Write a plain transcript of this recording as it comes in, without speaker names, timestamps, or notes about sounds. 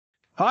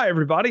Hi,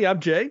 everybody. I'm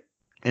Jay.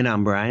 And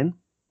I'm Brian.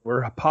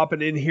 We're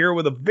popping in here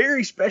with a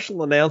very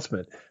special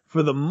announcement.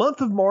 For the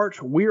month of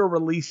March, we are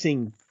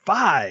releasing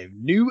 5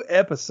 new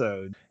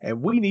episodes,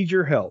 and we need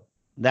your help.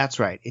 That's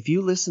right. If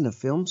you listen to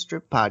Film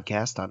Strip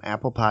Podcast on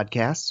Apple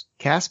Podcasts,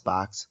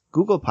 CastBox,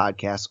 Google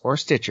Podcasts, or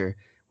Stitcher,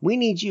 we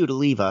need you to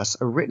leave us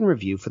a written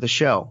review for the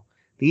show.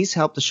 These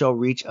help the show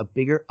reach a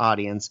bigger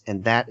audience,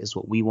 and that is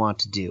what we want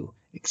to do.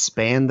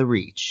 Expand the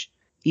reach.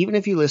 Even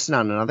if you listen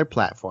on another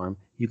platform,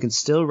 you can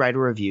still write a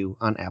review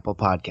on Apple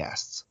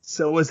Podcasts.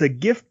 So as a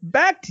gift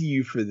back to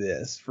you for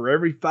this, for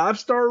every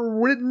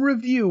 5-star written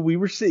review we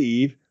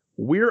receive,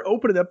 we're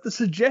opening up the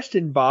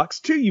suggestion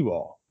box to you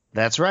all.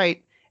 That's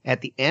right.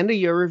 At the end of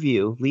your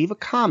review, leave a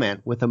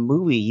comment with a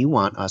movie you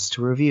want us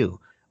to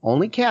review.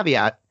 Only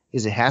caveat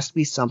is it has to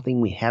be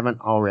something we haven't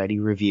already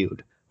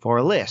reviewed. For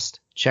a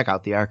list, check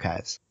out the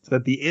archives. So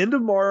at the end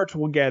of March,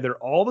 we'll gather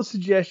all the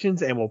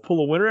suggestions and we'll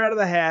pull a winner out of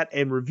the hat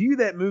and review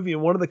that movie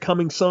in one of the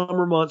coming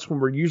summer months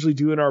when we're usually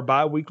doing our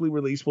bi-weekly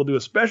release. We'll do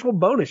a special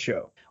bonus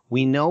show.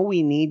 We know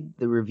we need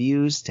the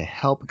reviews to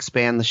help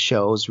expand the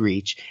show's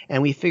reach,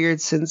 and we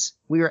figured since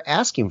we were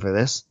asking for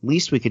this,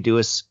 least we could do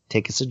is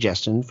take a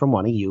suggestion from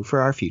one of you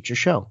for our future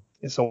show.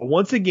 And so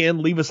once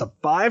again, leave us a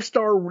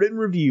 5-star written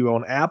review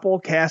on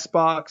Apple,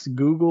 CastBox,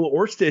 Google,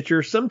 or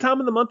Stitcher sometime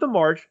in the month of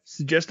March.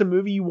 Suggest a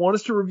movie you want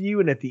us to review,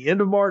 and at the end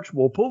of March,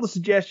 we'll pull the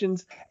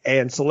suggestions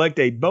and select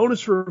a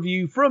bonus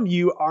review from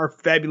you, our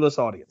fabulous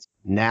audience.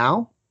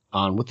 Now,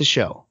 on with the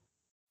show.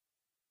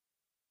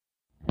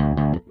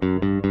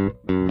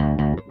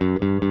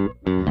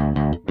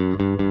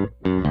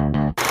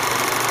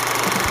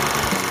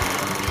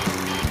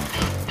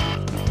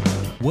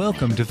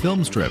 Welcome to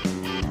Film Strip.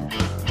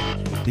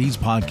 These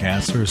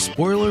podcasts are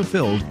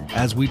spoiler-filled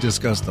as we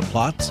discuss the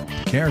plots,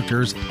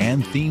 characters,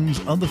 and themes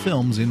of the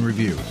films in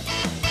review.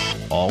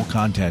 All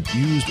content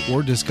used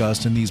or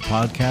discussed in these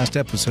podcast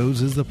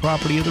episodes is the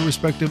property of the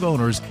respective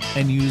owners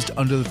and used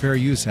under the Fair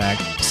Use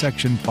Act,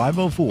 Section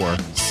 504,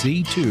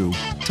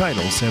 C2,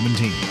 Title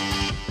 17.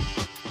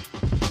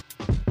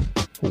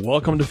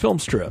 Welcome to Film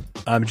Strip.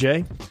 I'm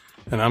Jay.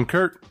 And I'm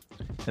Kurt.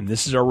 And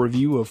this is our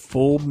review of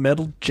Full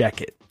Metal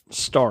Jacket,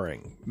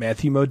 starring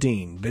Matthew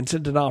Modine,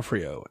 Vincent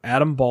D'Onofrio,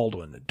 Adam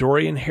Baldwin,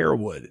 Dorian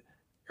Harewood,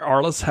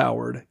 Arliss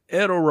Howard,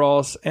 Edo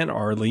Ross, and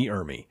R. Lee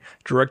Ermey.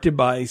 Directed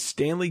by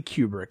Stanley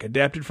Kubrick,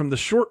 adapted from The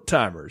Short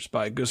Timers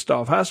by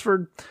Gustav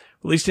Hasford.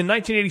 Released in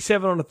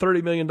 1987 on a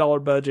 $30 million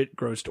budget,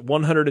 grossed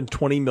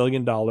 $120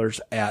 million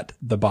at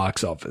the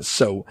box office.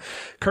 So,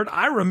 Kurt,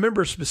 I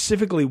remember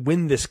specifically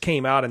when this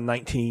came out in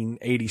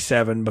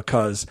 1987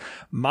 because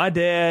my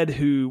dad,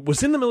 who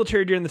was in the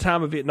military during the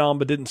time of Vietnam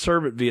but didn't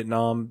serve at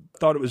Vietnam,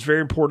 thought it was very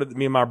important that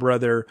me and my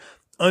brother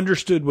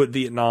understood what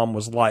Vietnam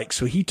was like.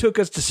 So he took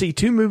us to see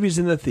 2 movies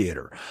in the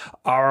theater.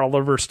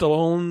 Oliver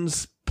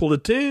Stallone's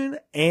Platoon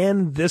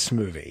and this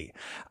movie.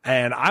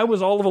 And I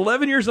was all of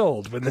 11 years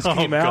old when this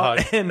came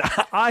out, and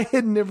I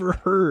had never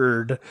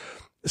heard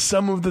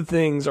some of the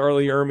things R.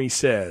 Lee Ermey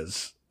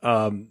says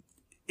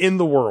in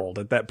the world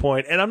at that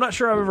point. And I'm not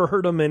sure I've ever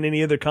heard them in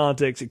any other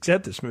context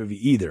except this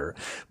movie either.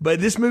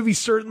 But this movie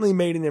certainly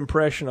made an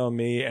impression on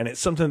me, and it's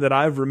something that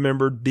I've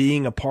remembered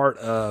being a part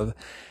of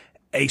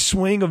a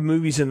swing of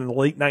movies in the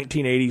late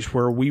 1980s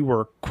where we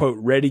were, quote,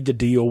 ready to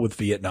deal with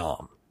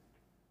Vietnam.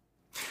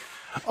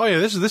 Oh yeah,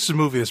 this is a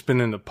movie that's been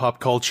in the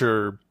pop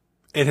culture.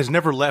 It has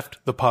never left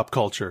the pop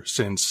culture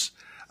since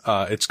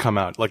it's come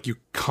out. Like, you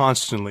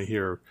constantly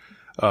hear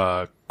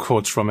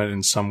quotes from it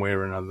in some way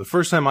or another. The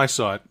first time I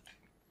saw it,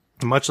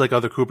 much like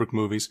other Kubrick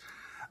movies,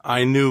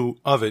 I knew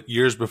of it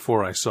years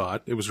before I saw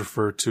it. It was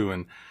referred to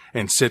in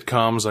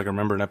sitcoms. Like, I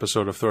remember an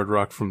episode of Third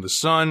Rock from the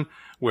Sun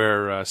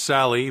where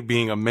Sally,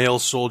 being a male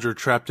soldier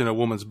trapped in a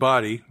woman's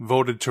body,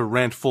 voted to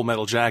rent Full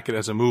Metal Jacket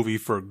as a movie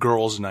for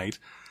girls' night.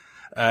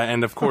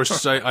 And of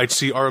course, I'd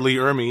see R. Lee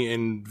Ermey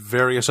in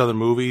various other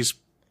movies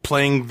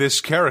playing this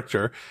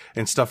character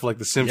and stuff like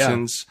The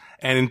Simpsons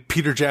and in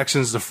Peter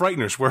Jackson's The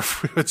Frighteners, where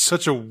it's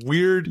such a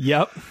weird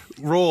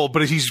role,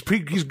 but he's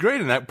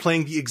great in that,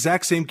 playing the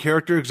exact same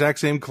character, exact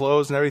same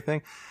clothes and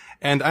everything.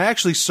 And I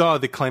actually saw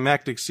the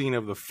climactic scene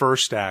of the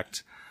first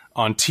act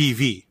on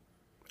TV.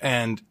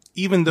 And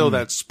even though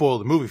that spoiled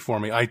the movie for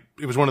me,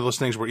 it was one of those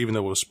things where even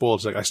though it was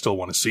spoiled, it's like, I still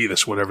want to see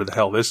this, whatever the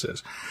hell this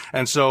is.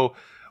 And so,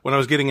 when I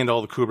was getting into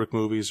all the Kubrick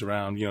movies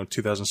around,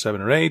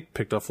 2007 or 8,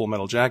 picked up Full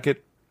Metal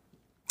Jacket,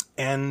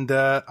 and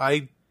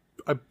I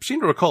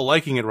seem to recall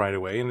liking it right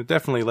away, and it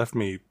definitely left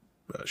me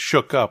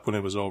shook up when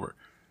it was over.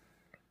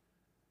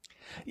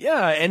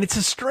 Yeah, and it's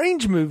a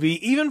strange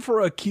movie, even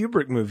for a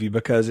Kubrick movie,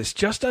 because it's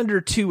just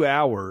under 2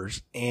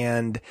 hours,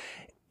 and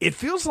it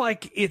feels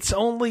like it's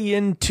only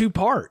in 2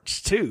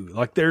 parts, too.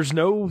 Like, there's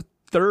no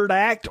third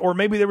act, or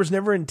maybe there was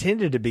never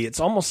intended to be. It's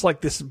almost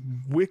like this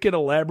wicked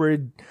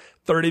elaborate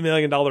 $30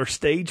 million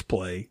stage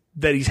play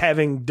that he's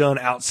having done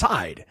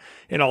outside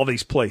in all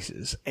these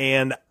places.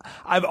 And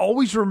I've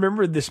always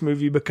remembered this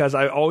movie because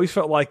I always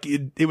felt like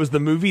it was the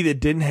movie that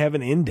didn't have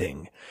an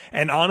ending.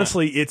 And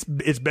honestly, its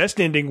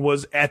best ending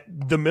was at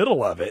the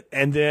middle of it.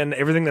 And then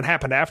everything that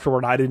happened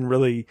afterward, I didn't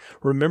really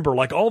remember.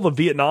 Like all the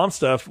Vietnam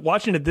stuff,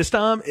 watching it this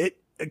time, it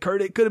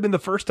could have been the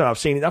first time I've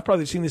seen it. I've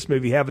probably seen this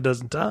movie half a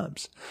dozen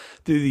times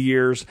through the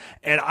years.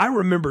 And I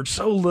remembered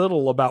so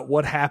little about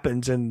what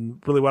happens in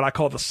really what I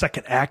call the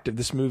second act of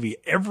this movie.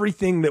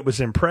 Everything that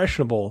was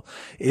impressionable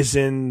is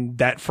in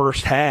that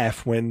first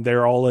half when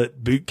they're all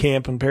at boot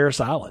camp on Paris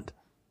Island.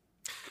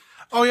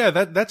 Oh yeah,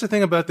 that's the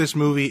thing about this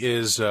movie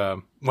is,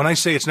 when I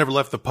say it's never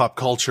left the pop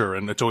culture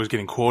and it's always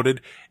getting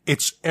quoted,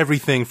 it's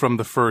everything from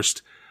the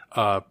first,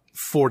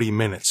 40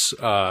 minutes,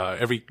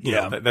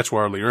 that's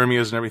where Arlie Ermy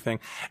is and everything.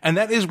 And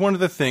that is one of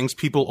the things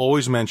people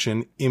always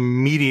mention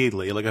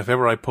immediately. Like if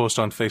ever I post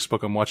on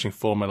Facebook, I'm watching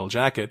Full Metal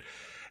Jacket,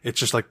 it's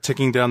just like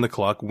ticking down the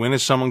clock. When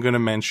is someone going to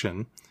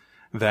mention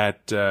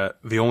that,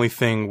 the only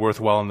thing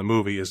worthwhile in the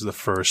movie is the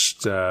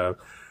first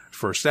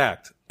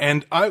act?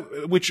 And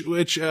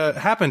which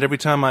happened every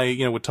time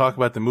I, would talk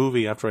about the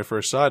movie after I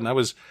first saw it. And I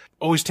was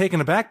always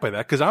taken aback by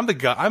that because I'm the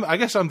guy, I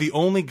guess I'm the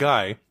only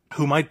guy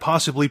who might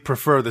possibly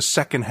prefer the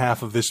second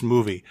half of this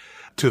movie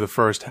to the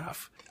first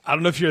half. I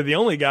don't know if you're the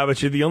only guy,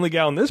 but you're the only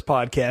guy on this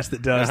podcast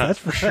that does. That's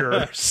for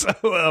sure. So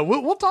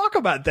we'll talk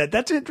about that.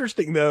 That's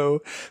interesting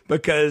though,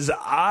 because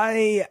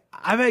I've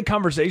had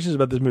conversations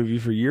about this movie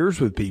for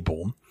years with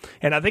people,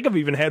 and I think I've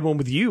even had one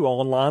with you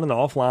online and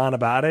offline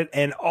about it.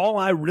 And all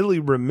I really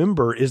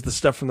remember is the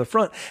stuff from the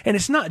front. And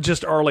it's not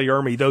just Arlie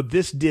Ermy, though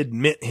this did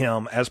mint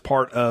him as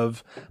part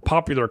of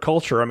popular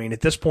culture. I mean,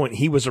 at this point,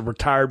 he was a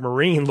retired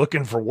Marine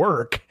looking for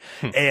work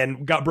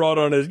and got brought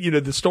on as,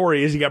 the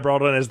story is he got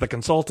brought on as the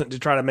consultant to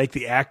try to make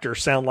the actor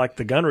sound like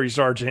the gunnery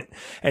sergeant.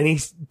 And he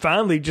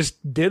finally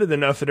just did it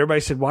enough that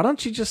everybody said, why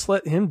don't you just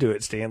let him do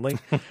it, Stanley?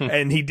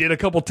 And he did a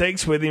couple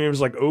takes with him. It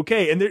was like,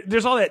 okay. And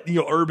there's all that,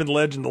 urban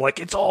legend, like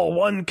it's all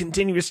one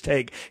continuous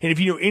take. And if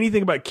you know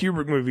anything about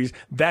Kubrick movies,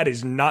 that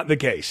is not the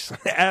case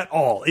at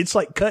all. It's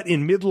like cut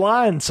in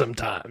mid-line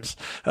sometimes,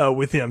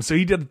 with him. So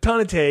he did a ton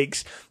of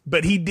takes,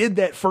 but he did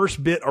that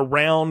first bit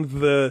around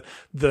the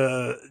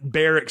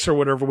barracks or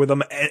whatever with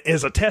him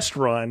as a test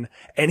run.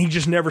 And he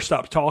just never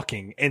stopped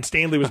talking. And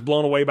Stanley was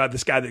blown away by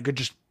this guy that could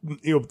just,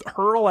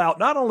 hurl out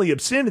not only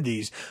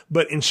obscenities,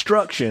 but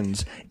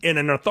instructions in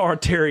an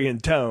authoritarian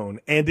tone.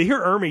 And to hear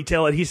Ermy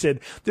tell it, he said,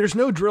 there's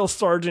no drill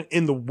sergeant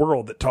in the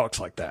world that talks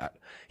like that.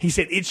 He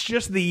said, it's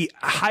just the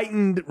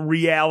heightened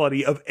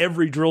reality of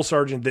every drill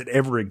sergeant that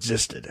ever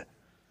existed.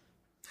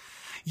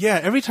 Yeah,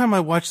 every time I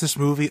watch this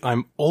movie,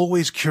 I'm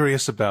always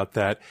curious about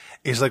that.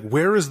 Is like,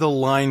 where is the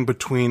line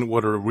between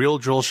what a real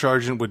drill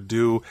sergeant would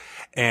do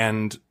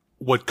and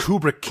what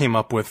Kubrick came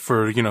up with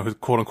for, his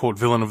quote unquote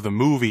villain of the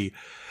movie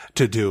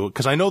to do?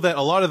 Because I know that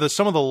a lot of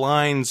some of the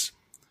lines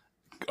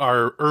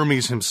are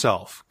Ermy's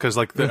himself. Because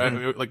like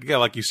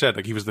you said,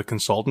 like he was the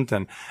consultant,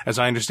 and as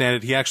I understand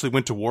it, he actually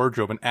went to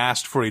wardrobe and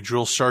asked for a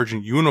drill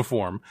sergeant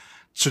uniform,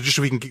 so just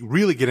so he can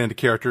really get into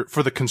character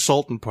for the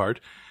consultant part.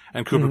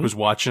 And Kubrick was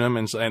watching him,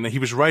 and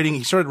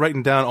he started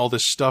writing down all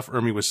this stuff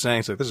Ermy was saying.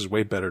 It's like, this is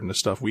way better than the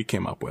stuff we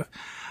came up with.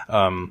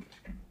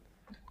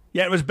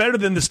 Yeah, it was better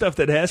than the stuff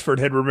that Hasford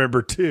had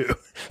remembered too,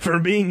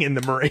 from being in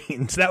the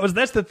Marines.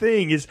 That's the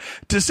thing, is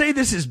to say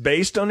this is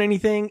based on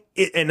anything,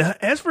 and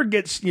Hasford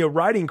gets,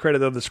 writing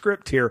credit of the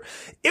script here.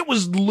 It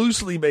was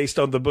loosely based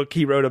on the book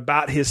he wrote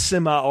about his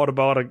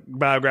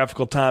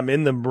semi-autobiographical time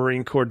in the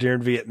Marine Corps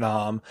during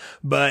Vietnam.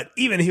 But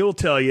even he'll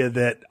tell you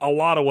that a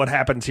lot of what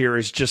happens here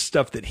is just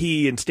stuff that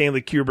he and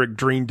Stanley Kubrick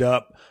dreamed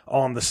up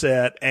on the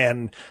set.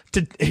 And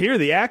to hear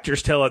the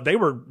actors tell it, they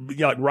were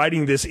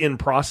writing this in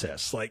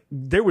process. Like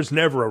there was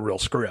never a real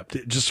script.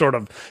 It just sort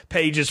of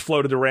pages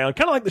floated around,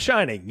 kind of like The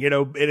Shining,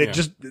 and it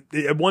just,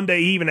 one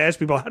day he even asked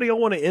people, how do y'all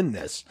want to end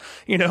this?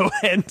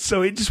 And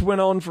so it just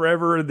went on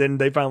forever. And then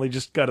they finally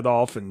just cut it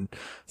off and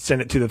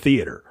sent it to the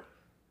theater.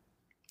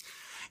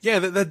 Yeah,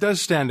 that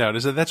does stand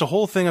out. That's a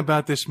whole thing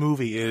about this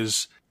movie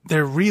is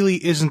there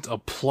really isn't a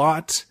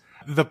plot.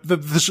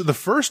 The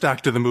first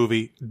act of the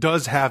movie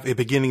does have a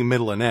beginning,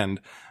 middle, and end,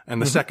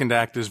 and the second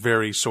act is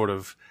very sort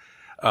of,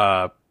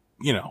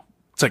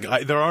 it's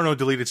like there are no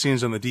deleted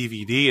scenes on the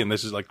DVD, and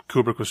this is like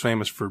Kubrick was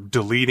famous for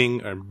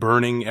deleting and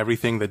burning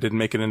everything that didn't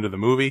make it into the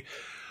movie.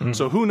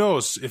 So who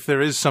knows if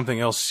there is something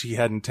else he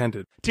had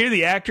intended. To hear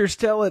the actors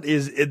tell it,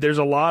 there's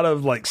a lot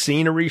of like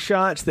scenery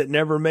shots that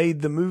never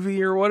made the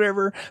movie or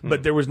whatever,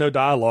 but there was no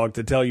dialogue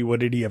to tell you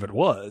what any of it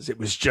was. It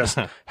was just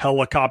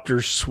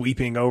helicopters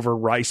sweeping over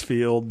rice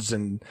fields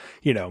and,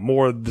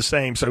 more of the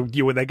same. So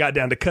when they got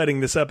down to cutting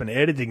this up and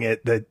editing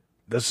it,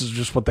 this is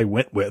just what they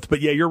went with.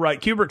 But yeah, you're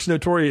right. Kubrick's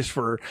notorious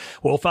for,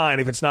 well, fine,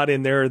 if it's not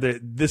in there,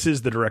 this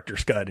is the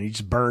director's cut, and he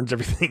just burns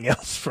everything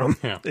else from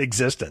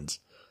existence.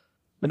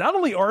 But not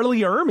only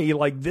Arlie Ermy,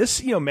 like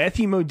this,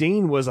 Matthew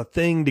Modine was a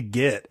thing to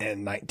get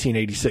in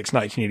 1986,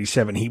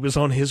 1987. He was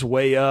on his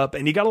way up,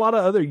 and you got a lot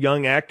of other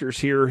young actors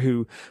here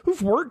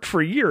who've worked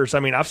for years. I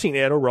mean, I've seen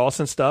Edo Ross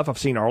and stuff. I've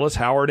seen Arliss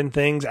Howard in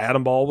things,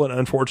 Adam Baldwin,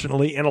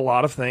 unfortunately, in a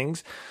lot of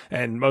things,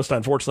 and most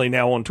unfortunately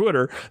now on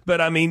Twitter.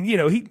 But I mean,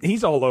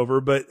 he's all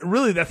over. But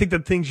really, I think the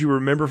things you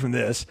remember from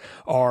this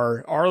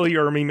are Arlie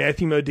Ermy,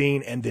 Matthew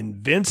Modine, and then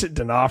Vincent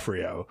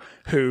D'Onofrio,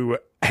 who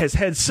has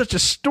had such a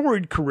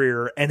storied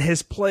career and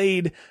has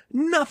played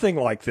nothing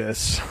like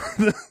this,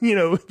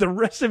 the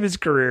rest of his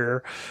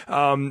career,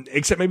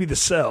 except maybe The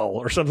Cell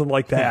or something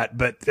like that.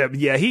 But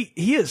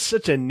he is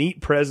such a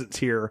neat presence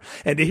here.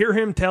 And to hear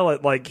him tell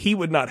it, like he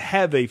would not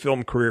have a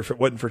film career if it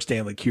wasn't for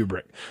Stanley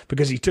Kubrick,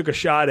 because he took a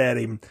shot at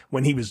him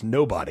when he was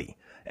nobody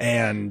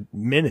and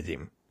minted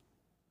him.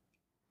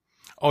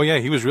 Oh yeah,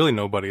 he was really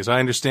nobody, as I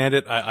understand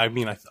it. I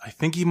mean, I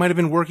think he might have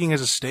been working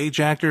as a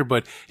stage actor,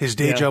 but his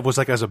day job was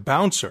like as a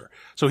bouncer.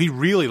 So he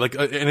really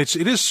and it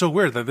is so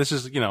weird that this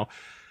is,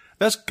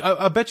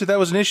 I bet you that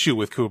was an issue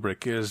with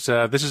Kubrick, is,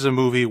 this is a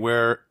movie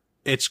where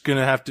it's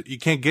gonna you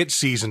can't get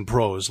seasoned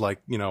pros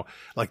like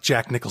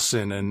Jack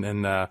Nicholson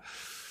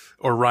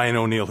or Ryan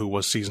O'Neal, who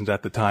was seasoned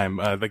at the time.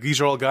 Like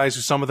these are all guys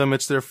who, some of them,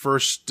 it's their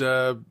first,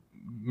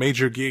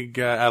 major gig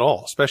at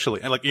all,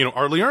 especially, and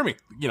Arlie Ermy.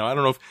 I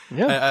don't know if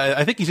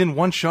I think he's in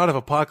one shot of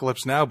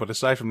Apocalypse Now, but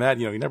aside from that,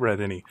 he never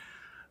had any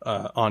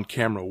on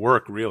camera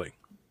work really.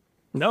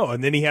 No,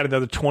 and then he had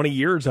another 20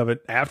 years of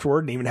it afterward,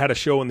 and even had a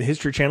show on the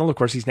History Channel. Of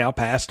course, he's now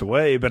passed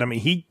away, but I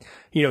mean, he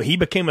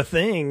became a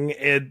thing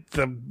at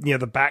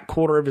the back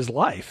quarter of his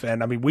life.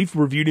 And I mean, we've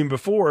reviewed him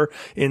before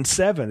in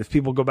Seven. If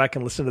people go back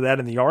and listen to that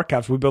in the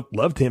archives, we both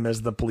loved him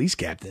as the police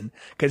captain,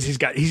 because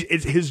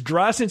his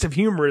dry sense of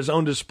humor is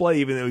on display,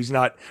 even though he's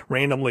not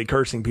randomly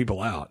cursing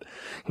people out,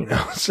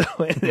 so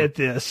at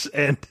this.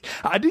 And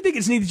I do think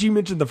it's neat that you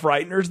mentioned The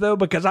Frighteners, though,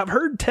 because I've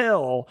heard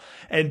tell,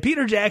 and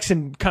Peter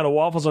Jackson kind of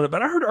waffles on it,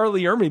 but I heard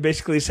Arlie Ermy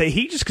basically say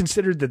he just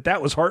considered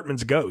that was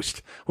Hartman's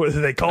ghost,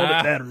 whether they called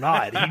it that or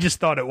not. He just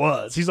thought it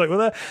was. He's like,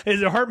 well,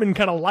 Hartman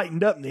kind of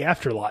lightened up in the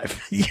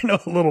afterlife, a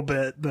little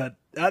bit. But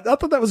I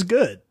thought that was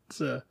good.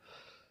 So,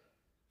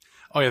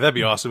 oh yeah, that'd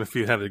be awesome if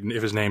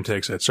if his name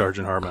takes that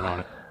Sergeant Hartman on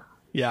it.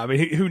 Yeah, I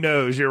mean, who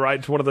knows? You're right.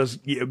 It's one of those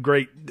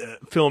great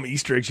film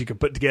Easter eggs you can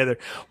put together.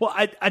 Well,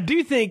 I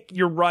do think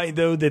you're right,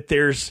 though, that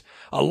there's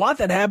a lot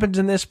that happens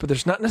in this, but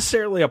there's not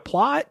necessarily a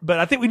plot. But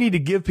I think we need to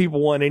give people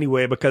one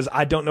anyway, because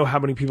I don't know how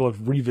many people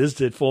have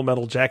revisited Full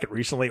Metal Jacket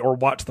recently, or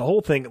watched the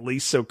whole thing at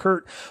least. So,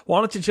 Kurt, why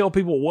don't you tell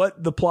people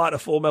what the plot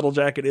of Full Metal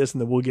Jacket is,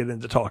 and then we'll get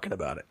into talking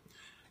about it.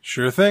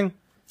 Sure thing.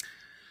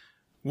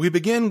 We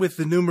begin with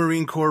the new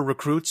Marine Corps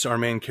recruits, our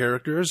main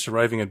characters,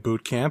 arriving at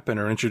boot camp and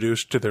are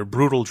introduced to their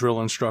brutal drill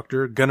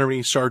instructor,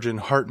 Gunnery Sergeant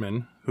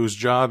Hartman, whose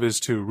job is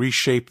to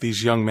reshape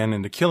these young men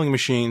into killing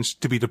machines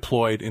to be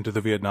deployed into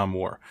the Vietnam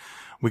War.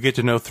 We get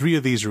to know 3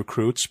 of these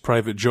recruits: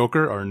 Private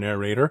Joker, our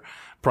narrator,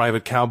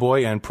 Private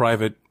Cowboy, and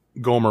Private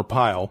Gomer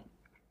Pyle,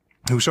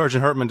 who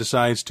Sergeant Hartman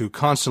decides to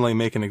constantly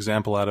make an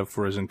example out of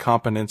for his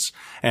incompetence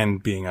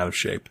and being out of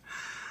shape.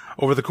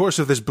 Over the course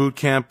of this boot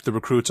camp, the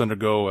recruits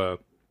undergo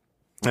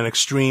an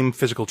extreme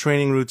physical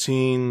training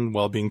routine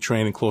while being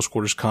trained in close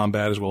quarters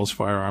combat as well as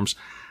firearms.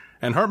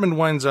 And Hartman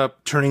winds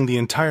up turning the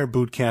entire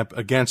boot camp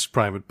against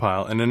Private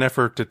Pyle in an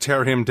effort to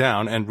tear him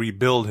down and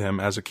rebuild him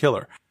as a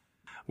killer,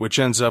 which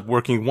ends up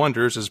working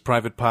wonders as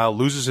Private Pyle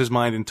loses his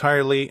mind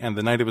entirely, and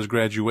the night of his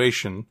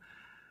graduation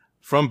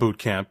from boot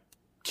camp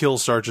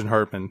kills Sergeant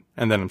Hartman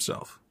and then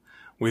himself.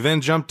 We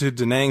then jump to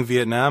Da Nang,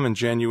 Vietnam in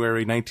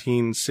January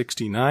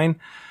 1969,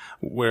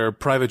 where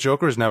Private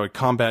Joker is now a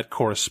combat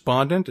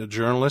correspondent, a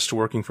journalist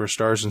working for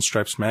Stars and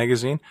Stripes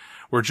magazine,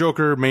 where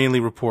Joker mainly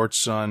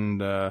reports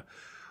on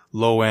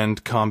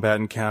low-end combat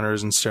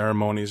encounters and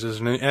ceremonies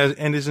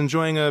and is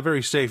enjoying a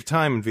very safe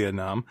time in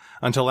Vietnam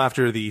until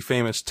after the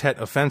famous Tet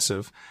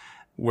Offensive,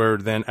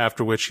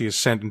 after which he is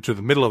sent into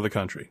the middle of the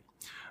country.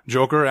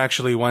 Joker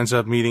actually winds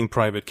up meeting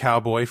Private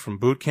Cowboy from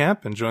boot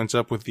camp and joins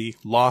up with the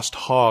Lost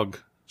Hog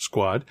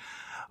Squad,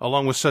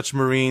 along with such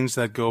Marines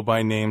that go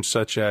by names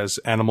such as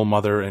Animal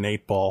Mother and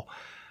 8-Ball.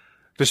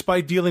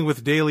 Despite dealing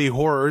with daily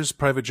horrors,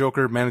 Private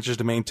Joker manages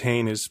to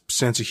maintain his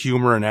sense of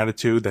humor and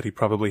attitude that he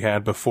probably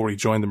had before he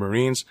joined the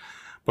Marines.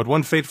 But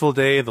one fateful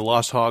day, the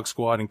Lost Hog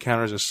Squad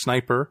encounters a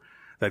sniper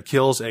that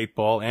kills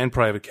 8-Ball and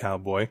Private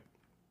Cowboy.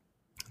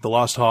 The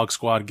Lost Hog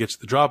Squad gets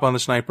the drop on the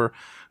sniper,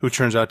 who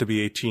turns out to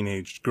be a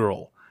teenage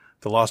girl.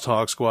 The Lost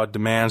Hog Squad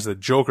demands that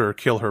Joker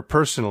kill her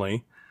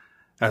personally,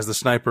 as the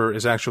sniper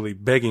is actually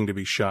begging to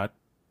be shot.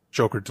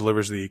 Joker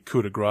delivers the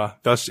coup de grace,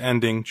 thus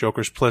ending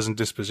Joker's pleasant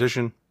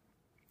disposition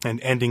and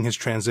ending his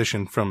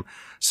transition from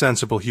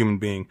sensible human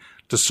being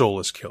to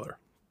soulless killer.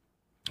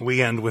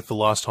 We end with the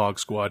Lost Hog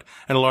Squad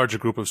and a larger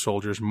group of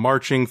soldiers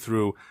marching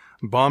through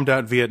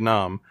bombed-out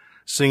Vietnam,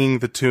 singing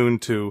the tune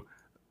to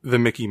the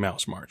Mickey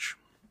Mouse March.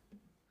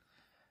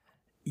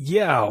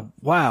 Yeah,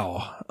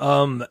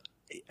 wow.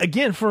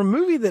 Again, for a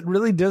movie that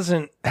really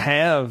doesn't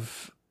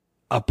have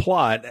a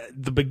plot,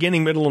 the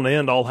beginning, middle, and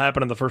end all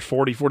happen in the first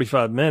 40,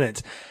 45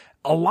 minutes.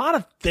 A lot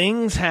of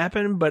things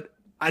happen, but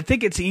I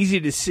think it's easy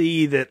to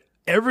see that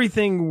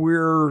everything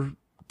we're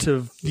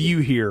to view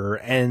here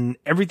and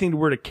everything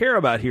we're to care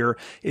about here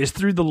is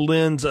through the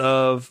lens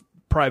of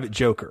Private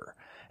Joker.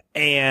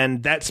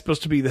 And that's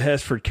supposed to be the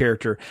Hesford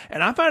character.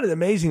 And I find it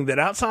amazing that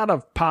outside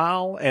of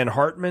Pyle and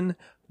Hartman,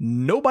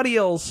 nobody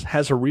else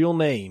has a real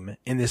name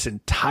in this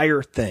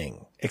entire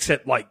thing,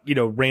 except like,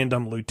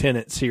 random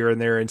lieutenants here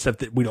and there and stuff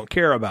that we don't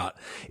care about.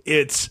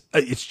 It's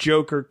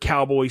Joker,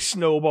 Cowboy,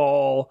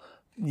 Snowball,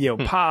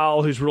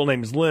 Pyle, whose real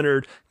name is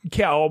Leonard,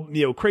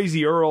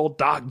 Crazy Earl,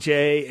 Doc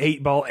J,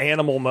 8-Ball,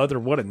 Animal Mother,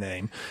 what a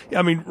name.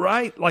 I mean,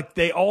 right? Like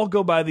they all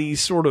go by these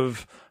sort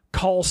of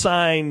call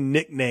sign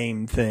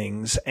nickname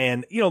things.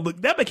 And,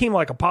 that became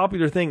like a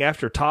popular thing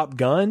after Top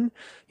Gun,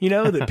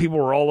 that people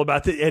were all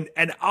about that.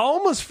 And I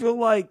almost feel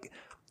like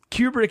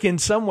Kubrick in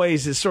some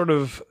ways is sort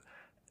of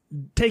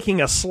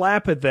taking a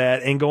slap at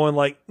that and going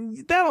like,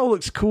 that all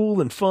looks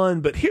cool and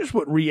fun, but here's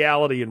what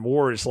reality and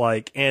war is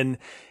like. And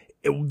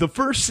the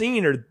first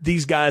scene are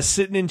these guys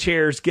sitting in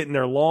chairs, getting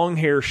their long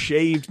hair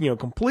shaved,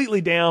 completely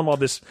down while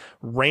this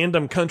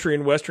random country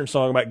and western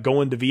song about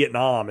going to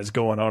Vietnam is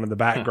going on in the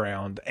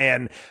background.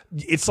 And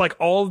it's like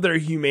all of their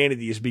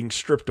humanity is being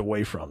stripped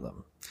away from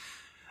them.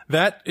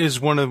 That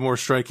is one of the more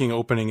striking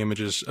opening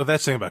images of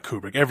that thing about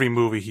Kubrick. Every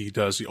movie he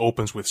does, he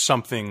opens with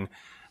something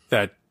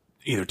that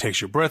either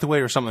takes your breath away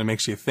or something that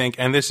makes you think.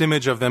 And this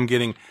image of them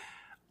getting,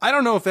 I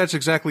don't know if that's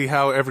exactly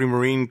how every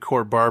Marine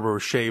Corps barber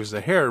shaves the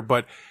hair,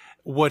 but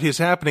what is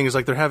happening is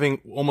like they're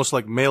having almost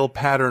like male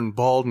pattern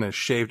baldness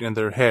shaved in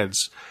their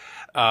heads.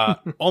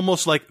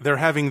 Almost like they're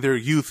having their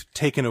youth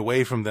taken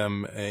away from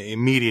them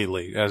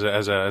immediately as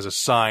a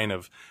sign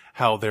of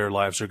how their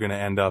lives are going to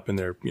end up in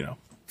their,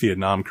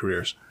 Vietnam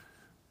careers.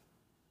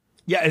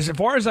 Yeah, as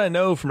far as I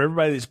know from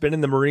everybody that's been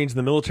in the Marines and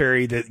the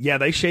military, that,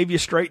 they shave you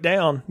straight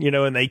down,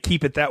 and they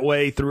keep it that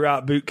way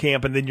throughout boot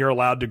camp, and then you're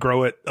allowed to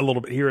grow it a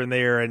little bit here and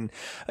there. And,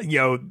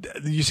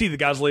 you see the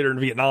guys later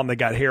in Vietnam, they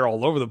got hair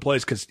all over the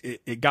place because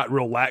it got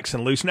real lax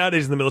and loose.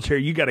 Nowadays in the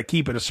military, you got to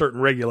keep it a certain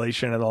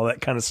regulation and all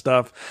that kind of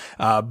stuff.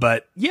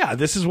 But yeah,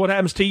 this is what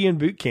happens to you in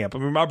boot camp. I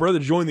mean, my brother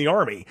joined the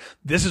Army.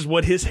 This is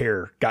what his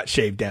hair got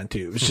shaved down to.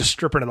 It was just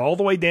stripping it all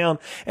the way down.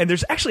 And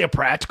there's actually a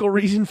practical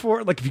reason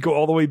for it. Like if you go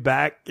all the way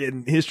back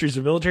in histories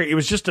of military, it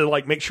was just to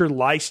like make sure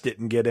lice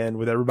didn't get in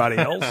with everybody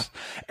else.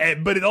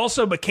 But it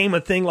also became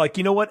a thing like,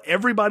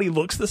 everybody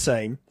looks the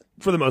same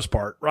for the most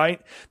part, right?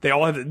 You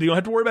don't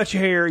have to worry about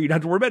your hair. You don't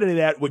have to worry about any of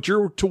that. What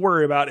you're to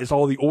worry about is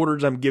all the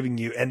orders I'm giving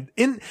you. And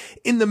in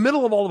the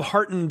middle of all of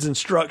Hartman's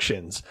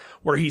instructions,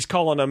 where he's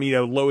calling them,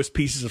 lowest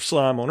pieces of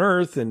slime on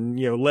earth and,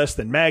 less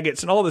than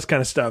maggots and all this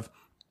kind of stuff,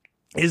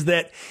 is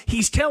that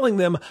he's telling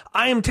them,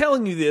 I am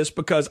telling you this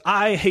because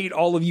I hate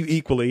all of you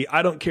equally.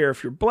 I don't care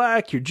if you're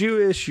black, you're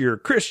Jewish, you're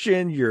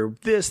Christian, you're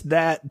this,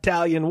 that,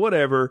 Italian,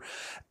 whatever.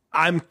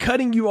 I'm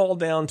cutting you all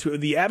down to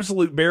the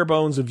absolute bare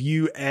bones of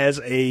you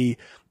as a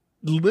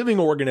living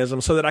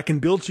organism so that I can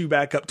build you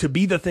back up to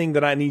be the thing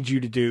that I need you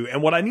to do.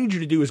 And what I need you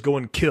to do is go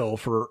and kill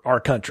for our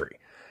country.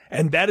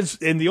 And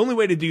the only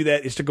way to do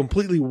that is to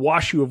completely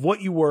wash you of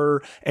what you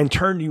were and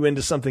turn you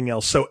into something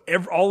else. So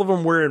all of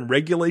them wearing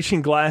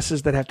regulation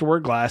glasses that have to wear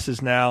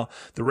glasses now.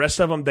 The rest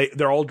of them,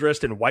 they're all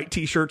dressed in white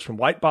t-shirts and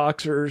white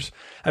boxers.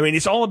 I mean,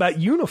 it's all about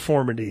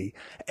uniformity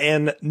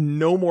and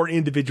no more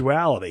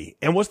individuality.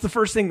 And what's the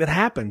first thing that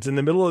happens? In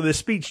the middle of this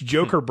speech,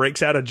 Joker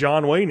breaks out a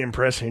John Wayne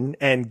impression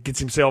and gets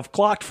himself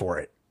clocked for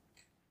it.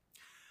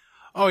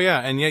 Oh yeah,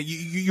 and yeah,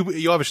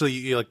 you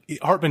obviously like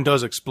Hartman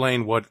does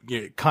explain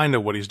kind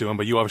of what he's doing,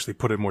 but you obviously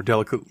put it more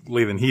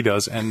delicately than he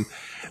does. And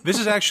this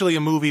is actually a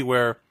movie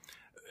where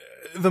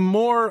the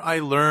more I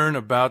learn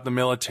about the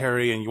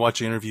military, and you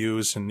watch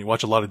interviews and you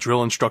watch a lot of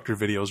drill instructor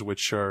videos,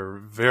 which are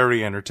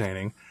very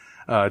entertaining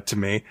to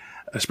me.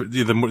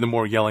 The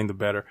more yelling, the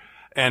better.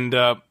 And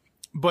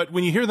but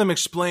when you hear them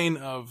explain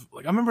I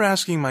remember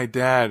asking my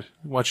dad,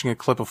 watching a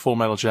clip of Full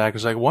Metal Jacket, I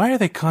was like, why are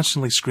they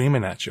constantly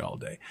screaming at you all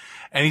day?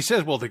 And he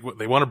says, well,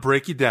 they want to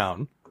break you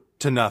down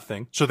to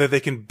nothing so that they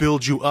can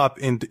build you up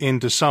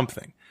into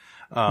something.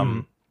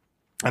 And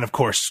of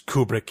course,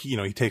 Kubrick,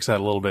 he takes that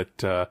a little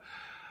bit,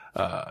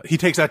 he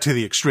takes that to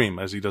the extreme,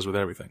 as he does with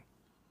everything.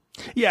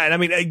 Yeah, and I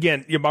mean,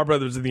 again, my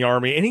brother was in the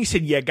Army, and he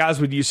said, yeah,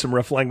 guys would use some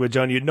rough language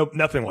on you. No,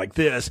 nothing like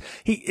this.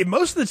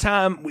 Most of the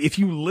time, if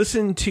you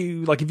listen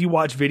to, if you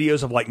watch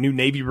videos of new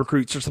Navy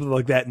recruits or something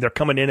like that, and they're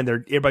coming in and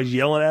everybody's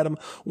yelling at them,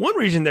 one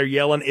reason they're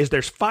yelling is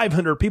there's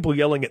 500 people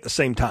yelling at the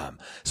same time.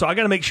 So I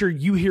got to make sure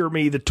you hear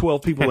me, the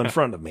 12 people in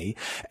front of me.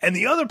 And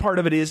the other part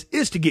of it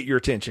is to get your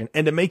attention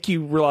and to make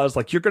you realize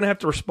you're going to have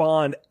to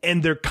respond,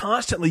 and they're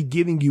constantly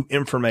giving you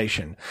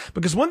information.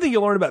 Because one thing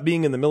you learn about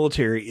being in the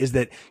military is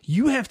that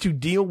you have to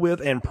deal with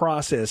and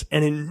process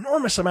an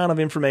enormous amount of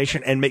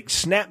information and make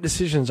snap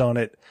decisions on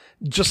it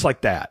just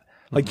like that.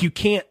 Like, you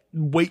can't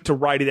wait to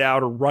write it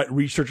out or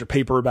research a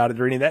paper about it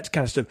or any of that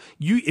kind of stuff.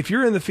 If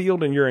you're in the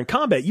field and you're in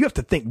combat, you have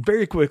to think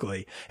very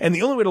quickly. And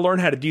the only way to learn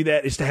how to do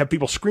that is to have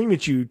people scream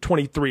at you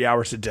 23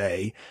 hours a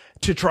day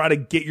to try to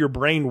get your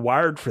brain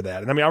wired for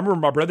that. And I mean, I remember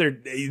my brother,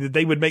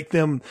 they would make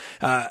them,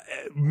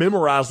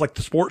 memorize like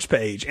the sports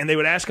page, and they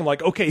would ask him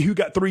like, okay, who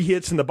got 3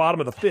 hits in the bottom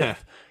of the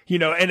 5th? You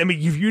know, and I mean,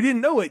 if you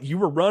didn't know it, you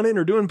were running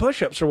or doing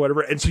push-ups or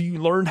whatever. And so you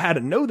learned how to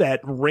know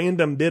that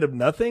random bit of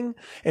nothing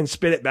and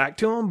spit it back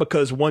to them,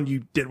 because one,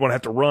 you didn't want to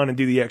have to run and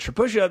do the extra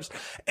push-ups.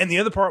 And the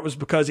other part was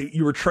because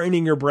you were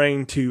training your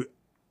brain to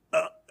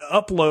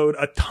upload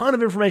a ton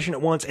of information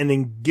at once and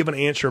then give an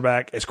answer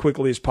back as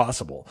quickly as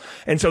possible.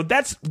 And so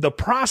that's the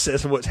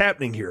process of what's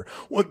happening here.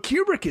 What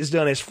Kubrick has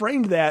done is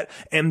framed that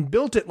and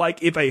built it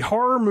like if a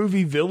horror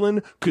movie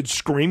villain could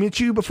scream at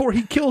you before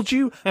he killed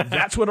you,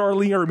 that's what R.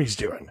 Lee Ermey's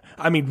doing.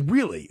 I mean,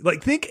 really,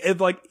 like, think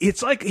of like,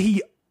 it's like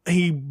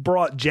he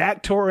brought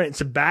Jack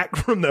Torrance back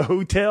from the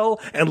hotel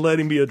and let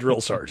him be a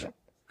drill sergeant.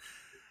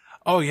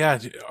 Oh yeah.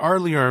 R.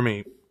 Lee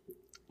Ermey.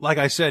 Like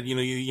I said,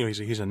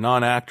 he's a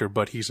non-actor,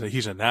 but he's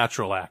a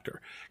natural actor.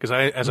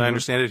 Because as I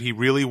understand it, he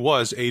really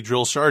was a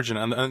drill sergeant.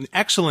 And an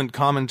excellent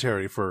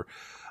commentary for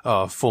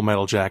Full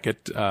Metal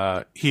Jacket.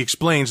 He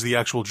explains the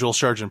actual drill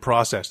sergeant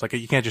process. Like,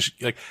 you can't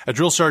just, like, a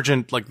drill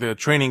sergeant, like the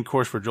training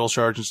course for drill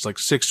sergeants is like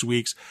 6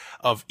 weeks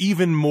of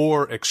even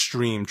more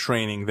extreme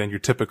training than your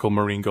typical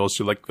Marine goes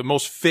through. Like, the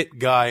most fit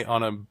guy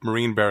on a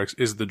Marine barracks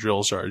is the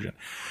drill sergeant,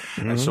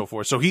 and so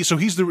forth. So he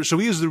is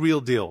the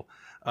real deal.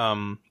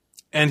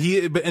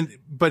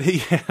 But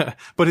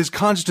his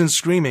constant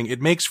screaming, it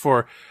makes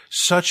for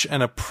such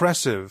an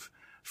oppressive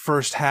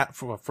first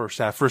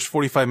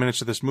 45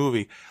 minutes of this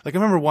movie. Like, I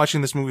remember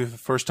watching this movie for the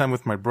first time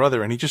with my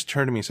brother, and he just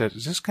turned to me and said,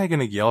 "Is this guy going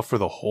to yell for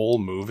the whole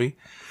movie?"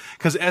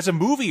 Because as a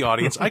movie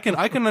audience, I can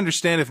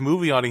understand if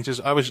movie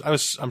audiences,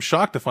 I'm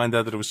shocked to find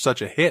out that it was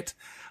such a hit,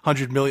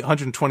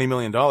 $120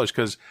 million,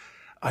 because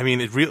I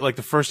mean, like,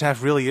 the first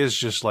half really is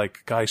just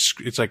like, guys,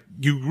 it's like,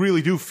 you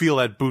really do feel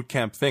that boot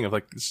camp thing of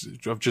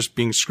just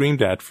being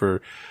screamed at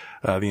for,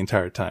 the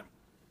entire time.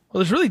 Well,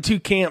 there's really two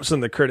camps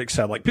on the critics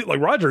side. Like, people like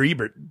Roger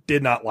Ebert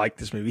did not like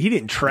this movie. He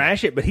didn't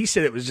trash it, but he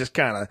said it was just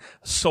kind of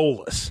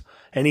soulless.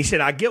 And he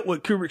said, I get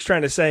what Kubrick's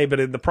trying to say,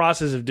 but in the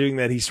process of doing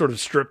that, he sort of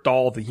stripped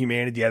all the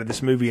humanity out of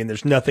this movie, and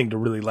there's nothing to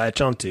really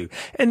latch onto.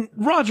 And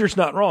Roger's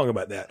not wrong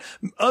about that.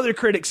 Other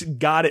critics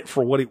got it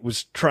for what it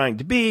was trying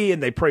to be,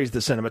 and they praised the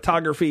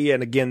cinematography,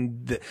 and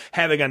again,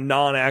 having a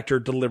non-actor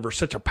deliver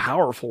such a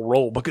powerful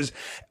role, because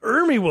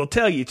Ermey will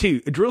tell you too,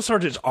 drill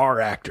sergeants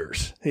are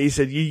actors. He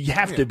said, you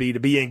have to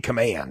be in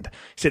command.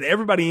 He said,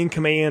 everybody in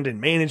command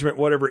and management,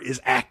 whatever, is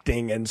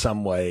acting in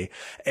some way.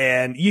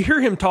 And you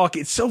hear him talk,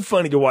 it's so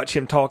funny to watch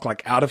him talk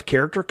like out of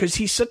character, because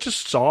he's such a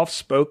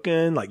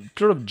soft-spoken, like,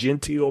 sort of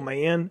genteel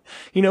man,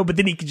 but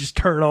then he could just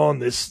turn on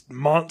this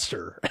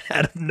monster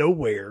out of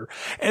nowhere.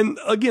 And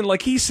again,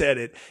 like he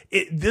said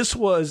this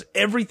was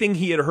everything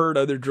he had heard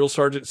other drill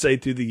sergeants say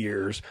through the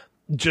years,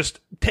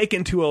 just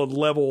taken to a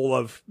level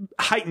of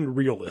heightened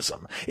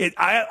realism.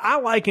 I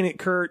liken it,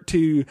 Kurt,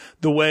 to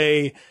the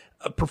way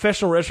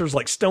professional wrestlers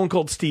like Stone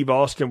Cold Steve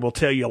Austin will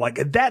tell you,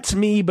 like, that's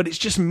me, but it's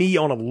just me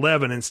on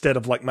 11 instead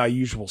of like my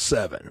usual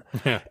 7.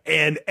 Yeah.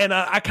 And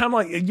I kind of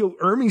like,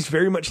 Ermey's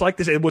very much like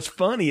this. And what's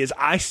funny is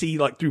I see,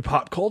 like, through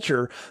pop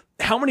culture,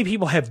 how many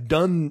people have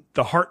done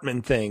the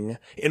Hartman thing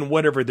in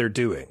whatever they're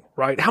doing,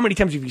 right? How many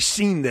times have you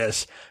seen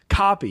this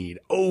copied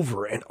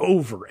over and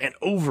over and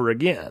over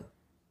again?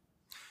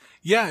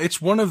 Yeah,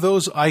 it's one of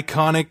those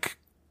iconic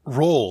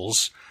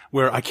roles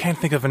where I can't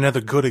think of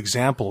another good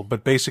example,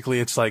 but basically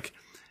it's like,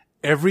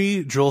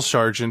 every drill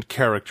sergeant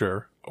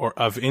character or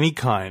of any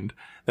kind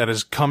that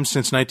has come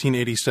since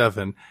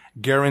 1987,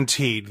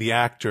 guaranteed the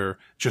actor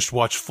just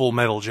watch Full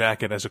Metal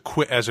Jacket as a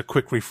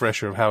quick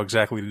refresher of how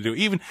exactly to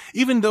do.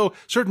 Even though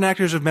certain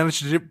actors have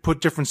managed to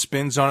put different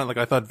spins on it, like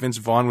I thought Vince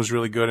Vaughn was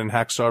really good in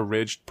Hacksaw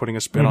Ridge, putting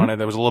a spin on it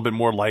that was a little bit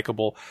more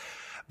likable.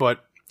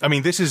 But I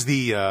mean, this is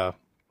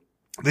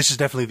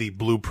definitely the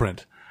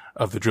blueprint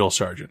of the drill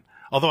sergeant.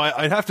 Although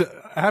I have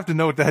to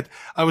note that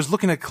I was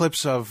looking at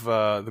clips of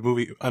the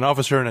movie An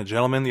Officer and a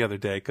Gentleman the other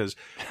day, because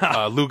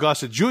Lou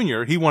Gossett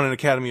Jr., he won an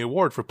Academy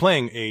Award for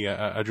playing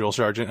a drill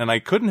sergeant, and I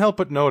couldn't help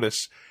but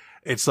notice,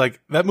 it's like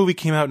that movie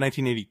came out in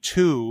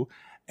 1982,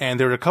 and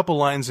there are a couple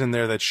lines in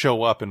there that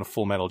show up in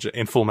Full Metal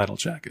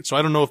Jacket. So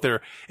I don't know if R.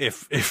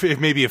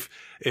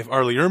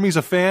 Lee Ermey's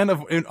a fan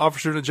of An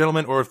Officer and a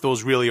Gentleman, or if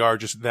those really are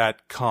just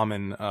that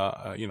common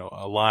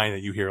a line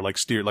that you hear, like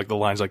the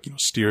lines like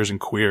steers and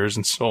queers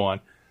and so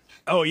on.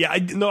 Oh, yeah.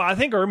 I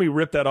think Ermey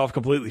ripped that off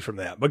completely from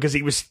that, because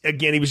he was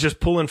just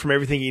pulling from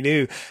everything he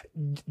knew.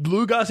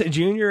 Lou Gossett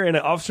Jr. and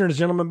An Officer and a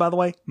Gentleman, by the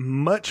way,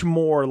 much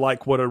more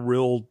like what a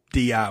real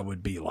DI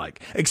would be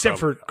like, except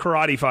for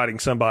karate fighting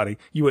somebody.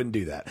 You wouldn't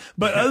do that.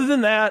 But other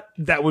than that,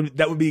 that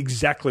would be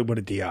exactly what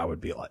a DI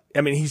would be like.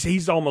 I mean,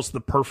 he's almost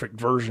the perfect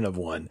version of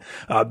one,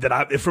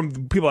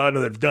 from people I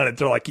know that have done it.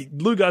 They're like,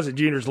 Lou Gossett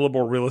Jr. is a little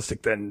more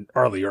realistic than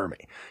Arlie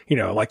Ermey. You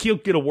know, like he'll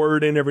get a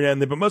word in every now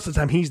and then, but most of the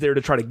time he's there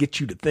to try to get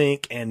you to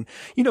think. And,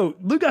 you know,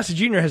 Lou Gossett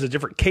Jr. has a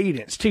different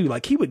cadence too.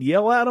 Like he would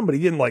yell at him, but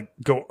he didn't like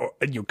go,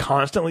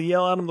 constantly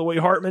yell at him the way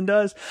Hartman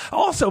does. I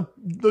also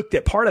looked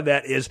at part of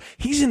that is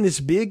he's in this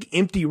big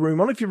empty room.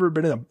 I don't know if you've ever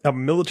been in a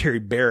military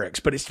barracks,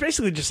 but it's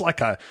basically just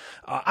like a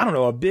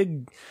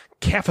big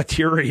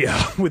cafeteria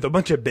with a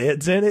bunch of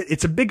beds in it.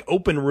 It's a big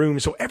open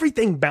room, so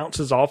everything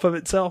bounces off of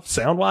itself.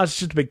 Sound-wise, it's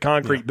just a big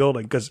concrete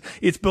building because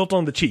it's built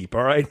on the cheap,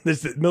 all right?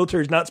 The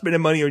military's not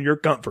spending money on your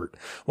comfort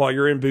while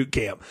you're in boot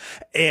camp.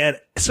 And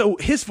so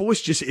his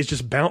voice is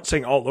just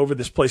bouncing all over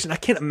this place, and I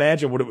can't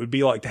imagine what it would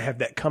be like to have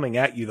that coming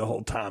at you the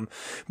whole time.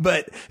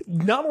 But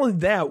not only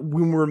that,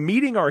 when we're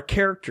meeting our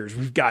characters,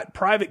 we've got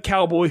Private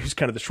Cowboy, who's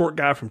kind of the short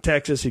guy from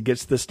Texas who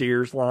gets the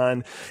steers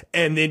line,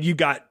 and then you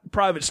got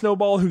Private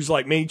Snowball, who's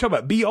like, man, you talk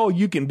about be all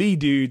you can be,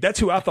 dude.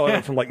 That's who I thought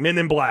of from like Men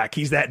in Black.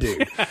 He's that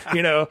dude,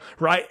 you know,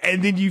 right?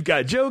 And then you've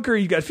got Joker,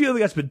 you've got a few other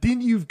guys, but then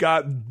you've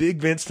got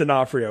Big Vince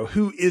D'Onofrio,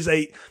 who is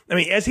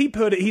as he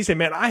put it, he said,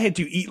 man, I had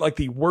to eat like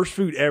the worst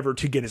food ever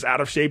to get as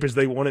out of shape as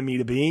they wanted me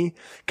to be.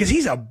 Cause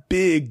he's a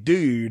big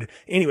dude.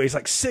 Anyway, he's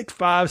like 6'5",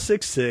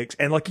 6'6".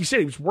 And like you said,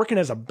 he was working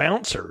as a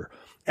bouncer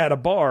at a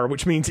bar,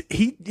 which means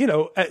he, you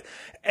know,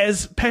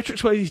 as Patrick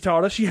Swayze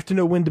taught us, you have to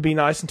know when to be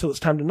nice until it's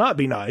time to not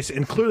be nice.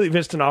 And clearly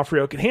Vince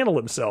D'Onofrio can handle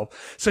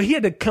himself. So he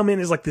had to come in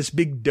as like this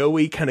big,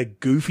 doughy, kind of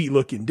goofy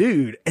looking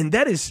dude. And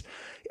that is,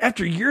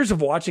 after years of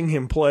watching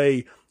him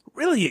play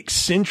really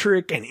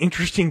eccentric and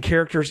interesting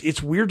characters,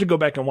 it's weird to go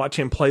back and watch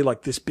him play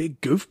like this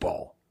big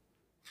goofball.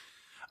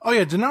 Oh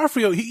yeah,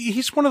 D'Onofrio,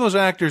 he's one of those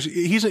actors.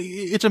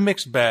 It's a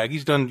mixed bag.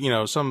 He's done, you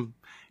know,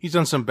 he's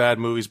done some bad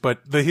movies,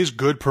 but his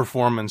good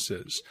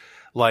performances,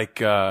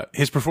 like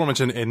his performance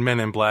in Men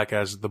in Black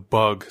as the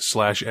Bug /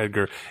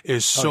 Edgar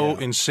is so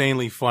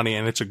insanely funny,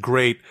 and it's a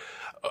great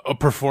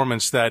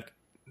performance that,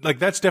 like,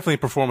 that's definitely a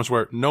performance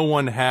where no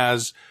one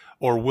has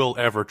or will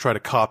ever try to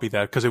copy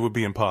that because it would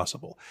be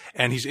impossible.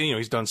 And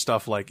he's done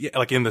stuff like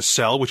In the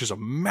Cell, which is a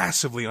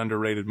massively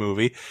underrated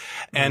movie,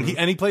 and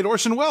he played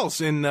Orson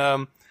Welles in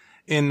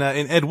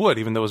Ed Wood,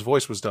 even though his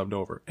voice was dubbed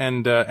over.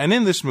 And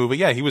in this movie,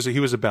 he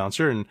was a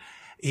bouncer, and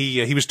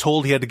he was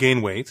told he had to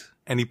gain weight,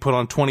 and he put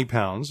on 20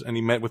 pounds, and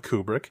he met with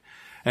Kubrick,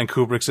 and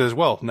Kubrick says,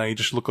 well, now you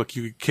just look like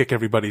you could kick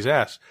everybody's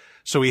ass.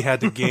 So he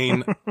had to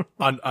gain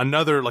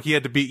another, like he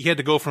had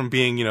to go from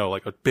being, you know,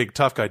 like a big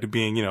tough guy to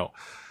being, you know,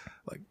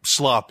 like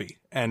sloppy.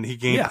 And he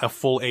gained a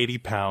full 80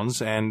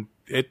 pounds, and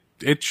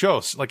it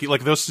shows. Like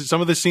those,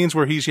 some of the scenes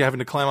where he's having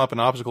to climb up an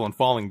obstacle and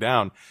falling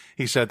down,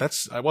 he said,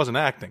 I wasn't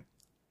acting.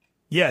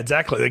 Yeah,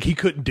 exactly. Like he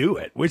couldn't do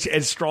it, which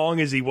as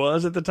strong as he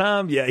was at the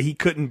time, he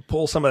couldn't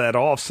pull some of that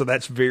off. So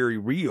that's very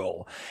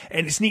real.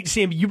 And it's neat to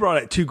see him. You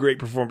brought out two great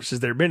performances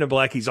there. Ben in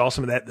Black, he's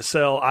awesome in that. The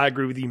Cell, I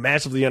agree with you,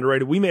 massively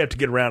underrated. We may have to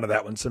get around to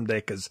that one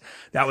someday because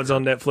that one's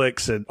on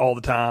Netflix and all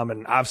the time.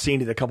 And I've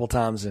seen it a couple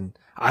times and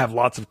I have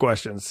lots of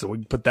questions, so we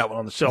can put that one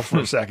on the shelf for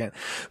a second.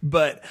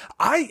 But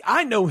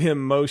I know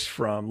him most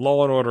from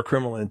Law and Order: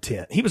 Criminal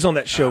Intent. He was on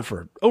that show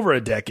for over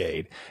a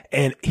decade,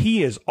 and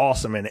he is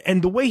awesome in it.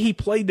 And the way he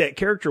played that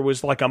character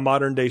was like a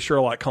modern day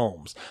Sherlock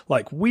Holmes,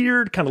 like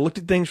weird, kind of looked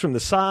at things from the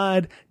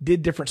side,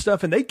 did different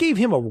stuff, and they gave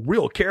him a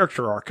real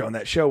character arc on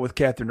that show with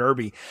Catherine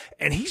Irby,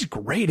 and he's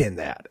great in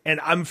that.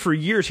 And for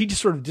years he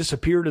just sort of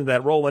disappeared into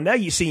that role, and now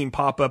you see him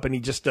pop up, and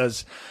he just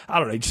does, I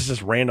don't know, he just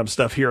does random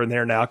stuff here and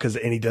there now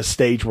and he does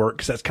stage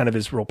work because that's kind of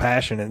his real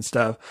passion and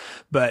stuff.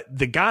 But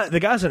the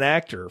guy's an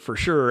actor for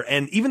sure.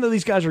 And even though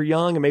these guys are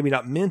young and maybe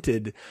not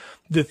minted,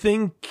 the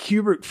thing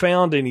Kubrick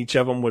found in each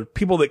of them were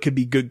people that could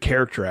be good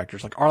character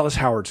actors. Like Arliss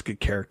Howard's a good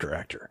character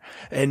actor.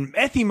 And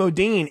Matthew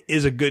Modine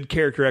is a good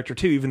character actor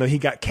too, even though he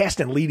got cast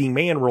in leading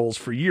man roles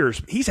for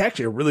years. He's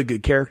actually a really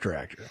good character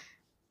actor.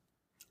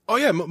 Oh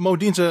yeah,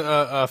 Modine's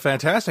a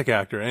fantastic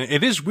actor, and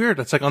it is weird.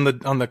 It's like on the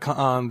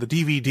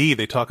DVD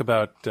they talk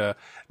about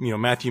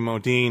Matthew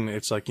Modine.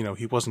 It's like, you know,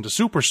 he wasn't a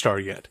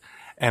superstar yet,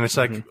 and it's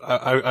like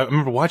I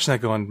remember watching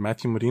that going,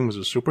 Matthew Modine was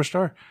a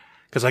superstar,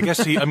 because I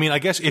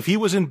guess if he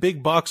was in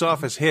big box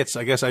office hits,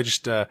 I guess I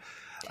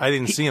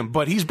didn't see him,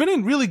 but he's been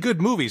in really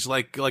good movies,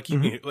 like a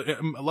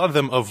lot of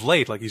them of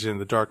late. Like he's in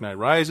The Dark Knight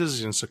Rises,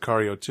 he's in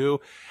Sicario 2,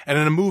 and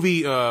in a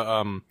movie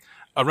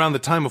around the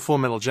time of Full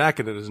Metal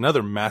Jacket, it is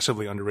another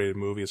massively underrated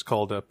movie. It's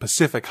called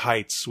Pacific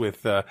Heights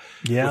with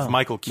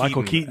Michael Keaton.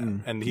 Michael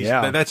Keaton. And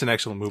that's an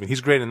excellent movie.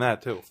 He's great in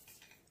that too.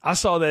 I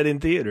saw that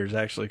in theaters,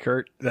 actually,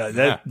 Kurt.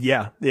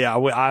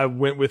 I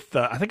went with,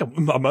 I think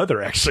my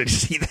mother actually to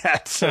see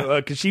that.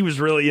 So, cause she was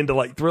really into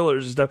like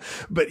thrillers and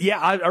stuff. But yeah,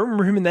 I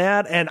remember him in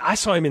that. And I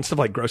saw him in stuff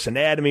like Gross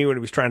Anatomy when he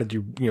was trying to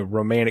do,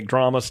 romantic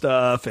drama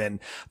stuff,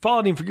 and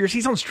followed him for years.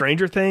 He's on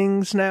Stranger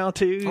Things now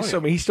too. Oh, yeah. So,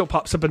 I mean, he still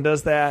pops up and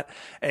does that.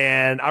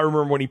 And I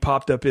remember when he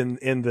popped up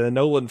in the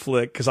Nolan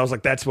flick, cause I was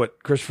like, that's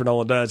what Christopher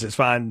Nolan does, is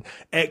find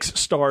X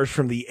stars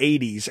from the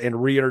 80s and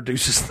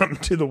reintroduces them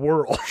to the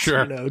world.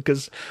 Sure.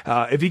 Cause,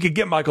 if he could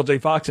get Michael J.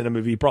 Fox in a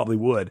movie, he probably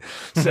would.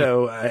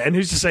 So, and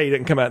who's to say he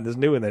didn't come out in this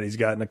new one that he's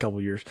got in a couple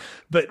of years?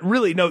 But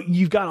really, no,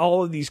 you've got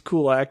all of these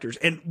cool actors.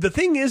 And the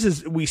thing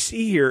is we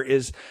see here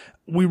is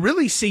we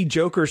really see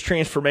Joker's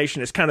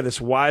transformation as kind of this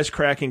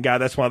wisecracking guy.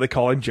 That's why they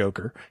call him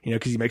Joker,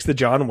 cause he makes the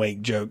John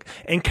Wayne joke,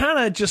 and kind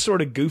of just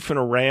sort of goofing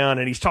around.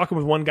 And he's talking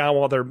with one guy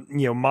while they're,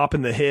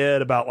 mopping the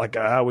head about like,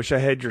 I wish I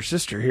had your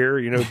sister here,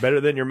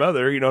 better than your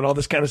mother, and all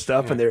this kind of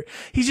stuff. Yeah. And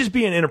he's just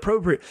being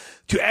inappropriate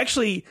to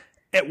actually,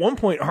 at one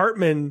point,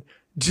 Hartman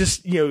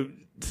just,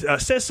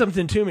 says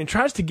something to him and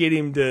tries to get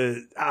him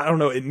to, I don't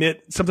know,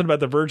 admit something about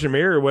the Virgin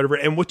Mary or whatever.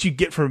 And what you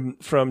get from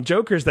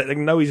Joker is that they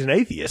know he's an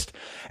atheist.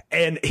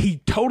 And he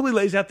totally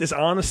lays out this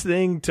honest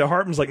thing to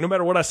Hartman's like, no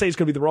matter what I say, it's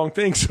going to be the wrong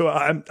thing. So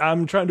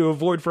I'm trying to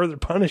avoid further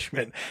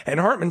punishment. And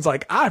Hartman's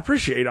like, I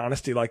appreciate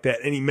honesty like that.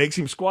 And he makes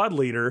him squad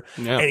leader.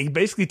 Yeah. And he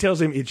basically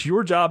tells him, it's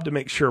your job to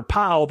make sure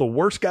Pyle, the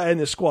worst guy in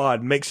the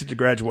squad, makes it to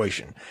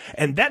graduation.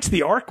 And that's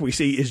the arc we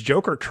see, is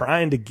Joker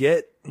trying to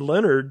get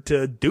Leonard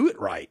to do it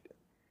right.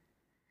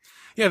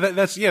 Yeah,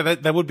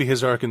 that would be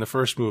his arc in the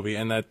first movie.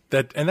 And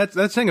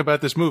that thing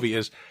about this movie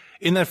is,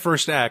 in that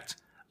first act,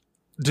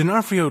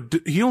 D'Onofrio,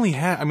 he only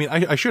had,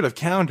 I should have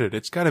counted.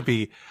 It's got to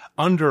be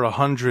under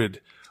 100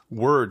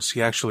 words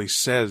he actually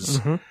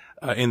says,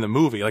 in the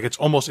movie. Like, it's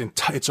almost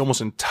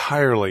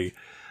entirely,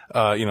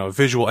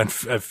 visual and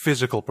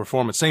physical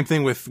performance. Same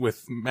thing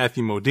with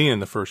Matthew Modine in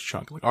the first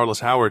chunk. Like,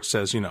 Arliss Howard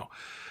says,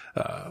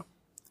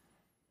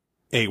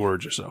 8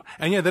 words or so.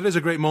 And yeah, that is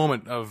a great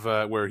moment of,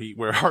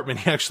 where Hartman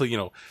actually,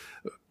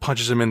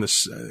 punches him I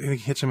think he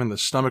hits him in the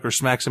stomach or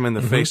smacks him in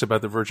the face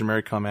about the Virgin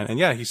Mary comment. And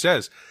yeah, he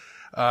says,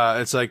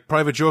 it's like,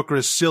 Private Joker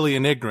is silly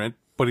and ignorant,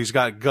 but he's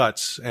got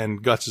guts,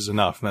 and guts is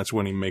enough. And that's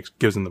when he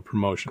gives him the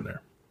promotion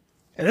there.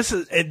 And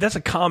that's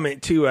a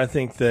comment too, I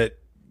think, that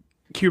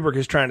Kubrick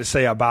is trying to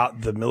say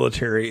about the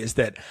military, is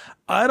that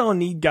I don't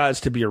need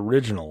guys to be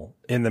original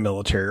in the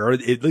military, or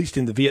at least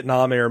in the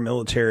Vietnam era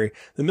military.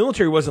 The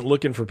military wasn't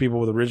looking for people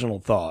with original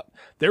thought.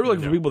 They were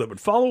looking for people that would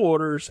follow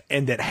orders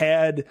and that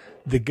had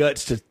the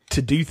guts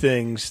to do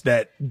things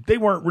that they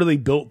weren't really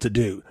built to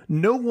do.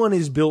 No one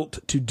is built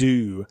to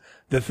do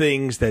the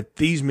things that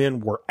these men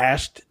were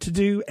asked to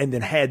do and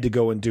then had to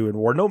go and do in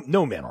war.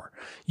 No men are.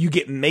 You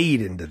get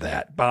made into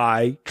that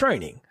by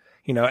training.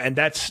 And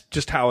that's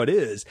just how it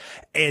is.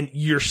 And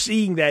you're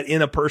seeing that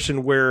in a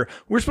person where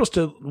we're supposed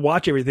to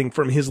watch everything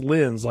from his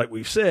lens, like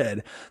we've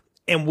said.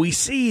 And we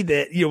see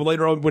that,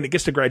 later on when it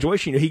gets to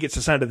graduation, he gets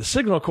assigned to the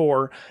Signal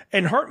Corps,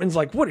 and Hartman's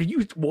like, what?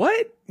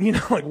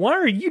 Like, why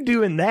are you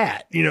doing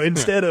that?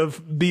 Instead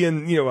of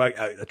being,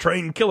 a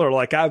trained killer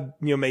like I've,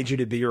 made you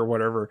to be or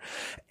whatever.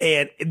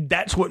 And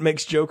that's what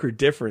makes Joker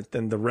different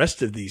than the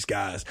rest of these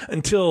guys,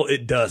 until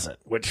it doesn't,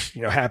 which,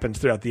 happens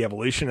throughout the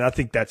evolution. And I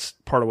think that's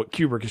part of what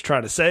Kubrick is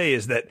trying to say,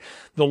 is that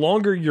the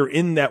longer you're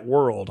in that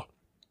world,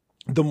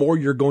 the more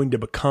you're going to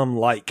become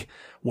like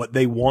what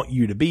they want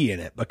you to be in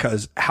it,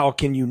 because how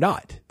can you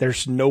not?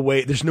 There's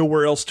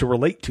nowhere else to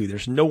relate to.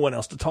 There's no one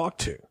else to talk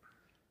to.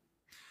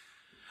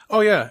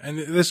 Oh yeah. And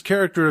this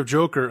character of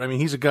Joker,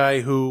 he's a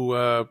guy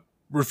who,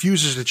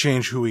 refuses to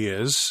change who he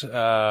is,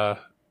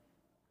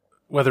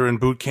 whether in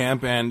boot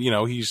camp, and,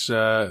 he's,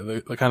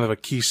 the kind of a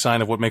key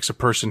sign of what makes a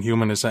person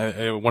human is,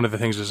 one of the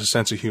things is a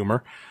sense of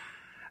humor.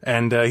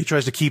 And, he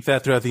tries to keep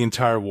that throughout the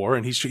entire war.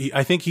 And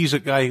I think he's a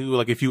guy who,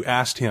 like, if you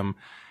asked him,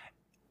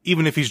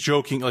 even if he's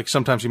joking, like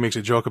sometimes he makes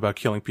a joke about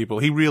killing people,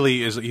 he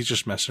really is, he's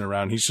just messing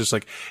around. He's just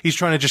like, he's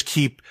trying to just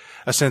keep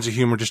a sense of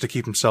humor just to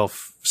keep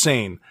himself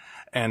sane.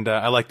 And,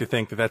 I like to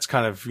think that that's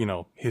kind of,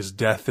 his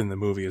death in the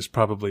movie is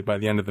probably, by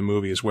the end of the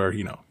movie, is where,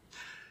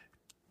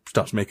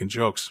 stops making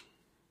jokes.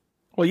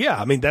 Well,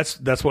 yeah,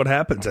 that's what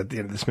happens at the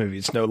end of this movie.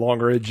 It's no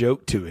longer a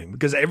joke to him,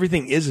 because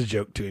everything is a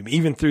joke to him,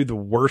 even through the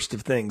worst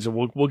of things.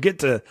 And we'll get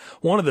to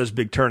one of those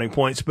big turning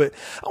points, but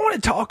I want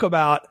to talk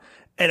about,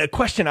 and a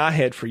question I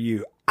had for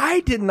you.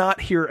 I did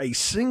not hear a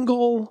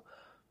single,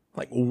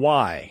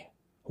 why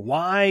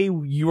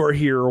you are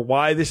here,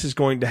 why this is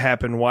going to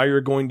happen, why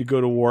you're going to go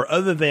to war,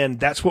 other than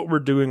that's what we're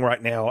doing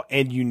right now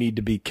and you need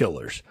to be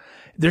killers.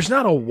 There's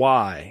not a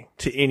why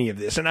to any of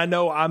this. And I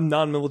know I'm a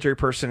non-military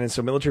person, and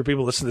so military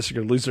people listen to this are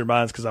going to lose their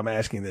minds because I'm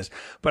asking this.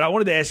 But I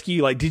wanted to ask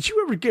you, did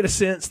you ever get a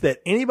sense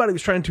that anybody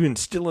was trying to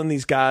instill in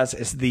these guys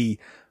as the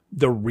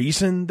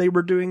reason they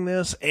were doing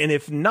this? And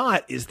if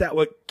not, is that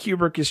what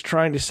Kubrick is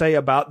trying to say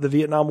about the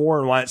Vietnam War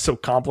and why it's so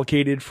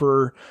complicated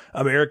for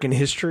American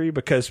history?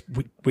 Because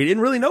we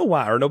didn't really know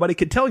why, or nobody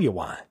could tell you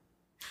why.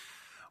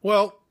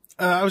 Well,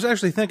 I was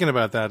actually thinking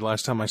about that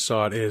last time I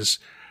saw it, is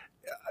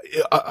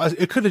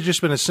it could have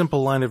just been a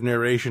simple line of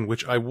narration,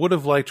 which I would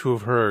have liked to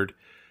have heard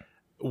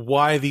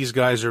why these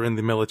guys are in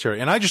the military.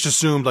 And I just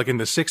assumed like in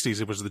the 60s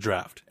it was the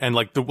draft. And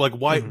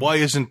why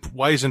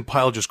isn't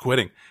Pyle just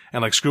quitting?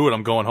 And like, screw it,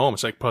 I'm going home.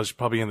 It's like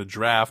probably in the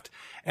draft.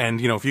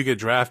 And, if you get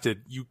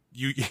drafted, you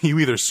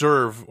either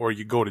serve or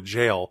you go to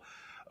jail.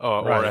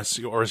 Right.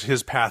 Or as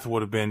his path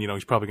would have been,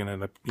 he's probably going to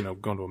end up,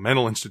 going to a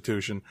mental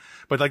institution.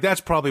 But like,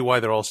 that's probably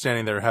why they're all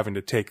standing there having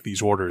to take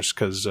these orders.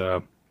 Cause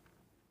it's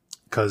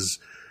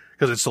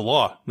the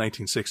law,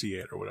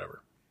 1968 or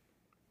whatever.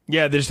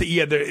 Yeah,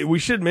 we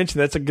should mention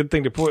that's a good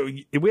thing to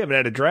point. We haven't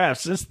had a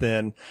draft since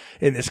then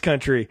in this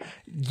country.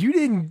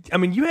 You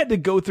had to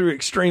go through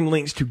extreme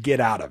lengths to get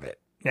out of it.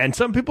 And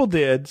some people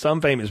did, some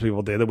famous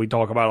people did that we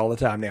talk about all the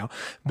time now.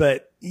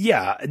 But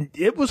yeah,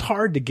 it was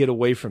hard to get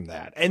away from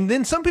that. And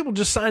then some people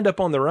just signed up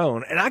on their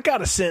own. And I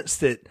got a sense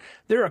that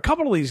there are a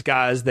couple of these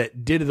guys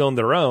that did it on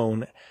their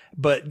own,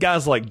 but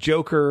guys like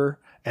Joker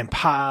and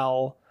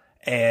Pyle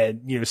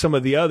and, some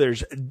of the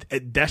others,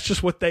 that's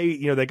just what they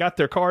got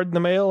their card in the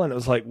mail and it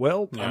was like,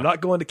 well, yeah. I'm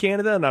not going to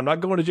Canada and I'm not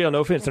going to jail.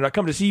 No offense. They're not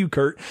coming to see you,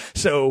 Kurt.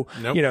 So,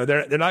 nope.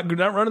 They're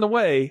not running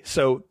away.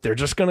 So they're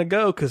just going to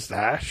go because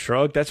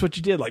shrug. That's what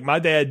you did. Like my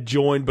dad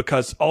joined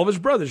because all of his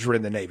brothers were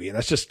in the Navy and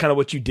that's just kind of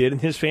what you did in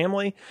his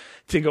family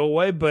to go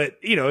away. But,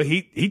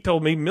 he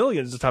told me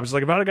millions of times, he's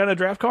like, if I'd have gotten a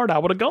draft card, I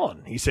would have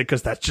gone. He said,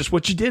 because that's just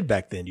what you did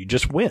back then. You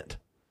just went.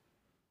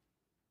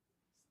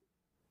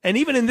 And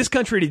even in this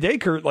country today,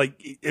 Kurt, like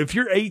if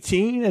you're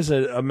 18 as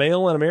a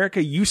male in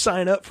America, you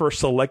sign up for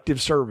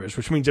selective service,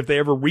 which means if they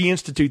ever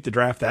reinstitute the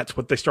draft, that's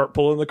what they start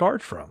pulling the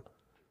cards from.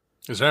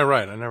 Is that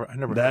right? I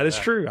never. That is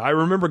true. I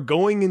remember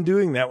going and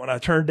doing that when I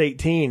turned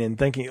 18 and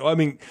thinking,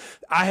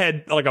 I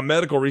had like a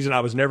medical reason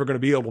I was never going to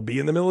be able to be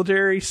in the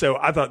military. So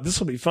I thought this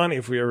will be funny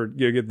if we ever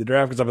get the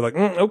draft because I'll be like,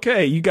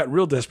 okay, you got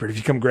real desperate if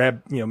you come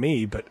grab,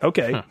 me, but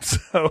okay. Huh.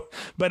 So,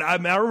 but I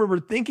remember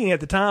thinking at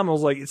the time, I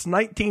was like, it's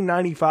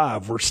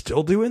 1995. We're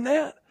still doing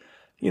that,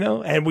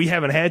 and we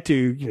haven't had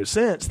to,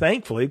 since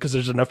thankfully, because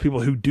there's enough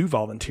people who do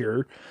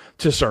volunteer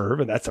to serve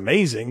and that's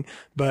amazing.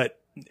 But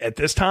at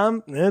this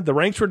time, the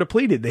ranks were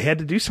depleted. They had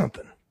to do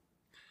something.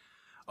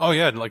 Oh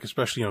yeah, like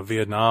especially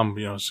Vietnam.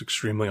 It's an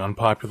extremely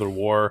unpopular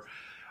war.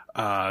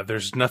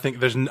 There's nothing.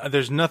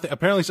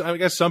 Apparently, I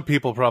guess some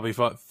people probably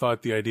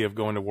thought the idea of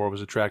going to war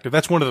was attractive.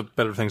 That's one of the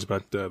better things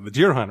about the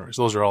Deer Hunters.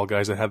 Those are all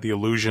guys that had the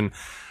illusion,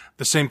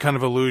 the same kind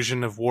of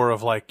illusion of war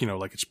of like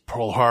it's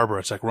Pearl Harbor.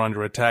 It's like we're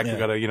under attack. Yeah. We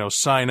got to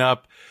sign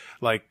up,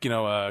 like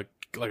a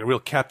real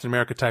Captain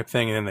America type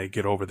thing, and then they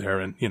get over there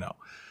and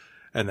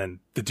and then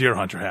the Deer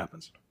Hunter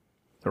happens.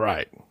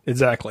 Right.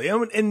 Exactly.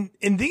 And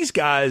these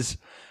guys,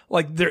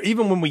 like they're,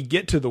 even when we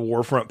get to the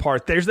war front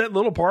part, there's that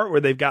little part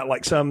where they've got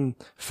like some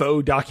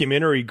faux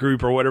documentary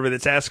group or whatever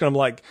that's asking them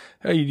like,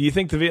 hey, do you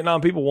think the Vietnam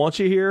people want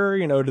you here?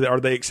 Are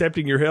they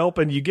accepting your help?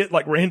 And you get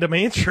like random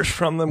answers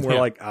from them. We're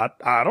like,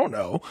 I don't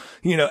know,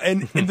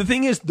 and the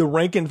thing is the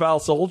rank and file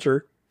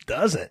soldier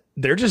doesn't.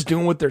 They're just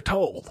doing what they're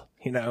told.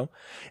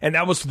 And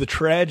that was the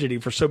tragedy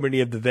for so many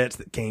of the vets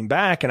that came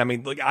back.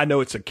 And I know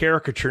it's a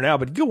caricature now,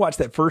 but you go watch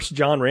that first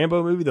John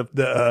Rambo movie,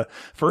 the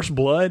First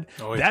Blood.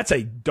 Oh, yeah. That's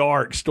a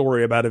dark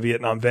story about a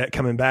Vietnam vet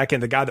coming back.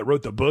 And the guy that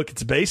wrote the book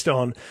it's based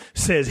on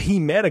says he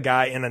met a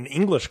guy in an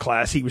English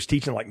class. He was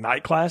teaching like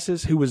night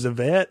classes who was a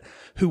vet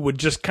who would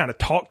just kind of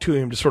talk to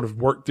him to sort of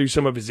work through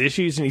some of his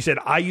issues. And he said,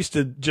 I used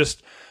to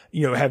just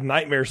have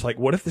nightmares like,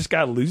 what if this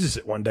guy loses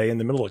it one day in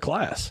the middle of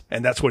class?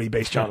 And that's what he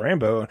based John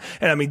Rambo on.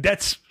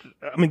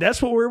 And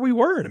that's where we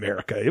were in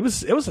America. It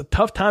was a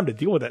tough time to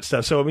deal with that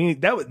stuff. So,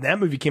 that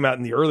movie came out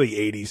in the early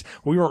 80s.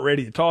 We weren't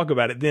ready to talk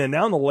about it then.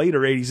 Now in the later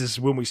 80s is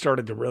when we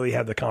started to really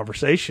have the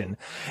conversation.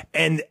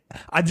 And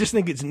I just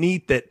think it's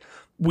neat that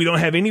we don't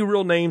have any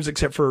real names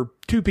except for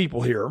two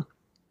people here.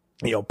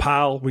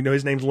 Pyle, we know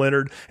his name's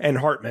Leonard, and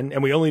Hartman,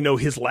 and we only know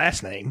his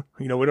last name.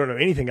 We don't know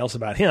anything else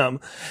about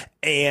him.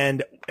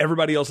 And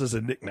everybody else is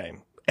a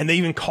nickname. And they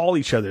even call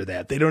each other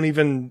that. They don't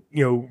even,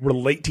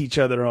 relate to each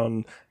other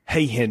on,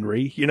 hey,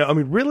 Henry.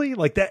 Really?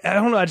 Like that? I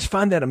don't know. I just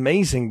find that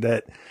amazing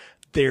that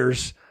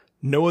there's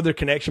no other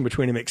connection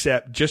between them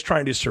except just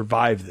trying to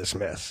survive this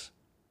mess.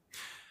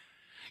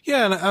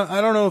 Yeah, and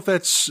I don't know if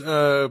that's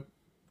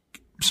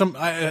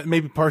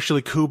maybe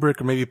partially Kubrick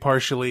or maybe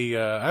partially,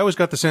 I always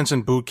got the sense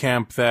in boot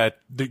camp that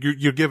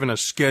you're given a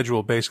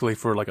schedule basically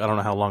for like, I don't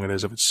know how long it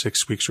is, if it's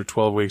 6 weeks or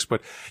 12 weeks,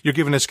 but you're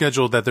given a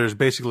schedule that there's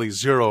basically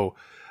zero,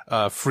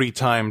 free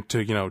time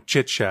to,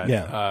 chit chat.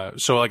 Yeah.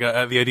 So like,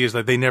 the idea is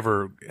that they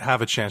never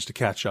have a chance to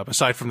catch up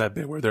aside from that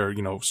bit where they're,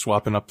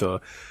 swapping up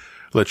the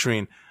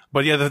latrine.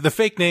 But yeah, the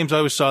fake names, I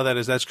always saw that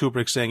as that's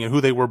Kubrick saying,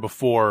 who they were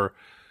before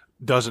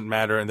doesn't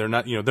matter, and they're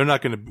not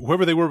going to,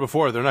 whoever they were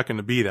before, they're not going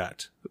to be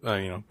that,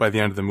 by the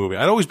end of the movie.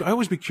 I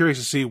always be curious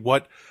to see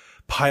what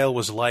Pyle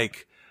was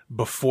like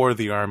before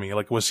the army.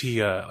 Like, was he,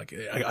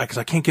 cause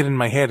I can't get in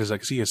my head, is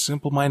he a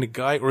simple-minded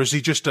guy, or is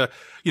he just a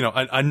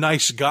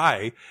nice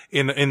guy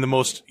in the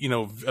most,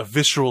 a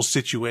visceral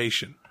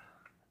situation?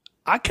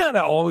 I kind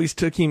of always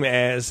took him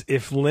as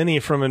if Lenny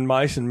from In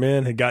Mice and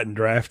Men had gotten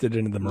drafted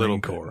into the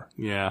Marine Corps.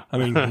 Yeah. I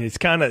mean, he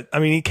kind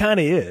of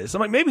is.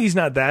 I'm like, maybe he's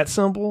not that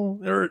simple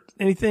or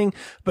anything,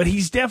 but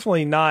he's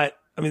definitely not.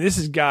 I mean, this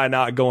is a guy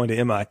not going to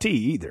MIT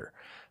either.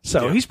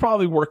 So he's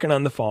probably working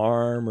on the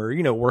farm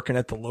or, working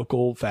at the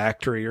local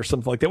factory or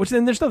something like that, which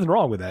then there's nothing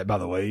wrong with that, by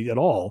the way, at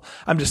all.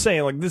 I'm just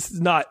saying, like, this is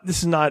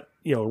not,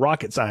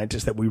 rocket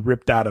scientist that we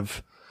ripped out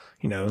of,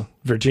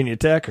 Virginia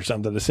Tech or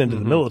something to send to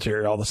the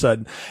military all of a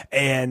sudden.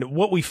 And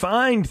what we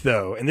find,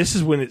 though, and this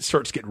is when it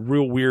starts to get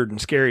real weird and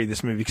scary,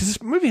 this movie, because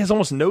this movie has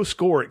almost no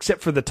score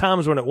except for the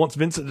times when it wants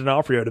Vincent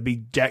D'Onofrio to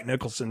be Jack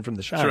Nicholson from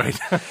The Shining.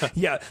 That's right.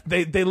 Yeah,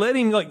 they let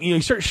him, he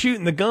starts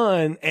shooting the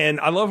gun, and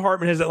I love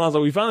Hartman has that line,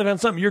 like, we finally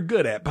found something you're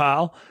good at,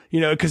 pal.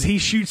 Because he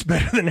shoots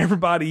better than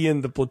everybody in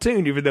the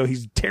platoon, even though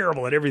he's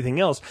terrible at everything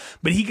else.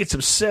 But he gets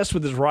obsessed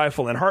with his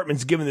rifle, and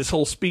Hartman's giving this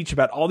whole speech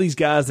about all these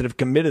guys that have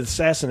committed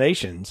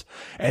assassinations.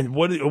 And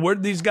where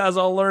did these guys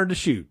all learn to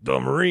shoot? The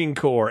Marine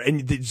Corps. And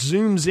it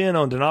zooms in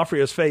on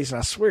D'Onofrio's face, and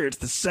I swear it's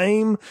the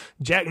same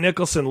Jack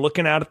Nicholson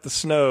looking out at the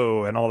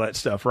snow and all that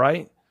stuff,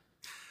 right?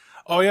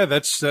 Oh yeah,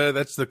 that's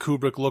the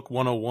Kubrick look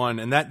 101.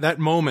 And that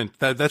moment,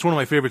 that's one of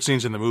my favorite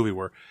scenes in the movie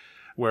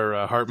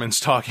where Hartman's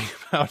talking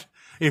about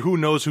who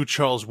knows who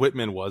Charles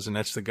Whitman was, and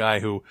that's the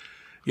guy who,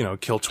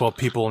 killed 12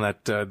 people, and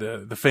that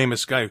the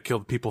famous guy who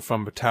killed people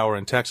from a tower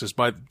in Texas.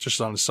 But just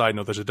on a side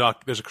note, there's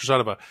a sort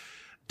of a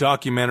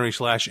documentary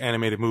 /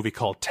 animated movie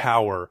called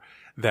Tower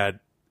that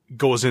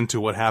goes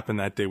into what happened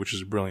that day, which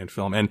is a brilliant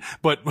film.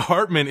 But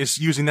Hartman is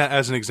using that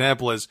as an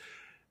example as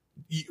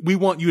we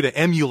want you to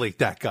emulate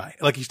that guy.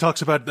 Like he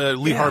talks about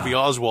Lee Harvey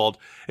Oswald.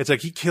 It's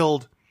like he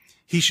killed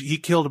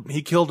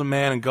a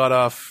man and got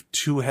off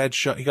two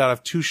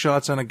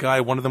shots on a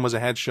guy. One of them was a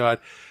headshot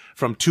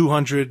from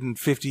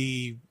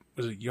 250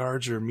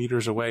 yards or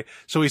meters away.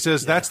 So he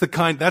says that's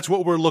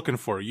what we're looking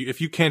for.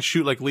 If you can't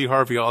shoot like Lee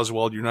Harvey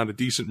Oswald, you're not a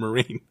decent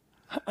Marine.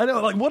 I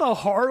know, like, what a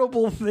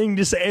horrible thing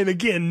to say. And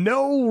again,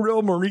 no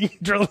real Marine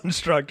drill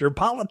instructor,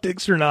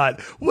 politics or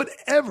not, would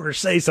ever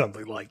say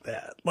something like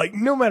that. Like,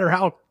 no matter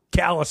how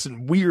callous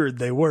and weird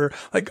they were,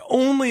 like,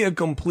 only a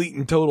complete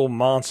and total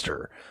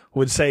monster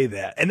would say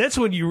that. And that's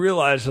when you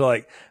realize,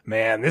 like,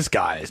 man, this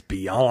guy is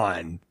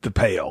beyond the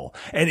pale.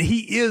 And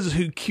he is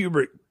who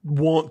Kubrick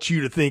wants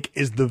you to think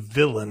is the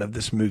villain of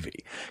this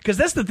movie. Because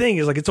that's the thing,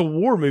 is like, it's a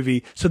war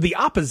movie, so the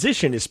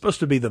opposition is supposed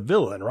to be the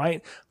villain,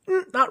 right?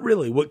 Not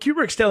really. What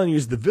Kubrick's telling you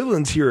is the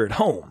villain's here at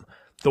home.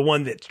 The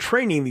one that's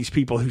training these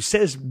people who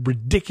says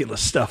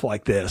ridiculous stuff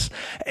like this.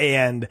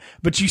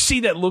 But you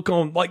see that look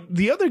on, like,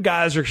 the other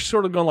guys are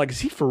sort of going like,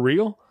 is he for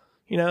real?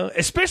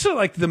 Especially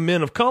like the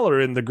men of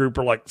color in the group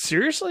are like,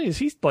 seriously? Is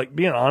he like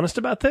being honest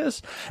about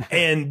this?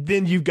 And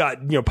then you've got,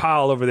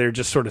 Powell over there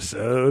just sort of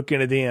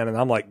soaking it in. And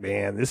I'm like,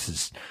 man,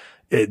 this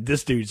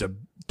dude's a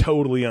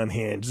totally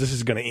unhinged. This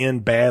is going to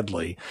end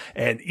badly.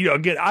 And,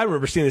 again, I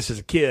remember seeing this as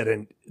a kid,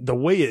 and the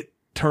way it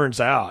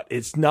turns out,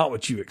 it's not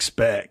what you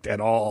expect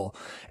at all.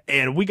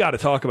 And we got to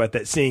talk about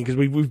that scene because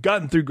we've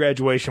gotten through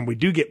graduation. We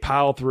do get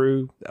Powell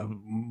through.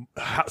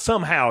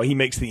 Somehow he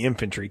makes the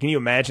infantry. Can you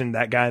imagine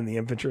that guy in the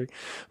infantry?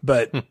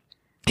 But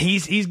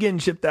he's getting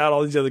shipped out,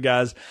 all these other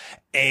guys.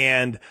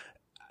 And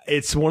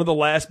it's one of the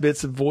last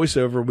bits of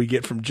voiceover we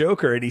get from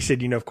Joker. And he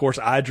said, of course,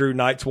 I drew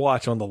Night's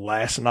Watch on the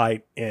last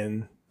night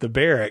in the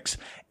barracks.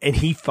 And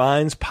he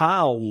finds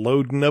Powell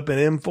loading up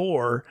an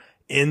M4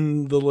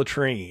 in the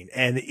latrine.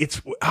 And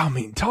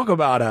talk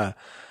about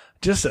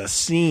just a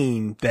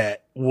scene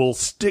that will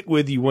stick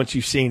with you once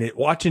you've seen it.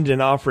 Watching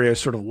D'Onofrio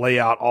sort of lay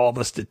out all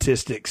the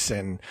statistics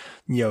and,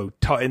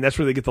 and that's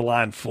where they get the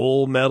line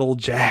Full Metal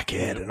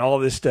Jacket and all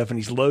this stuff. And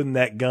he's loading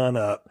that gun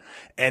up,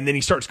 and then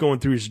he starts going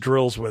through his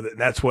drills with it. And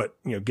that's what,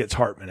 gets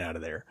Hartman out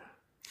of there.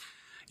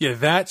 Yeah.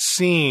 That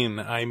scene,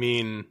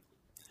 the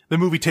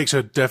movie takes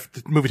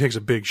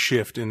a big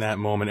shift in that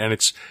moment. And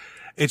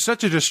it's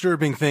such a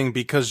disturbing thing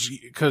because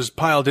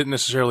Pyle didn't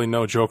necessarily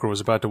know Joker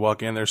was about to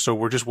walk in there, so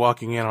we're just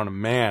walking in on a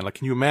man. Like,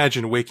 can you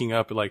imagine waking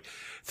up at like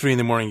 3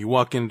 a.m, you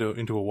walk into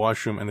a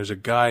washroom and there's a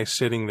guy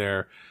sitting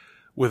there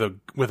with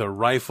a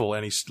rifle,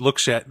 and he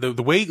looks at the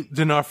way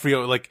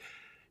D'Onofrio, like,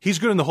 he's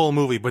good in the whole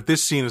movie, but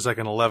this scene is like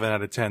an 11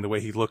 out of 10. The way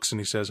he looks and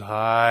he says,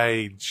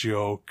 "Hi,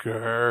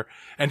 Joker,"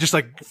 and just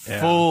like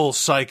full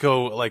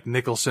psycho, like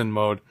Nicholson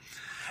mode.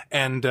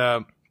 And,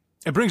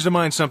 it brings to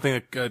mind something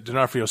that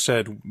D'Onofrio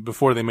said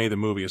before they made the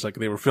movie. It's like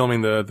they were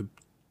filming the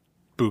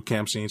boot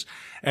camp scenes,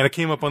 and it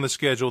came up on the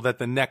schedule that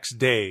the next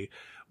day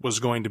was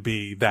going to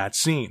be that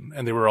scene.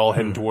 And they were all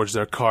heading towards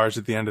their cars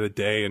at the end of the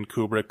day, and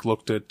Kubrick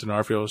looked at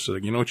D'Onofrio and said,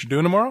 like, "You know what you're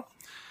doing tomorrow?"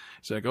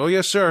 He's like, "Oh,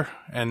 yes, sir."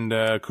 And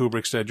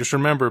Kubrick said, "Just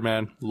remember,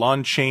 man,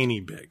 Lon Chaney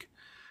big."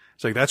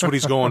 It's like, that's what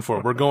he's going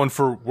for. We're going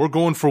for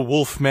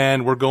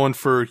Wolfman. We're going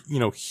for,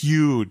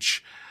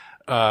 huge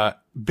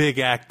big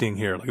acting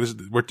here. Like,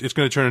 it's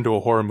going to turn into a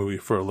horror movie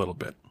for a little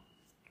bit.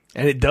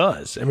 And it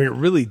does. It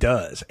really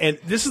does. And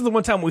this is the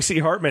one time we see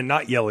Hartman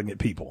not yelling at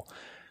people.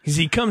 Because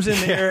he comes in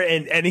there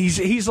and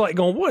he's like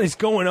going, what is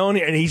going on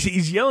here? And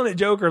he's yelling at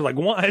Joker like,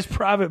 why is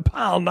Private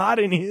Pyle not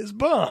in his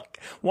bunk?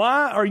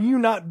 Why are you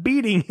not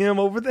beating him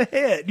over the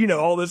head? You know,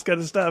 all this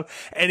kind of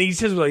stuff. And he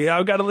says, well, yeah,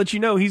 I've got to let you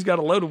know he's got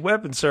a loaded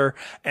weapon, sir.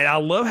 And I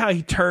love how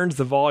he turns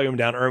the volume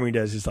down. Ermey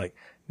does. He's like,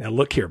 now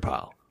look here,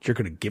 Pyle. You're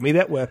going to give me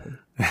that weapon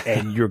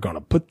and you're going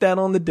to put that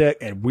on the deck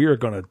and we're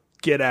going to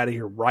get out of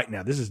here right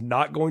now. This is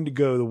not going to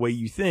go the way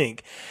you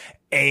think.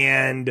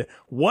 And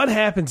what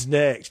happens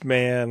next,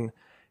 man?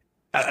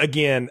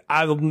 Again,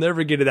 I'll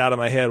never get it out of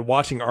my head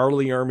watching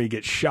Arlie Ermey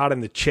get shot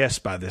in the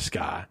chest by this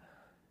guy.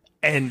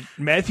 And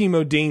Matthew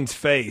Modine's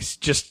face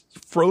just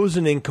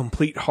frozen in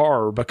complete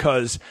horror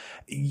because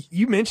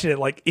you mentioned it,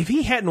 like if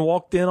he hadn't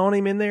walked in on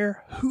him in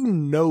there, who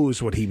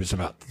knows what he was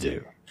about to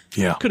do.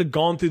 Yeah. He could have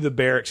gone through the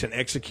barracks and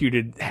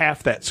executed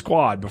half that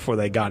squad before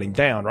they got him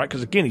down, right?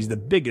 Because again, he's the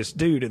biggest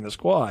dude in the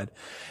squad.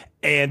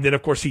 And then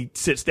of course he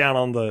sits down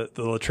on the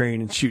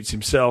latrine and shoots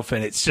himself.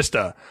 And it's just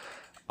a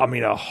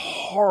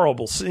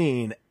horrible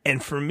scene.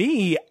 And for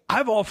me,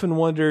 I've often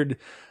wondered,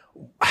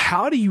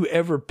 how do you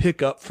ever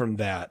pick up from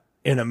that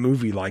in a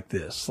movie like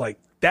this? Like,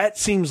 that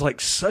seems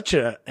like such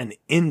an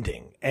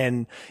ending.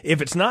 And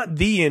if it's not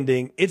the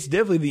ending, it's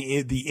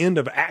definitely the end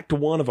of act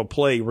one of a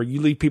play where you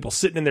leave people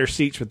sitting in their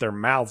seats with their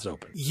mouths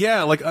open.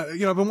 Yeah, like, I've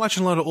been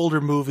watching a lot of older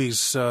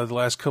movies, the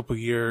last couple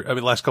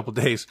of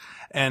days,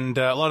 and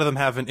a lot of them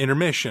have an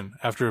intermission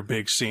after a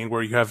big scene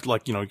where you have,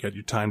 like, you get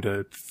your time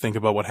to think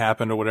about what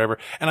happened or whatever.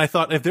 And I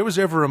thought if there was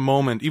ever a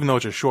moment, even though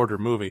it's a shorter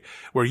movie,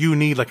 where you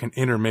need like an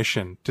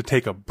intermission to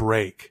take a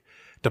break,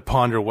 to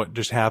ponder what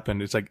just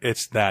happened,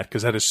 it's that,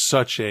 because that is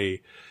such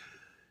a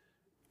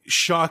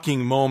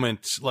shocking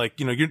moment. Like,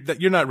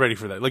 you're not ready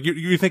for that. Like,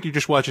 you think you're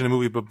just watching a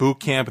movie about boot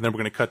camp, and then we're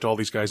going to cut to all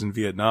these guys in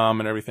Vietnam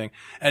and everything.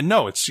 And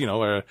no, it's,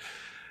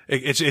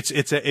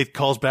 it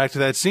calls back to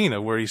that scene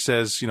of where he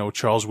says,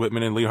 Charles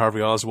Whitman and Lee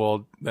Harvey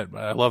Oswald,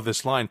 I love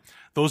this line,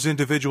 those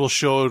individuals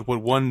showed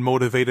what one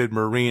motivated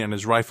Marine and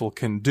his rifle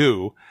can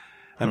do.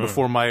 And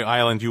before my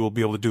island, you will be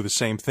able to do the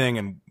same thing.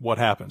 And what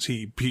happens?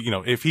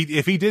 If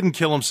he didn't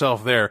kill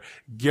himself there,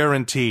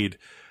 guaranteed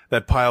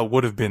that Pyle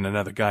would have been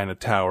another guy in a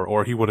tower,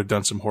 or he would have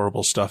done some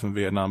horrible stuff in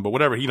Vietnam. But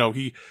whatever,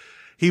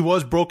 he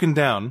was broken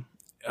down,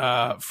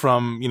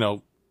 from,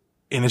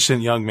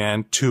 innocent young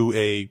man to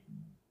a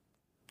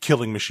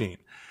killing machine.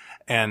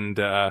 And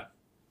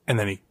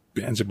then he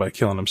ends up by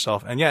killing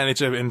himself. And yeah,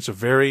 every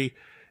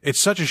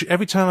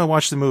time I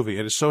watch the movie,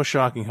 it is so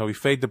shocking how we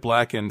fade to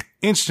black and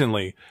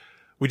instantly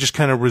we just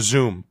kind of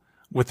resume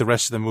with the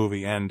rest of the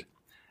movie. And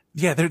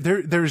yeah,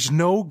 there's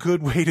no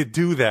good way to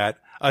do that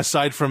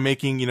aside from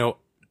making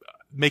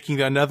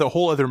another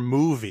whole other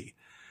movie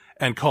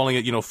and calling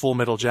it, Full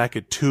Metal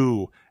Jacket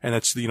 2. And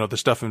that's, the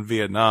stuff in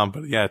Vietnam.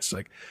 But yeah, it's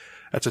like,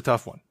 that's a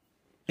tough one.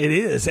 It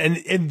is.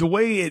 And the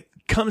way it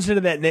comes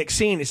into that next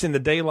scene, it's in the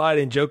daylight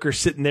and Joker's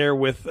sitting there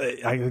with,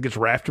 I think it's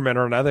Rafterman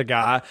or another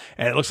guy.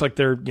 And it looks like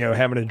they're,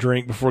 having a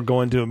drink before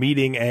going to a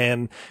meeting.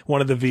 And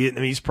one of the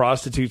Vietnamese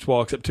prostitutes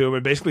walks up to him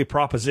and basically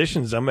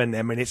propositions them. And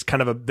I mean, it's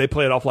kind of they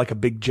play it off like a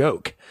big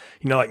joke,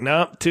 like,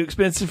 no, too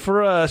expensive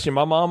for us.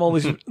 My mom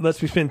only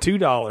lets me spend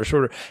 $2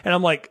 sort of. And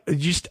I'm like,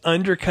 just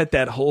undercut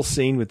that whole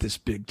scene with this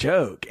big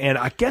joke. And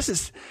I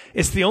guess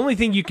it's the only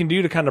thing you can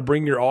do to kind of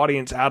bring your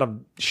audience out of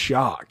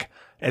shock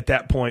at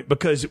that point,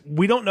 because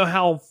we don't know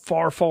how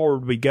far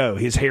forward we go.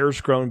 His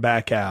hair's grown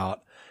back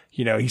out.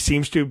 He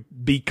seems to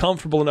be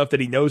comfortable enough that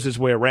he knows his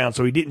way around.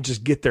 So he didn't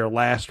just get there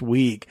last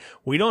week.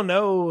 We don't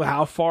know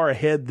how far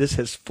ahead this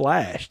has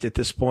flashed at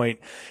this point.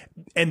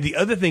 And the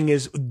other thing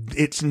is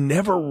it's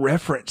never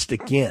referenced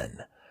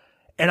again.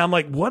 And I'm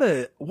like, what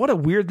a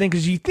weird thing.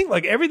 Cause you think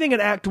like everything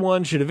in act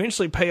one should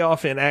eventually pay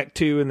off in act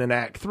two and then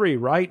act three,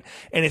 right?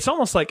 And it's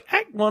almost like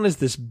act one is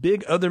this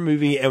big other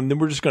movie and then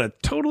we're just going to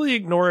totally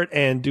ignore it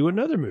and do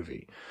another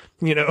movie,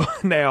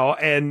 now.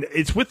 And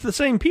it's with the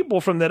same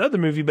people from that other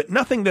movie, but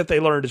nothing that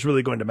they learned is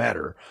really going to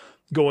matter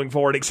going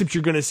forward, except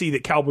you're going to see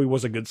that Cowboy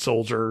was a good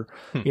soldier,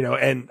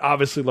 and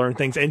obviously learn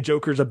things. And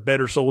Joker's a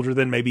better soldier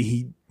than maybe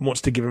he wants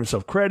to give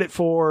himself credit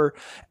for.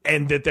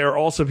 And that there are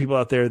also people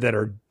out there that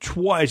are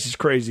twice as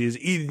crazy as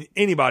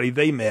anybody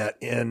they met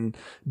in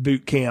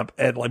boot camp,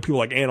 at like people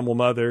like Animal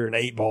Mother and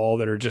 8 Ball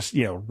that are just,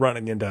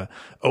 running into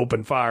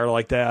open fire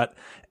like that.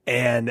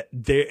 And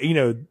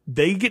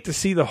they get to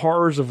see the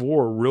horrors of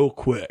war real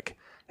quick.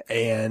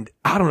 And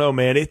I don't know,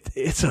 man,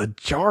 it's a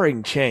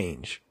jarring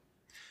change.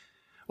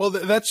 Well,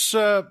 that's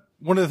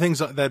one of the things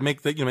that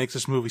makes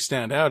this movie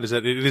stand out, is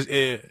that it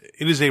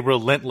is a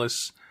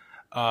relentless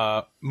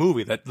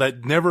movie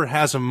that never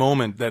has a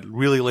moment that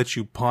really lets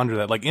you ponder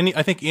that. Like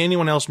I think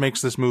anyone else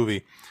makes this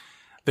movie,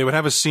 they would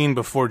have a scene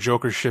before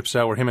Joker ships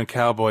out where him and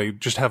Cowboy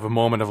just have a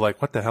moment of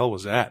like, what the hell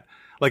was that?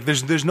 Like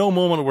there's no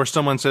moment where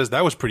someone says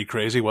that was pretty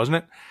crazy, wasn't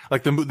it?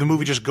 Like the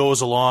movie just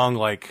goes along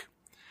like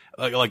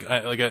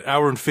an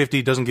hour and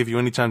 50 doesn't give you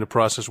any time to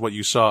process what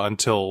you saw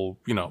until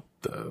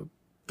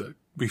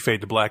we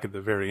fade to black at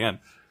the very end.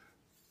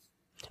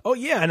 Oh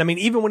yeah, and I mean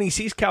even when he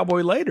sees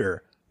Cowboy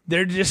later,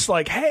 they're just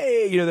like,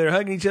 hey, they're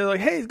hugging each other like,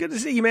 hey, it's good to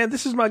see you, man.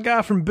 This is my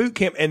guy from boot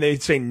camp, and they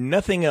say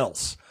nothing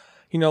else.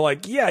 You know,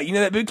 like, yeah, you know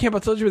that boot camp I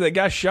told you where that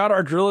guy shot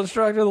our drill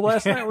instructor the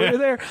last night we were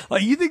there?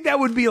 Like, you think that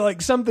would be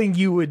like something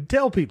you would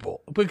tell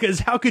people, because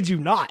how could you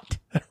not?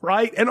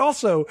 Right? And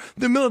also,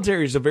 the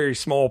military is a very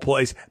small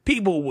place.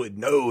 People would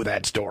know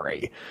that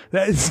story.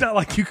 It's not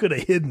like you could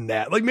have hidden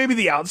that. Like, maybe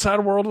the outside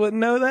world wouldn't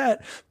know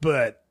that,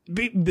 but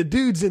the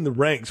dudes in the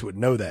ranks would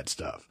know that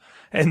stuff.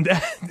 And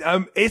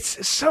that,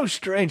 it's so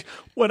strange.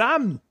 What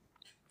I'm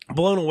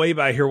blown away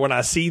by here when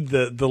I see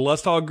the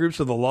Lust Hog groups,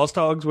 or the Lost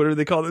Hogs, whatever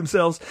they call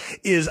themselves,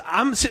 is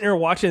I'm sitting here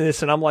watching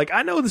this and I'm like,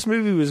 I know this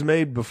movie was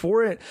made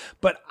before it,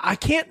 but I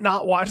can't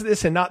not watch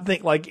this and not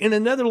think, like, in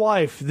another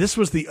life, this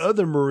was the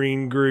other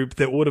Marine group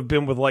that would have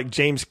been with, like,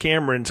 James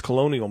Cameron's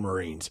Colonial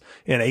Marines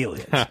in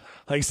Aliens.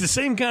 Like, it's the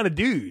same kind of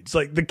dudes.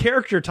 Like, the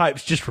character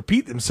types just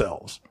repeat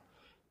themselves.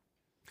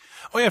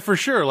 Oh yeah, for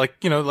sure. Like,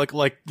 you know,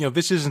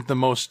 this isn't the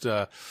most,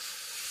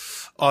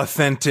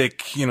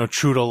 authentic, you know,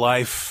 true to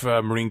life,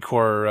 Marine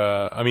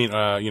Corps,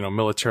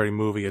 military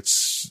movie.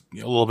 It's a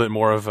little bit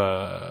more of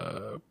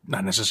a,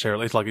 not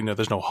necessarily, it's like, you know,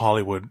 there's no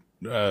Hollywood,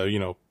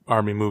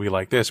 Army movie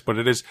like this, but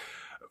it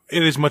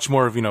is much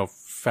more of, you know,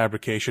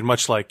 fabrication,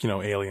 much like, you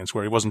know, Aliens,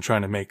 where he wasn't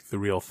trying to make the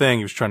real thing.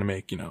 He was trying to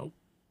make, you know,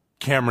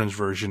 Cameron's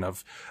version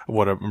of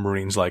what a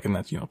Marine's like. And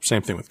that's, you know,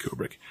 same thing with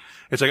Kubrick.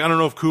 It's like, I don't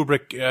know if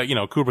Kubrick,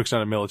 Kubrick's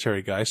not a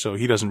military guy, so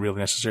he doesn't really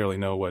necessarily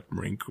know what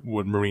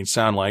Marines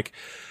sound like.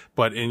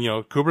 But in, you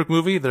know, Kubrick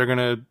movie, they're going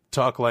to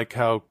talk like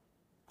how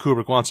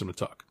Kubrick wants them to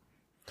talk.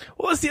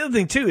 Well, that's the other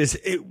thing, too, is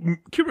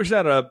Kubrick's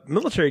not a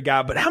military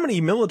guy, but how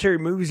many military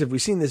movies have we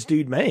seen this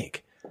dude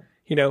make?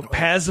 You know,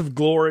 Paths of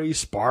Glory,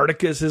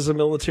 Spartacus is a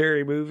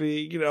military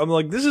movie. You know, I'm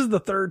like, this is the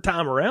third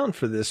time around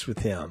for this with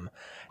him.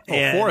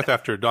 And fourth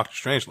after Dr.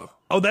 Strangelove.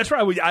 Oh, that's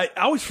right. I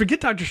always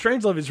forget Dr.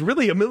 Strangelove is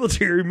really a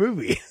military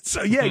movie.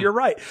 So, yeah, you're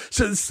right.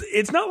 So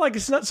it's not like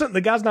it's not something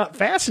the guy's not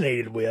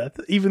fascinated with,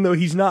 even though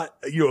he's not,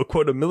 you know,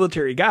 quote, a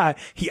military guy.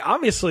 He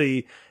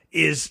obviously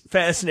is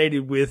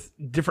fascinated with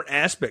different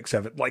aspects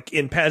of it. Like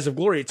in Paths of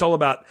Glory, it's all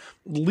about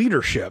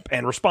leadership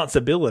and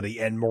responsibility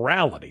and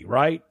morality,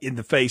 right? In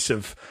the face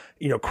of,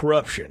 you know,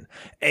 corruption.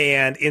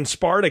 And in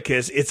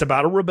Spartacus, it's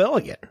about a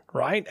rebellion,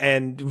 right?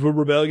 And a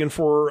rebellion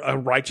for a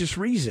righteous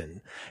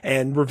reason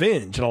and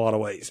revenge in a lot of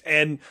ways.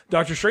 And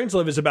Dr.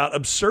 Strangelove is about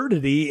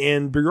absurdity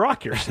and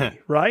bureaucracy,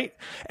 right?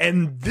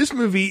 And this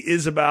movie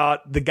is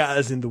about the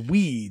guys in the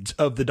weeds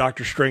of the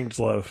Dr.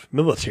 Strangelove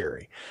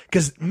military.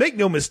 Because make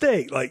no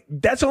mistake, like,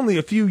 that's only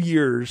a few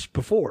years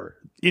before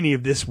any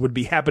of this would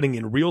be happening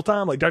in real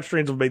time. Like Dr.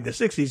 Strangelove made in the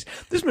 60s.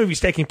 This movie's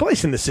taking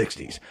place in the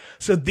 60s.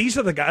 So these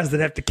are the guys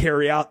that have to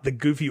carry out the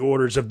goofy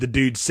orders of the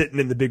dude sitting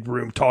in the big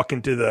room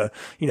talking to the,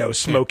 you know,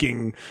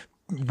 smoking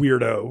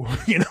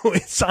weirdo, you know,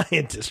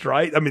 scientist,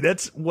 right? I mean,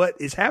 that's what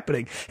is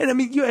happening. And I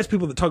mean, you ask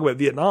people that talk about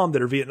Vietnam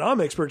that are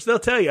Vietnam experts, they'll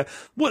tell you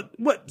what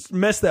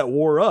messed that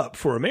war up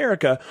for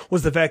America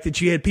was the fact that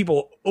you had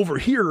people over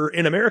here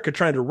in America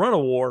trying to run a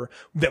war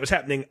that was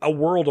happening a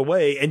world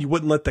away, and you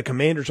wouldn't let the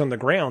commanders on the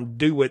ground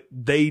do what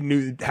they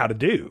knew how to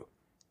do.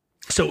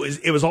 So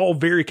it was all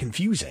very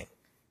confusing.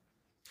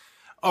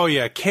 Oh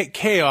yeah.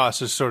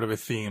 Chaos is sort of a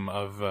theme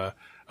of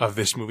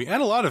this movie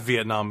and a lot of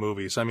Vietnam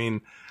movies. I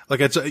mean, like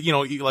it's, you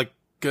know, like,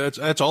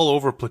 it's all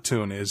over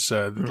Platoon is,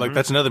 like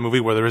that's another movie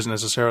where there isn't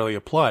necessarily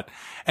a plot.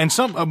 And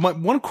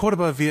one quote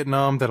about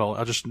Vietnam that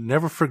I'll just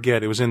never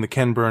forget. It was in the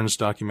Ken Burns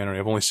documentary.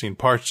 I've only seen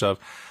parts of,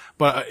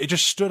 but it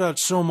just stood out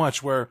so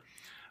much where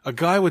a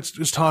guy was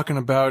talking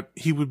about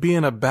he would be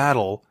in a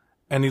battle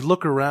and he'd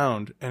look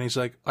around and he's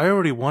like, I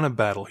already won a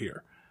battle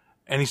here.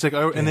 And he's like,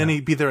 and then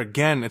he'd be there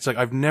again. It's like,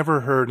 I've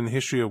never heard in the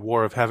history of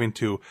war of having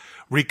to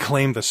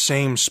reclaim the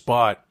same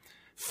spot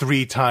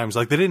 3 times.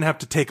 Like they didn't have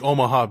to take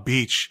Omaha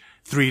Beach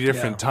 3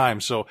 different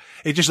times. So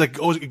it just like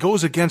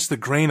goes against the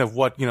grain of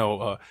what, you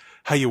know,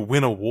 how you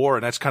win a war.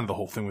 And that's kind of the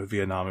whole thing with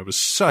Vietnam. It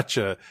was such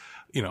a,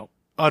 you know,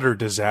 utter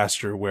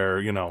disaster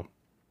where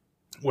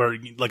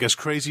like as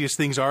crazy as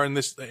things are in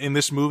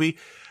this movie,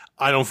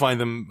 I don't find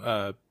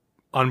them,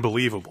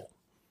 unbelievable.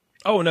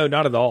 Oh, no,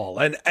 not at all.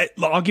 And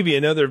I'll give you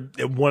another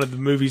one of the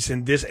movies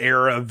in this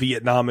era of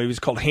Vietnam movies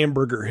called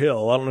Hamburger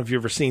Hill. I don't know if you've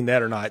ever seen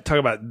that or not. Talk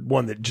about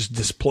one that just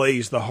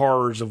displays the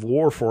horrors of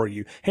war for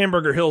you.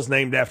 Hamburger Hill is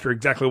named after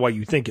exactly what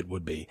you think it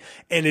would be.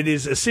 And it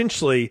is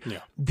essentially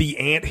the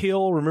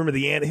anthill. Remember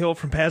the anthill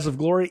from Paths of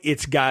Glory?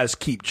 It's guys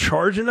keep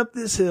charging up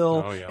this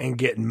hill and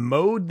getting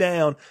mowed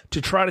down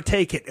to try to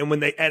take it. And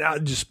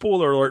and just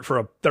spoiler alert for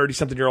a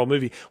 30-something-year-old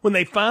movie, when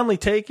they finally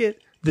take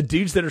it, the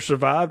dudes that are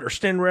survived are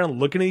standing around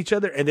looking at each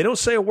other and they don't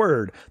say a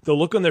word. The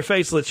look on their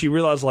face lets you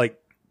realize, like,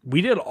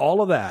 we did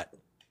all of that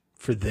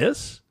for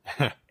this?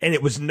 And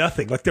it was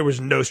nothing. Like, there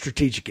was no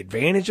strategic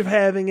advantage of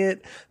having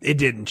it. It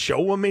didn't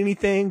show them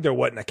anything. There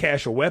wasn't a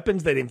cache of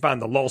weapons. They didn't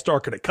find the Lost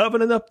Ark of the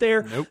Covenant up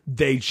there. Nope.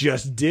 They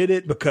just did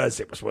it because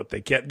it was what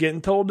they kept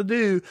getting told to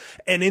do.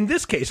 And in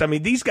this case, I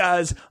mean, these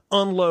guys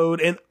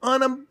unload an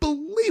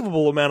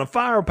unbelievable amount of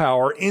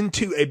firepower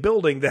into a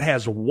building that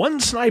has one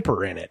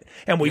sniper in it.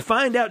 And we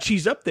find out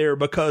she's up there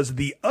because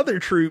the other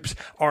troops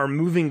are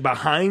moving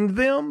behind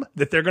them,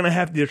 that they're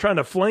trying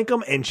to flank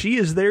them, and she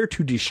is there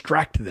to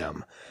distract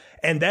them.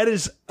 And that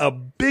is a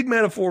big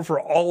metaphor for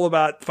all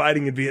about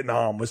fighting in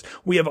Vietnam was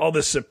we have all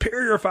this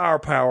superior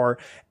firepower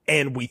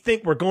and we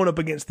think we're going up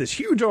against this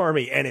huge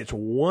army and it's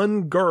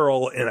one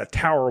girl in a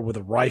tower with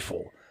a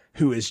rifle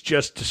who is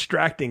just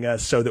distracting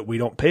us so that we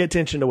don't pay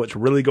attention to what's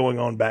really going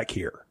on back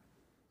here.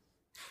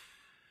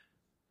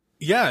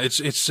 Yeah,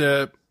 it's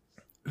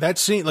that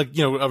scene, like,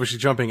 you know, obviously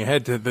jumping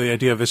ahead to the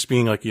idea of this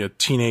being like a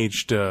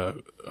teenaged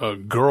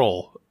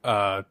girl.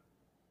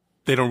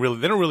 They don't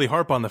really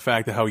harp on the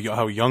fact that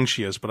how young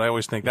she is, but I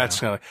always think that's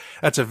kind of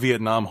that's a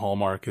Vietnam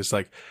hallmark. Is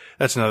like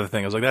that's another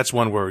thing. I was like, that's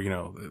one where, you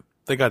know,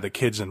 they got the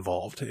kids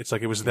involved. It's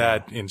like it was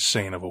that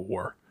insane of a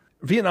war.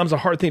 Vietnam's a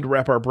hard thing to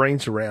wrap our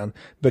brains around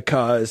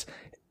because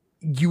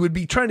you would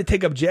be trying to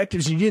take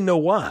objectives and you didn't know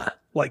why.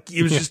 Like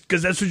it was just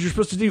because that's what you're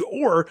supposed to do.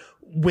 Or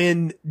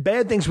when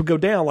bad things would go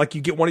down, like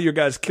you get one of your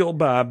guys killed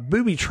by a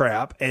booby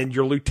trap and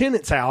your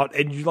lieutenant's out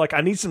and you're like,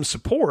 I need some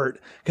support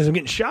because I'm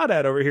getting shot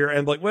at over here.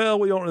 And like, well,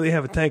 we don't really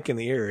have a tank in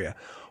the area.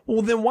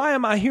 Well, then why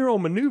am I here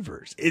on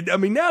maneuvers? I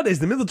mean, nowadays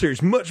the military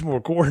is much more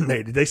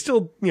coordinated. They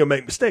still, you know,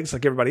 make mistakes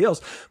like everybody else,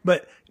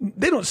 but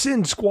they don't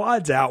send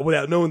squads out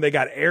without knowing they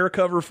got air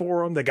cover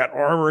for them. They got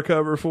armor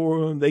cover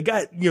for them. They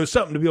got, you know,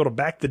 something to be able to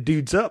back the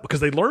dudes up because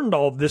they learned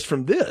all of this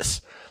from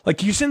this.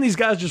 Like you send these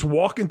guys just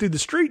walking through the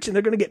streets and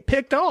they're going to get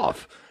picked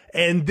off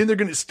and then they're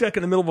going to get stuck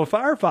in the middle of a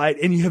firefight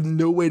and you have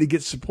no way to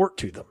get support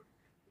to them.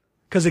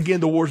 Because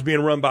again, the war's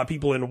being run by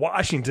people in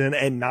Washington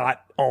and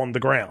not on the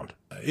ground.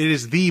 It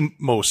is the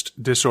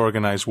most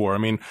disorganized war. I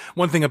mean,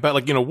 one thing about,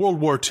 like, you know,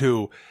 World War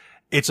II,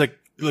 it's like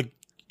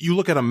you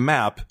look at a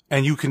map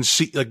and you can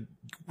see, like,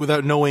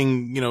 without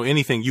knowing, you know,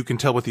 anything, you can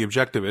tell what the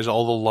objective is.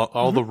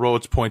 All the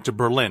roads point to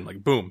Berlin.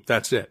 Like, boom,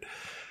 that's it.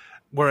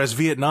 Whereas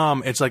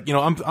Vietnam, it's like, you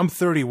know, I'm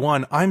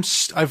 31. I've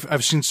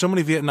seen so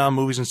many Vietnam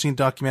movies and seen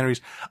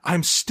documentaries.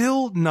 I'm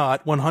still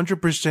not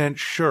 100%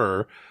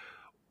 sure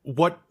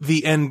what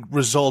the end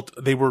result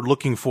they were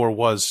looking for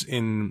was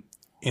in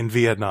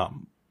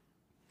Vietnam.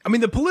 I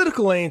mean, the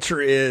political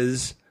answer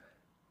is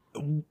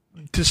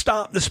to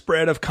stop the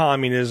spread of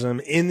communism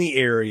in the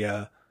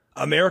area.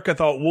 America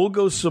thought we'll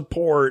go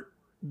support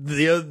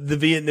the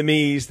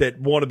Vietnamese that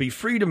want to be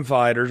freedom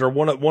fighters or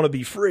want to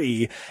be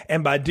free.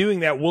 And by doing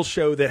that, we'll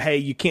show that, hey,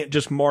 you can't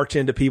just march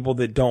into people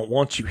that don't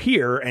want you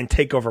here and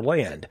take over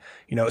land.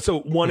 You know, so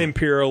one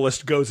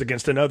imperialist goes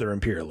against another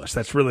imperialist.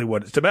 That's really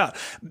what it's about.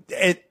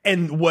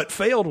 And what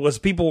failed was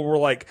people were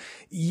like,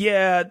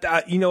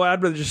 yeah, you know,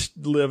 I'd rather just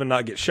live and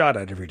not get shot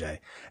at every day.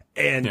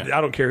 And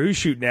I don't care who's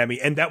shooting at me.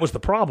 And that was the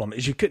problem,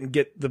 is you couldn't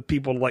get the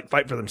people to like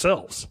fight for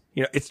themselves.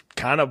 You know, it's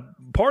kind of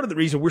part of the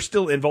reason we're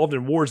still involved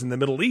in wars in the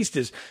Middle East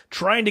is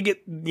trying to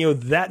get, you know,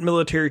 that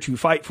military to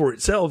fight for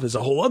itself is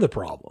a whole other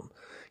problem.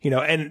 You know,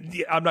 and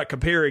I'm not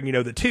comparing, you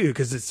know, the two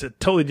because it's a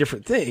totally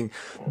different thing,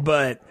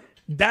 but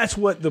that's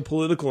what the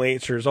political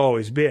answer has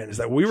always been, is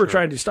that we were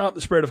trying to stop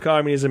the spread of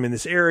communism in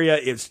this area.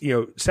 It's, you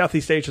know,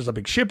 Southeast Asia is a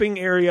big shipping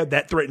area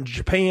that threatened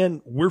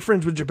Japan. We're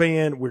friends with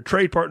Japan. We're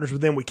trade partners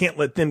with them. We can't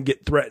let them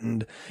get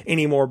threatened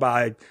anymore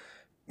by,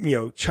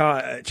 you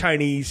know,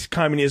 Chinese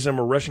communism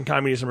or Russian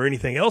communism or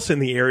anything else in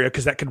the area,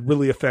 because that could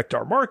really affect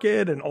our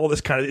market and all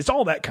this kind of, it's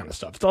all that kind of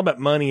stuff. It's all about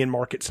money and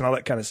markets and all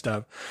that kind of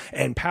stuff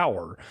and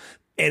power.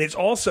 And it's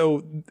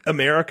also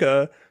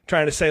America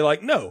trying to say,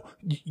 like, no,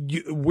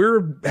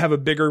 we're have a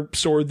bigger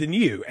sword than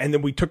you. And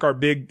then we took our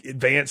big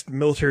advanced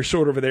military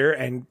sword over there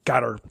and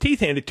got our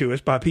teeth handed to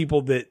us by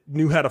people that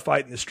knew how to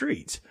fight in the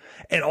streets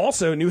and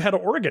also knew how to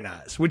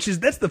organize,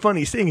 that's the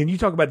funniest thing. And you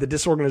talk about the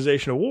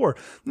disorganization of war.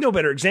 No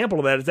better example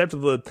of that is after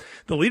the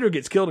leader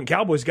gets killed and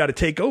Cowboy's got to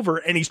take over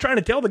and he's trying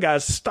to tell the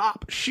guys,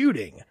 stop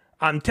shooting.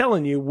 I'm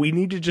telling you, we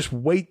need to just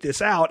wait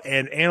this out.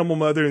 And Animal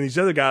Mother and these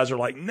other guys are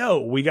like, no,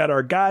 we got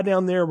our guy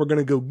down there. We're going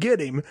to go get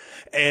him.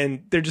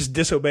 And they're just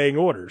disobeying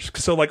orders.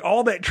 So like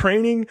all that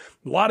training,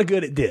 a lot of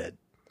good it did.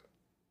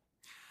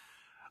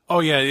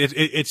 Oh yeah.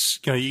 It's,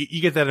 you know,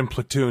 you get that in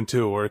Platoon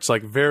too, where it's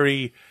like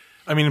very,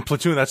 I mean, in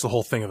Platoon, that's the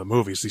whole thing of the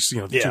movies. These,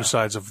 you know, the two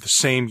sides of the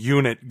same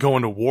unit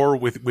going to war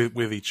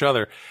with each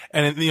other.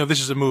 And, you know,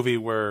 this is a movie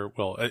where,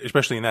 well,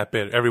 especially in that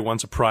bit,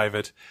 everyone's a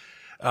private,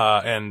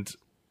 and,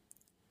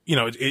 you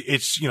know,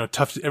 it's, you know,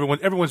 tough.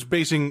 Everyone's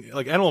basing,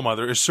 like, Animal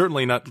Mother is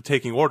certainly not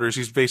taking orders.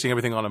 He's basing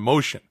everything on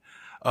emotion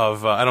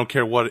of, I don't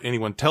care what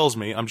anyone tells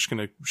me. I'm just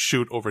going to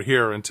shoot over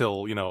here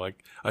until, you know,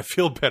 like, I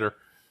feel better.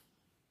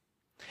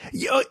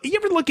 You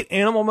ever look at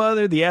Animal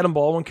Mother, the Adam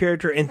Baldwin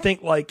character, and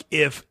think, like,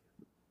 if,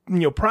 you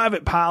know,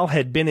 Private Pile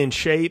had been in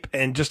shape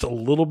and just a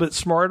little bit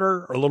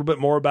smarter or a little bit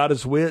more about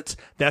his wits,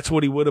 that's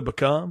what he would have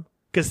become?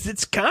 Because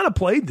it's kind of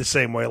played the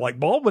same way. Like,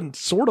 Baldwin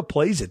sort of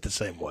plays it the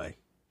same way.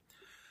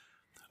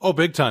 Oh,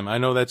 big time. I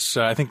know that's,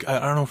 I think, I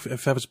don't know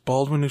if that was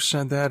Baldwin who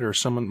said that or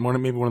someone,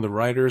 maybe one of the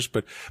writers,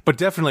 but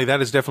definitely,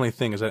 that is definitely a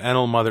thing, is that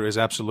Animal Mother is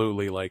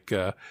absolutely like,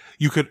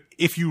 you could,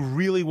 if you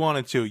really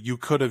wanted to, you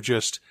could have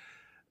just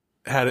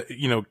had,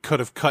 you know, could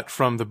have cut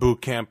from the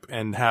boot camp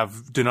and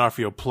have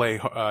D'Onofrio play,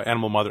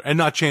 Animal Mother and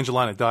not change a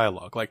line of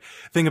dialogue. Like,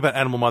 the thing about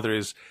Animal Mother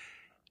is,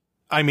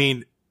 I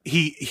mean,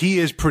 he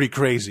is pretty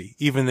crazy,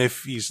 even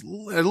if he's a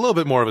little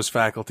bit more of his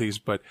faculties,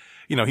 but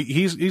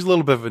he's a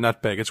little bit of a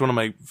nutbag. It's one of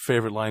my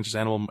favorite lines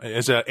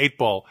as 8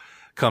 Ball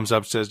comes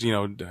up, says,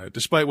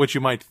 despite what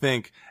you might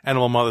think,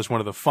 Animal Mother's one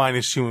of the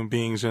finest human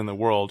beings in the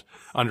world.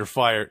 Under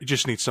fire, you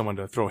just need someone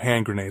to throw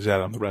hand grenades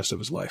at him the rest of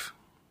his life.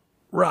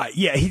 Right.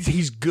 Yeah.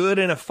 He's good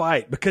in a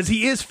fight because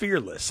he is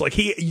fearless. Like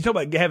you talk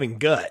about having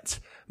guts.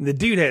 The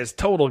dude has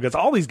total guts.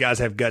 All these guys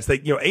have guts.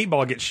 8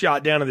 Ball gets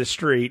shot down in the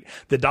street.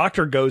 The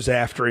doctor goes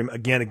after him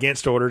again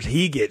against orders.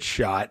 He gets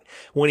shot.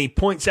 When he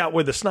points out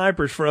where the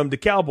sniper's from to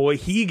Cowboy,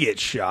 he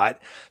gets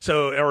shot.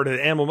 Or to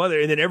Animal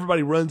Mother. And then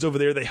everybody runs over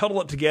there. They huddle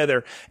up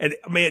together. And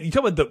man, you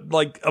talk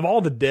about of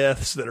all the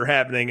deaths that are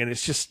happening, and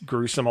it's just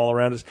gruesome all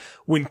around us.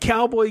 When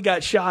Cowboy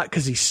got shot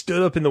because he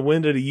stood up in the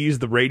window to use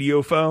the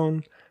radio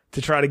phone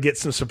to try to get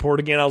some support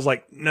again, I was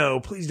like, no,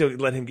 please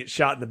don't let him get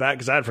shot in the back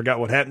because I forgot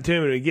what happened to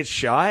him. And he gets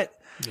shot.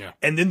 Yeah.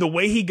 And then the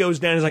way he goes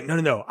down, he's like,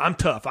 no, I'm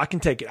tough. I can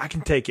take it.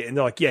 And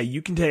they're like, yeah,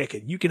 you can take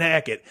it. You can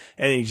hack it.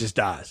 And then he just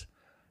dies.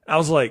 I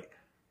was like,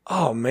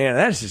 oh man,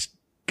 that is just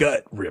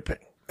gut ripping.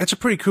 It's a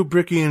pretty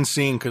Kubrickian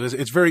scene because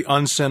it's very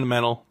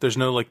unsentimental. There's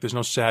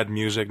no sad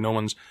music. No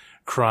one's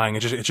crying.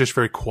 It's just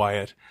very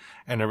quiet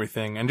and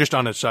everything. And just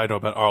on a side note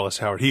about Arliss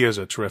Howard, he is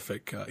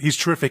he's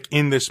terrific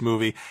in this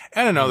movie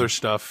and in other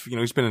stuff.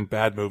 He's been in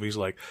bad movies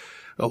like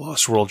The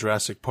Lost World,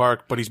 Jurassic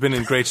Park, but he's been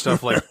in great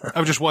stuff. Like I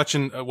was just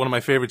watching one of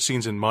my favorite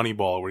scenes in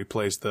Moneyball where he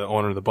plays the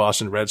owner of the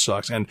Boston Red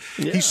Sox, and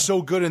he's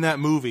so good in that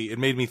movie. It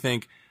made me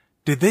think,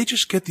 did they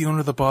just get the owner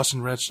of the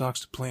Boston Red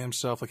Sox to play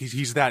himself? Like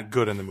he's that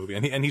good in the movie,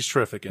 and he's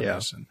terrific in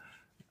this. And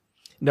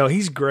no,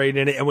 he's great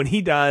in it. And when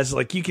he dies,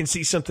 like you can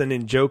see something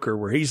in Joker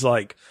where he's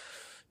like,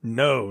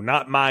 no,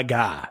 not my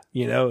guy.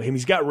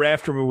 He's got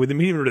Rafterman with him.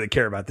 He didn't really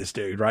care about this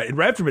dude, right? And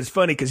Rafterman's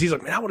funny because he's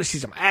like, man, I want to see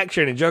some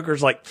action. And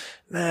Joker's like,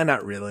 nah,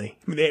 not really.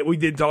 I mean, we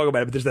did talk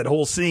about it, but there's that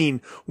whole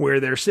scene where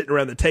they're sitting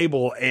around the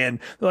table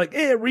and they're like,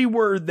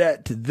 reword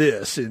that to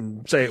this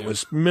and say it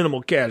was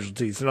minimal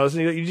casualties. And all this,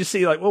 you just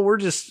see like, well, we're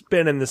just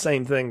spinning the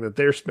same thing that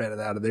they're spinning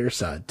out of their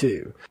side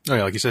too. Oh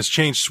yeah, like he says,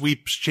 change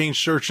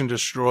search and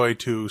destroy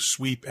to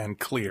sweep and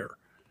clear.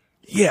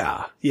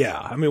 Yeah.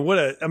 I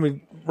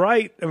mean,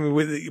 right? I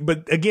mean,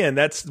 but again,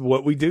 that's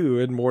what we do,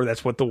 and more,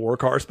 that's what the war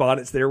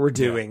correspondents there were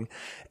doing.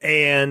 Yeah.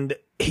 And,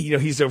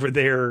 he's over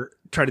there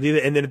trying to do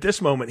that. And then at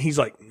this moment, he's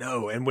like,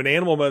 no. And when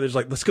Animal Mother's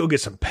like, let's go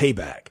get some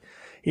payback,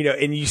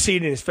 and you see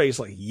it in his face,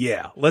 like,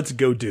 yeah, let's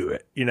go do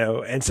it,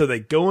 And so they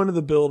go into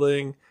the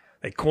building,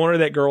 they corner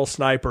that girl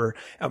sniper.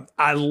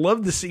 I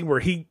love the scene where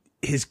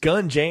his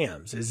gun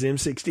jams, his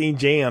M16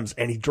 jams,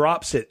 and he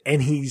drops it,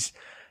 and he's,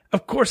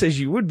 of course, as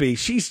you would be,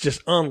 she's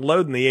just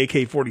unloading the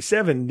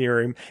AK-47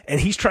 near him, and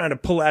he's trying to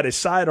pull out his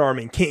sidearm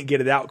and can't get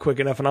it out quick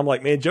enough. And I'm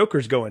like, man,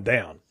 Joker's going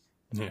down.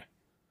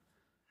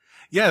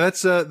 Yeah,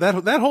 that's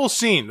that whole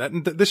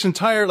scene. This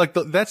entire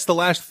that's the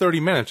last 30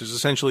 minutes is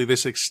essentially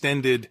this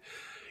extended,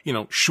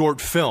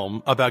 short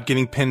film about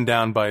getting pinned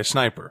down by a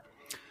sniper.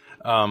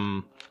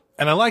 And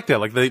I like that.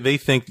 Like they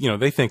think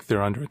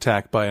they're under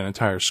attack by an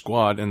entire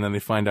squad, and then they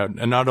find out,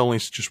 and not only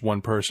is it just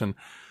one person,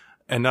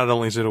 and not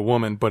only is it a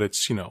woman, but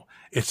it's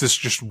it's this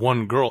just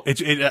one girl.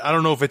 I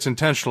don't know if it's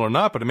intentional or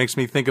not, but it makes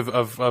me think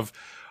of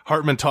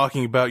Hartman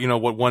talking about,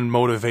 what one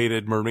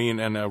motivated Marine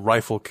and a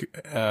rifle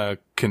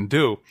can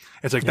do.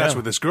 It's like, that's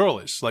what this girl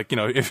is. Like,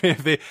 if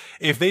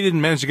they didn't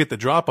manage to get the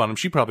drop on him,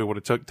 she probably would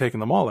have taken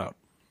them all out.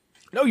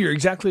 No, you're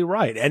exactly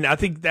right. And I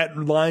think that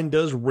line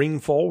does ring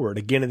forward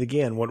again and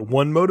again. What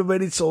one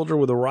motivated soldier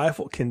with a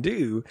rifle can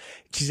do,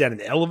 she's at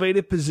an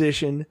elevated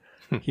position.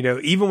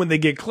 Even when they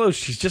get close,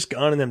 she's just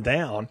gunning them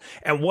down.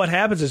 And what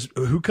happens is,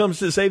 who comes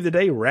to save the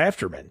day?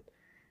 Rafterman.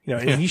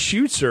 And he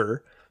shoots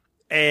her.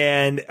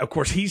 And of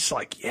course, he's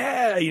like,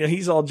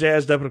 he's all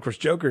jazzed up. And of course,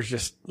 Joker's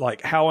just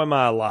like, how am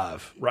I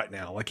alive right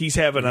now? Like he's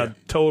having a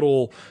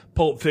total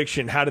Pulp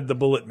Fiction, how did the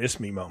bullet miss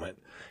me moment,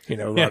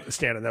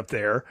 standing up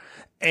there.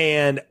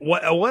 And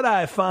what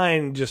I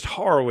find just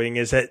harrowing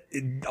is that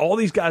all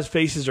these guys'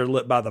 faces are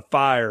lit by the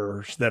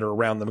fires that are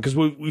around them, because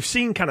we've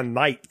seen kind of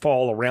night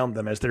fall around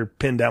them as they're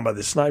pinned down by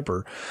the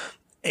sniper,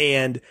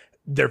 and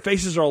their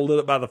faces are all lit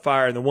up by the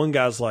fire. And the one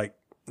guy's like,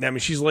 I mean,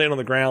 she's laying on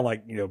the ground,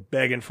 like,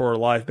 begging for her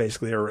life,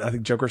 basically. Or I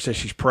think Joker says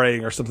she's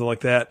praying or something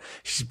like that.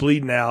 She's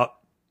bleeding out.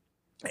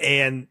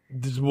 And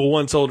this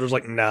one soldier's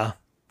like, nah,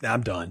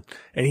 I'm done.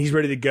 And he's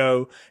ready to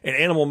go. And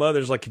Animal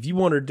Mother's like, if you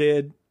want her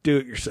dead, do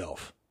it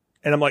yourself.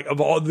 And I'm like, of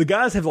all the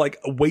guys have like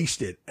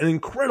wasted an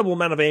incredible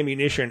amount of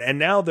ammunition, and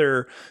now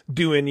they're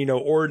doing,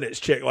 ordnance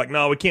check. Like,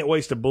 no, we can't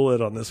waste a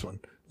bullet on this one.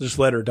 Just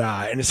let her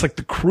die. And it's like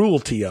the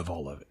cruelty of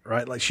all of it,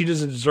 right? Like, she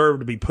doesn't deserve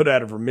to be put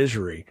out of her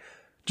misery.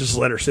 Just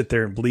let her sit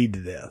there and bleed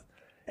to death.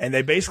 And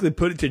they basically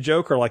put it to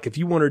Joker, like, if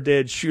you want her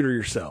dead, shoot her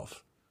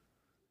yourself.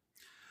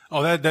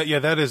 Oh, that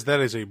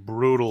is a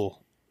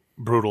brutal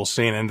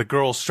scene. And the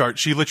girl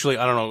she literally,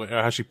 I don't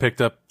know how she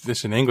picked up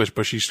this in English,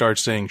 but she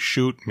starts saying,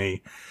 shoot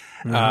me.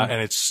 Mm-hmm.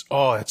 And it's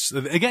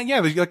again,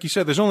 like you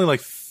said, there's only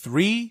like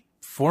 3-4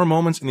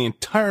 moments in the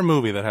entire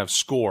movie that have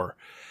score.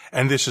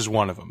 And this is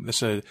one of them.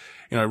 This is,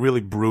 a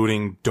really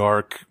brooding,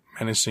 dark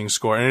menacing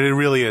score. And it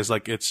really is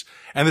like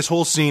and this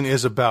whole scene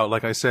is about,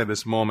 like I said,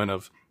 this moment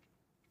of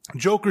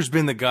Joker's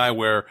been the guy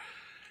where,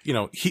 you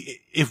know,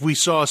 if we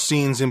saw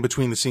scenes in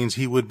between the scenes,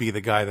 he would be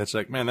the guy that's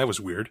like, man, that was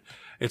weird.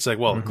 It's like,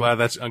 well, glad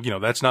that's, you know,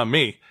 that's not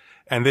me.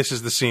 And this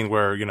is the scene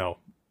where, you know,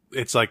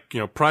 it's like, you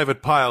know,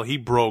 Private Pile, he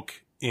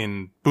broke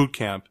in boot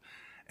camp,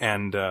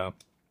 and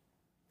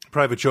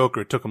Private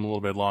Joker, it took him a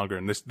little bit longer.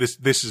 And this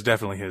is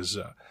definitely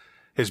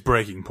his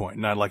breaking point.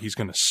 Not like he's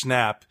going to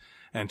snap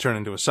and turn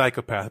into a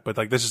psychopath, but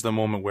like this is the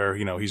moment where,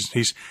 you know,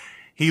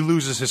 he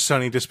loses his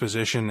sunny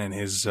disposition and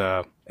his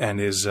what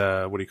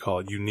do you call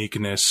it?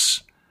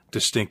 Uniqueness,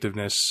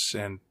 distinctiveness,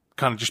 and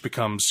kind of just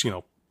becomes, you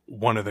know,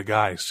 one of the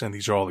guys. And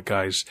these are all the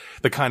guys,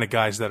 the kind of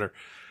guys that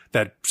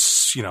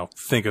you know,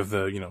 think of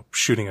the, you know,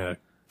 shooting a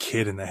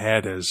kid in the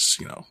head as,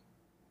 you know,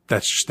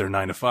 that's just their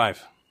 9 to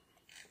 5.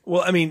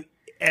 Well, I mean,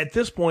 at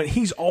this point,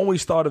 he's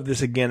always thought of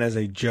this again as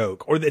a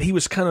joke, or that he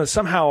was kind of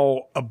somehow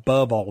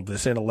above all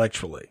this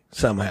intellectually,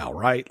 somehow,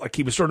 right? Like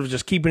he was sort of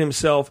just keeping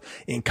himself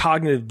in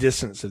cognitive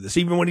distance of this.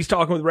 Even when he's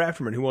talking with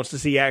Rafterman, who wants to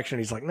see action,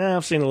 he's like, nah,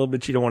 I've seen a little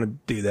bit. You don't want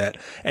to do that.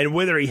 And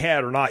whether he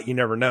had or not, you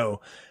never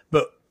know.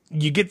 But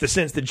you get the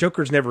sense that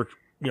Joker's never,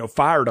 you know,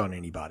 fired on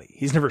anybody.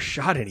 He's never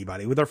shot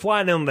anybody. When they're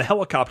flying in the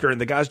helicopter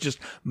and the guy's just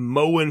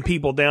mowing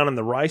people down in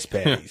the rice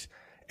paddies,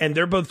 and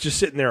they're both just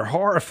sitting there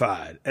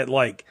horrified at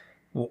like,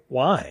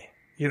 why?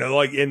 You know,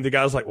 like, and the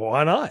guy's like, well,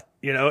 why not?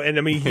 You know, and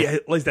I mean, he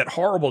lays that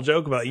horrible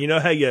joke about, you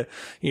know, how you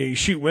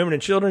shoot women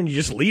and children, you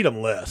just lead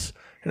them less.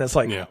 And it's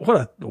like,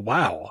 what a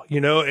wow, you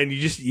know, and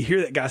you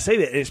hear that guy say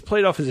that, and it's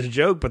played off as a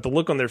joke, but the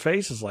look on their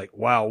face is like,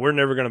 wow, we're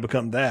never going to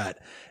become that.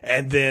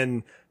 And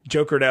then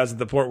Joker now is at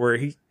the point where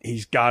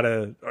he's got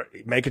to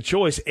make a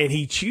choice, and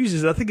he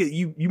chooses. I think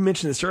you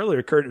mentioned this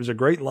earlier, Kurt. It was a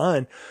great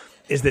line,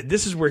 is that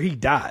this is where he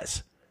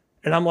dies.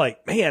 And I'm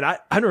like, man, I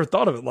never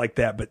thought of it like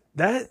that, but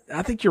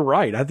I think you're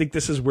right. I think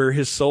this is where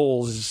his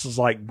soul is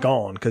like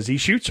gone, because he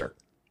shoots her.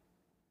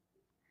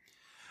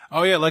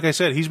 Oh yeah, like I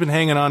said, he's been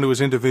hanging on to his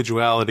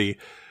individuality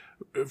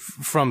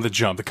from the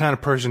jump, the kind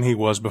of person he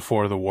was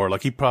before the war.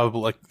 Like he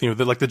probably, like, you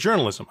know, like the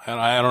journalism. And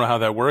I don't know how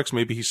that works.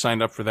 Maybe he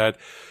signed up for that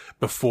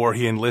before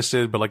he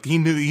enlisted, but like he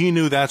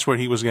knew that's where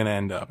he was going to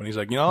end up. And he's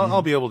like, you know,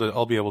 I'll be able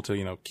to,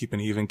 you know, keep an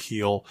even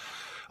keel.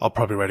 I'll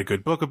probably write a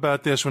good book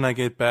about this when I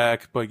get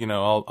back, but, you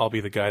know, I'll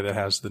be the guy that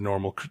has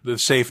the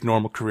safe,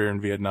 normal career in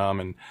Vietnam,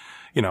 and,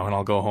 you know, and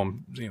I'll go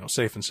home, you know,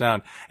 safe and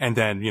sound. And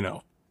then, you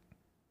know,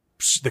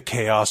 the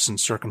chaos and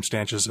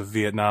circumstances of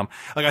Vietnam.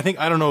 Like,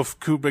 I don't know if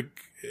Kubrick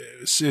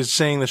is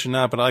saying this or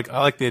not, but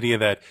I like the idea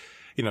that,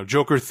 you know,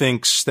 Joker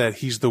thinks that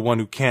he's the one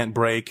who can't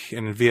break,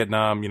 and in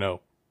Vietnam, you know,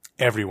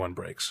 everyone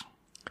breaks.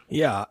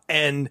 Yeah.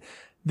 And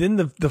then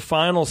the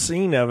final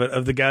scene of it,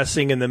 of the guy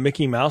singing the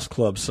Mickey Mouse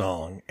Club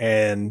song,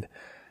 and,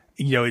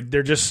 you know,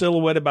 they're just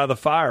silhouetted by the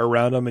fire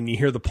around them, and you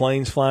hear the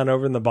planes flying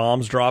over and the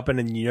bombs dropping,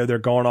 and, you know, they're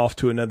going off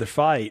to another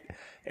fight.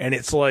 And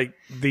it's like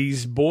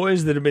these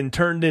boys that have been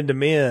turned into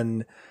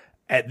men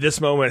at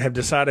this moment have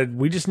decided,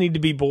 we just need to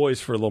be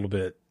boys for a little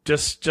bit,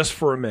 just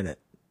for a minute.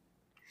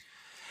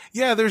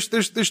 Yeah, there's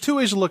two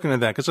ways of looking at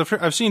that, because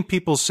I've seen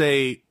people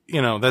say,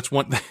 you know, that's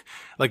one,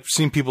 like,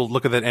 seen people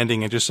look at that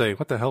ending and just say,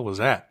 what the hell was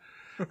that?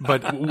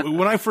 But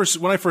when I first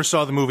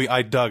saw the movie,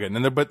 I dug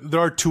it. But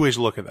there are two ways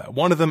to look at that.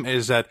 One of them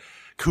is that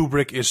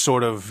Kubrick is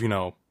sort of, you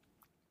know,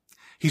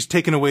 he's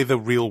taken away the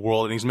real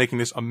world and he's making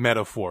this a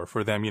metaphor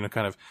for them, you know,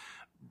 kind of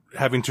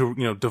having to,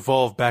 you know,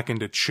 devolve back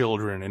into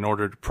children in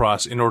order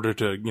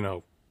to, you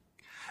know,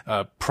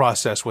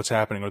 process what's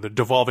happening, or they're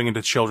devolving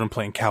into children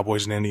playing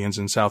cowboys and Indians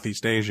in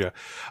Southeast Asia.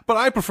 But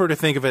I prefer to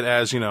think of it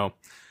as, you know,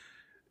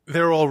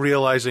 they're all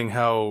realizing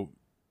how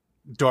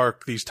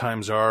dark these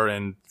times are,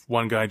 and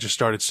one guy just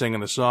started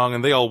singing the song,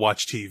 and they all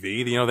watch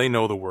TV. You know, they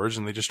know the words,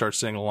 and they just start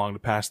singing along to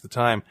pass the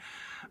time.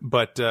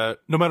 But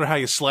no matter how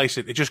you slice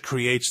it, it just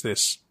creates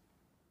this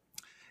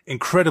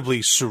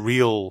incredibly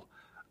surreal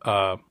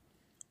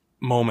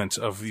moment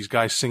of these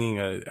guys singing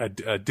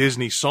a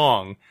Disney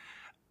song,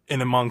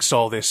 and amongst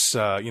all this,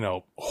 you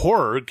know,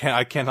 horror.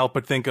 I can't help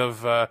but think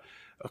of A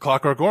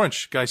Clockwork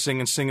Orange, guy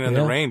singing in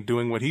the rain,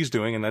 doing what he's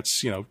doing, and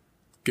that's, you know,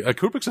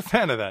 Kubrick's a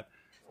fan of that.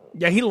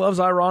 Yeah, he loves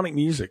ironic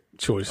music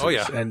choices. Oh,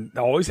 yeah. And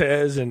always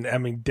has. And I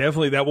mean,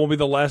 definitely that won't be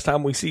the last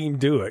time we see him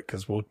do it,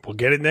 because we'll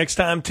get it next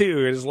time too,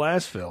 in his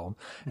last film.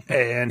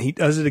 And he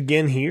does it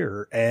again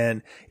here.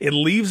 And it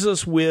leaves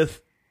us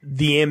with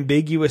the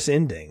ambiguous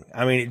ending.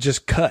 I mean, it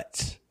just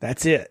cuts.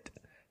 That's it.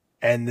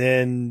 And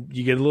then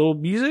you get a little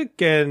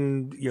music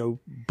and, you know,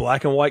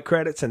 black and white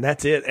credits, and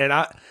that's it. And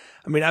I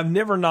mean, I've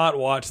never not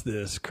watched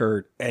this,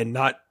 Kurt, and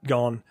not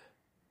gone,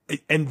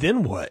 and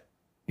then what?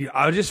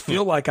 I just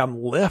feel like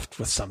I'm left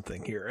with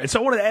something here. And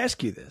so I wanted to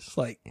ask you this.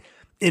 Like,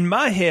 in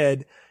my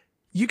head,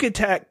 you could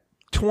tack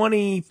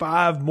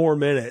 25 more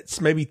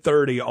minutes, maybe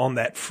 30 on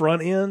that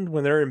front end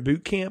when they're in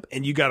boot camp,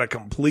 and you got a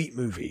complete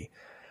movie.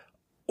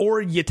 Or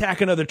you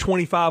tack another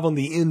 25 on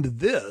the end of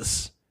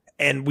this,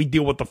 and we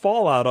deal with the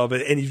fallout of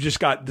it, and you've just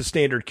got the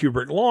standard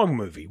Kubrick long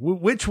movie.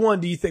 Which one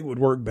do you think would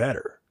work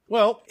better?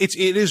 Well, it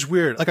is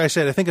weird. Like I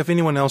said, I think if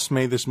anyone else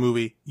made this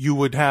movie, you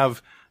would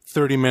have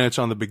 30 minutes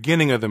on the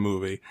beginning of the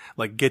movie,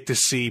 like get to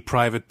see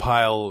Private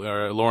Pyle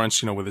or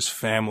Lawrence, with his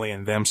family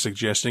and them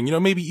suggesting,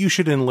 maybe you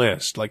should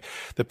enlist, like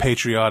the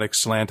patriotic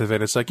slant of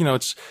it. It's like,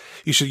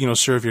 you should,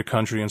 serve your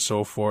country and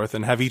so forth,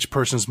 and have each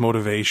person's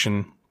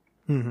motivation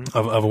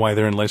of why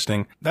they're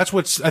enlisting. I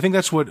think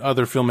that's what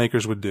other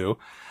filmmakers would do.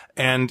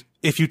 And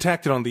if you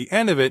tacked it on the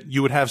end of it,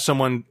 you would have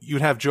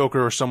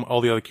Joker or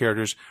all the other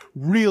characters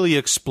really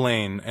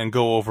explain and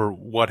go over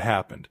what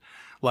happened.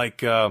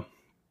 Like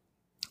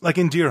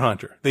in Deer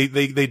Hunter, they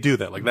do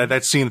that. Like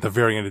that scene at the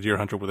very end of Deer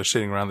Hunter where they're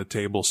sitting around the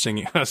table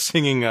singing,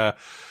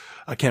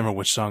 I can't remember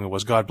which song it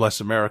was, God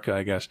Bless America,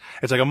 I guess.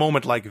 It's like a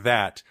moment like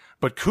that.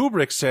 But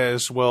Kubrick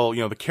says, well,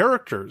 the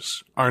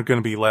characters aren't going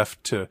to be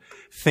left to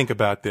think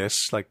about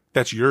this. Like,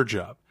 that's your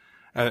job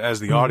as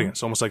the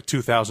audience, almost like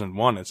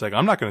 2001. It's like,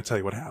 I'm not going to tell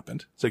you what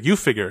happened. It's like, you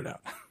figure it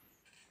out.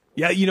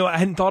 Yeah, I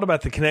hadn't thought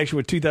about the connection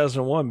with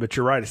 2001, but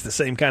you're right. It's the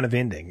same kind of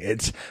ending.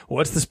 It's,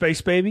 what's the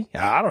space baby?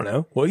 I don't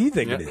know. What do you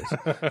think it is?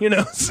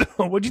 So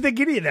what do you think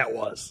any of that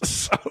was?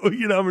 So,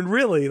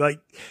 really,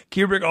 like,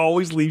 Kubrick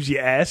always leaves you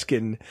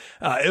asking,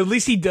 at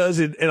least he does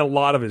it in a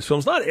lot of his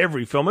films. Not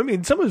every film. I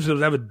mean, some of his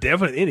films have a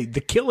definite ending. The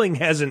Killing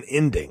has an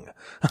ending.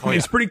 I mean,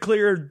 it's pretty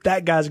clear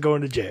that guy's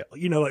going to jail.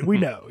 Like we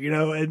know,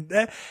 and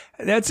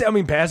that's,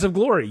 Passive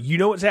Glory. You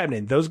know what's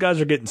happening. Those guys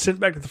are getting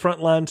sent back to the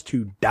front lines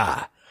to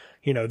die.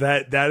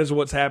 That is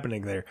what's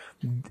happening there.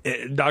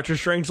 Doctor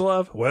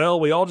Strangelove, well,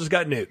 we all just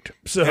got nuked.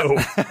 So,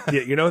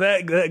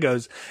 that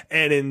goes.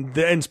 And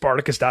then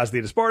Spartacus dies the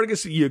end of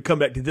Spartacus. You come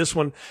back to this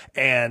one,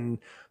 and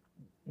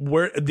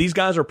where these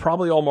guys are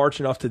probably all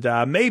marching off to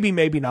die. Maybe,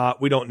 maybe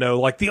not. We don't know.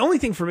 Like, the only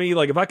thing for me,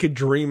 like, if I could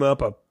dream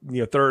up a,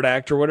 third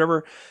act or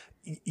whatever,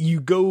 you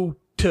go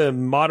to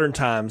modern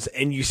times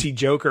and you see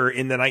Joker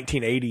in the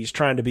 1980s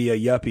trying to be a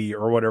yuppie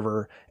or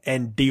whatever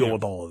and deal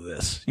with all of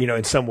this,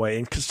 in some way,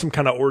 and some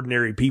kind of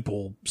Ordinary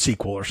People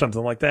sequel or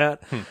something like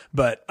that.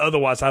 But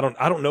otherwise, I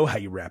don't know how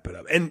you wrap it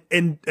up. And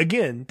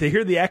again, to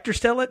hear the actors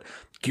tell it,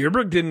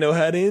 Kubrick didn't know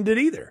how to end it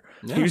either.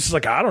 Yeah. He was just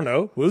like, I don't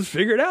know. We'll just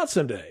figure it out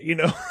someday,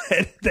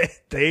 And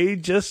they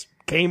just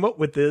came up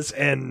with this,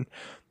 and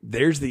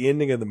there's the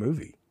ending of the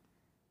movie.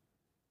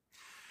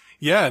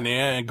 Yeah,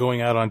 and going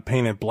out on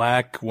Painted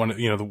Black,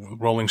 the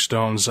Rolling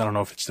Stones, I don't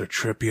know if it's their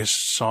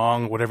trippiest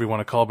song, whatever you want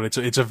to call it, but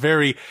it's a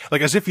very,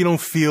 like, as if you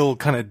don't feel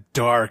kind of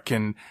dark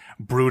and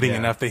brooding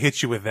enough, they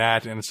hit you with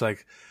that, and it's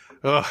like,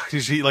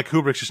 like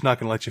Kubrick's just not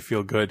going to let you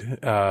feel good,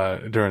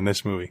 during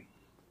this movie.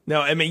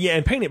 No,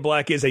 and Painted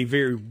Black is a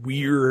very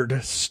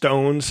weird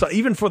Stones,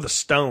 even for the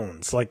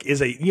Stones, like,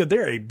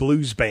 they're a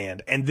blues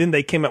band, and then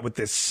they came up with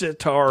this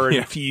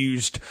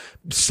sitar-infused,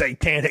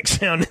 satanic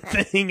sounding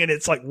thing, and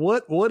it's like,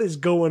 what is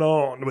going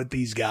on with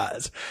these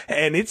guys?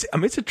 And it's a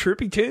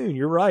trippy tune,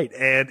 you're right,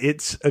 and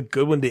it's a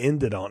good one to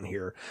end it on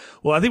here.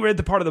 Well, I think we're at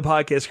the part of the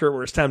podcast, Kurt,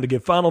 where it's time to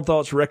give final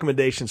thoughts,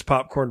 recommendations,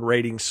 popcorn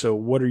ratings, so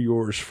what are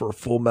yours for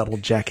Full Metal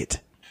Jacket?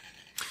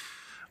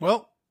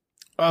 Well,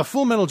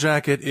 Full Metal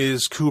Jacket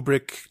is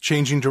Kubrick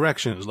changing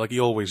directions like he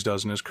always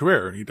does in his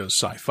career. He does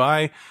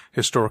sci-fi,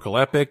 historical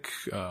epic,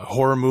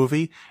 horror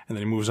movie, and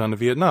then he moves on to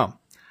Vietnam.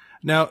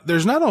 Now,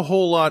 there's not a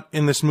whole lot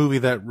in this movie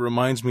that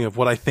reminds me of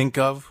what I think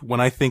of when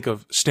I think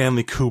of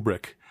Stanley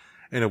Kubrick,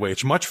 in a way.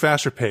 It's much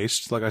faster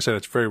paced. Like I said,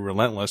 it's very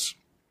relentless.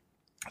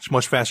 It's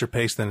much faster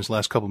paced than his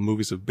last couple of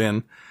movies have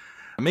been.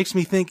 It makes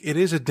me think it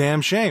is a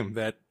damn shame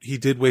that he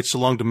did wait so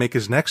long to make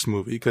his next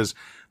movie, because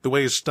the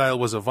way his style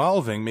was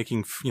evolving,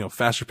 making,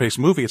 faster paced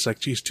movie, it's like,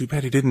 geez, too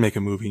bad he didn't make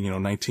a movie,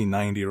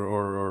 1990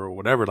 or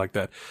whatever like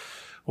that.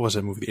 What was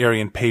that movie? The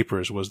Aryan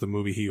Papers was the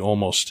movie he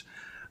almost,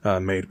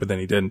 made, but then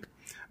he didn't.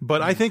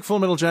 But I think Full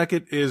Metal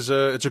Jacket is,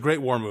 it's a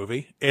great war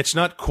movie. It's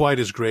not quite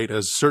as great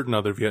as certain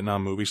other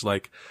Vietnam movies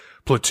like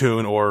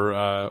Platoon or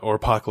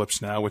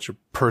Apocalypse Now, which are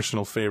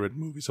personal favorite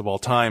movies of all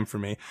time for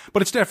me.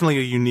 But it's definitely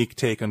a unique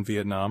take on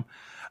Vietnam.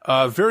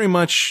 Very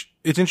much,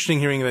 it's interesting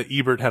hearing that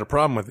Ebert had a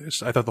problem with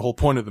this. I thought the whole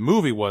point of the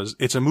movie was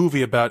it's a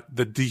movie about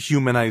the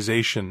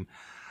dehumanization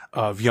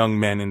of young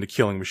men into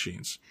killing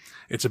machines.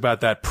 It's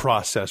about that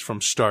process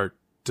from start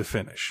to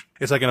finish.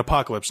 It's like in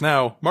Apocalypse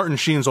Now, Martin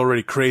Sheen's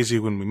already crazy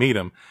when we meet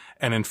him.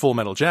 And in Full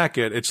Metal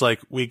Jacket, it's like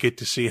we get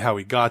to see how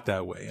he got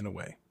that way, in a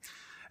way.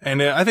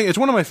 And I think it's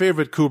one of my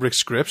favorite Kubrick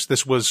scripts.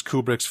 This was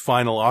Kubrick's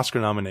final Oscar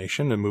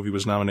nomination. The movie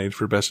was nominated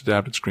for Best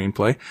Adapted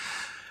Screenplay.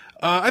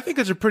 I think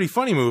it's a pretty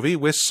funny movie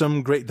with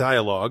some great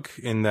dialogue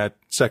in that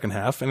second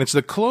half. And it's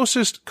the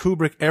closest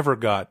Kubrick ever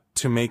got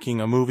to making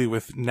a movie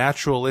with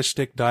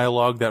naturalistic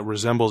dialogue that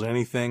resembles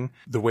anything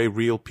the way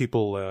real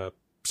people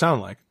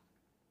sound like,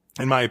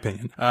 in my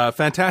opinion.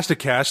 Fantastic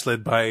cast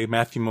led by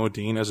Matthew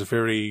Modine as a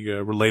very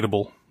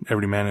relatable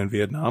everyman in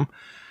Vietnam.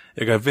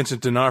 You got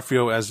Vincent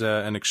D'Onofrio as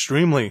an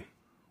extremely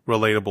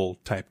relatable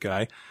type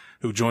guy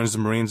who joins the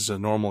Marines as a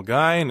normal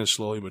guy and is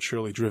slowly but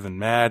surely driven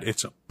mad.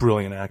 It's a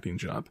brilliant acting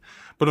job.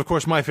 But of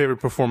course, my favorite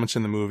performance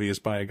in the movie is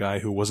by a guy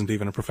who wasn't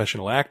even a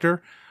professional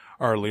actor,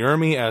 R. Lee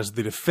Ermey, as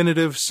the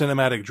definitive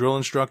cinematic drill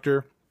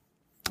instructor.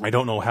 I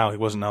don't know how he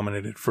wasn't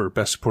nominated for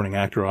Best Supporting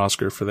Actor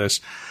Oscar for this,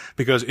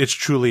 because it's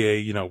truly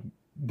a,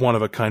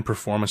 one-of-a-kind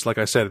performance. Like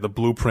I said, the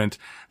blueprint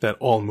that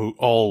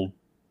all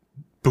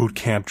boot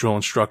camp drill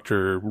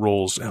instructor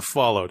roles have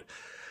followed.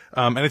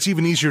 And it's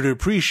even easier to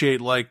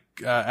appreciate,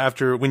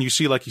 after when you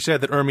see, like you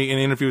said, that Ermi in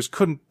interviews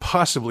couldn't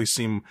possibly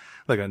seem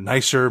like a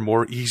nicer,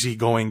 more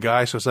easygoing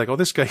guy. So it's like, oh,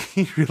 this guy,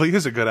 he really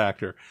is a good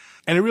actor.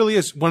 And it really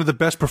is one of the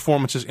best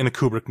performances in a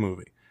Kubrick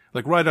movie.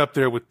 Like right up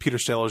there with Peter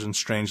Sellers in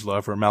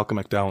Strangelove or Malcolm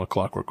McDowell in A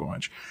Clockwork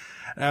Orange.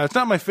 It's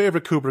not my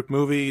favorite Kubrick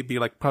movie. It'd be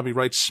probably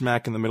right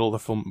smack in the middle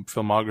of the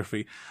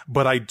filmography.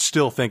 But I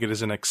still think it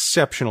is an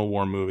exceptional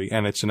war movie,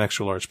 and it's an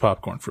extra large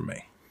popcorn for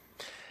me.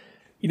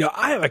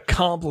 I have a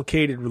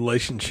complicated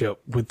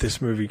relationship with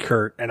this movie,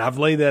 Kurt, and I've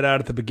laid that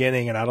out at the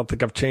beginning, and I don't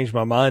think I've changed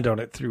my mind on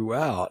it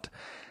throughout.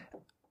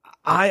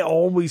 I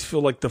always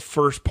feel like the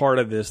first part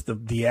of this,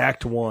 the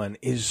act one,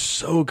 is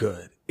so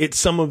good. It's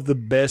some of the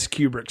best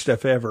Kubrick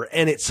stuff ever,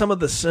 and it's some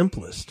of the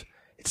simplest.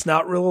 It's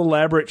not real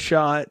elaborate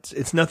shots.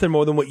 It's nothing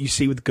more than what you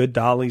see with good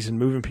dollies and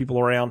moving people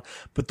around.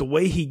 But the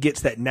way he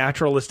gets that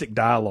naturalistic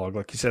dialogue,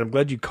 like you said, I'm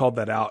glad you called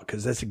that out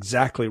because that's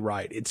exactly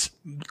right. It's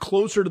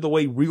closer to the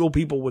way real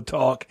people would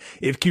talk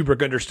if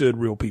Kubrick understood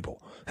real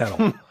people at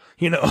all.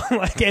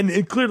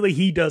 And clearly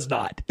he does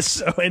not.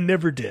 So, and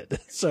never did.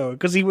 So,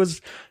 because he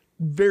was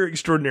very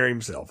extraordinary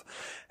himself.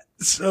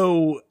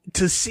 So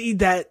to see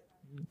that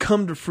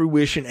come to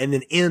fruition and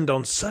then end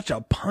on such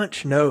a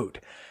punch note,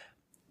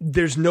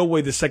 there's no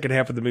way the second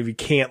half of the movie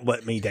can't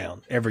let me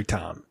down every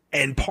time.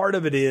 And part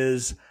of it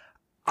is,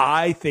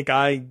 I think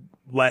I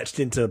latched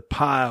into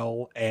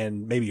Pyle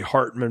and maybe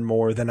Hartman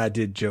more than I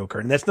did Joker.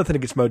 And that's nothing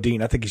against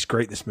Modine. I think he's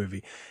great in this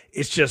movie.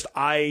 It's just,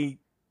 I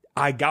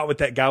got what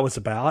that guy was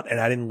about and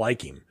I didn't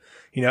like him.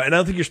 And I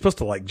don't think you're supposed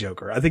to like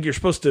Joker. I think you're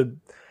supposed to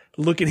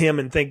look at him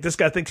and think this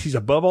guy thinks he's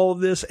above all of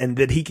this and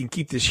that he can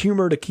keep this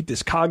humor to keep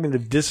this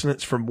cognitive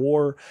dissonance from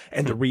war.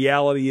 And the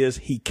reality is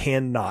he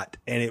cannot,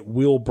 and it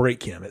will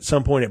break him. At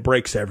some point it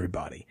breaks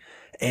everybody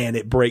and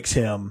it breaks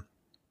him.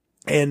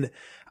 And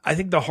I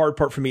think the hard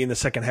part for me in the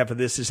second half of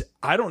this is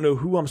I don't know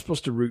who I'm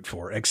supposed to root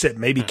for except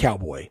maybe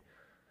Cowboy.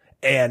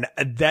 And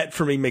that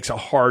for me makes a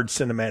hard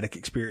cinematic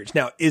experience.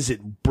 Now, is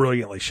it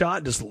brilliantly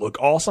shot? Does it look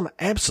awesome?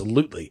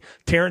 Absolutely.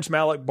 Terrence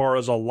Malick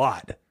borrows a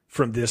lot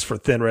from this for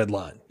Thin Red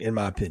Line, in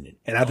my opinion.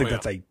 And I think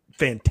that's a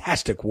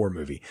fantastic war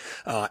movie.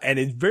 And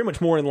it's very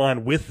much more in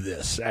line with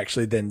this,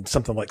 actually, than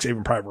something like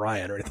Saving Private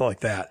Ryan or anything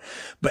like that.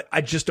 But I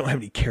just don't have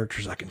any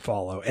characters I can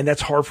follow. And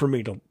that's hard for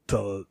me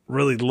to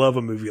really love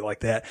a movie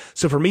like that.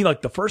 So for me,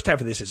 the first half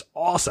of this is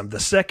awesome.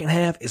 The second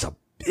half is a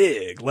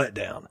big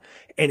letdown.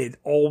 And it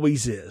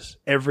always is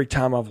every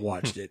time I've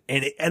watched it.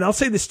 And I'll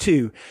say this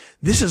too.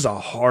 This is a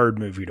hard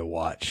movie to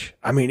watch.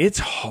 I mean, it's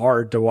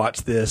hard to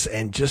watch this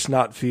and just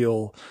not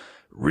feel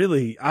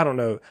really, I don't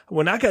know.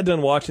 When I got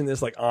done watching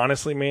this,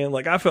 honestly, man,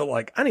 I felt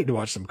like I need to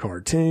watch some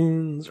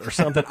cartoons or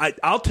something.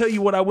 I'll tell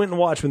you what I went and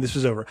watched when this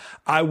was over.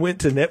 I went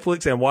to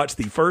Netflix and watched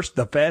the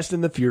Fast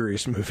and the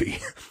Furious movie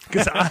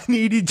because I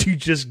needed to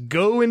just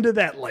go into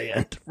that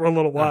land for a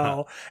little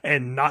while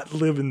and not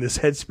live in this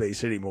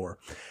headspace anymore.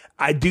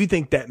 I do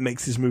think that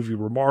makes this movie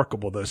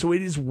remarkable, though. So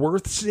it is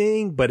worth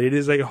seeing, but it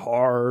is a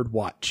hard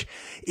watch.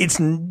 It's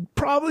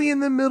probably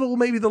in the middle,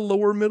 maybe the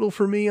lower middle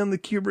for me on the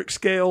Kubrick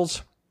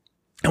scales.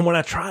 And when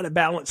I try to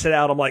balance it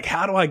out, I'm like,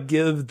 how do I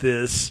give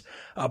this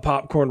a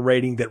popcorn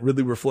rating that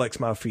really reflects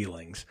my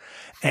feelings?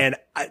 And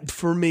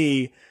for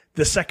me,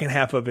 the second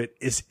half of it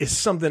is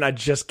something I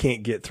just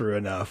can't get through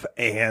enough.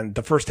 And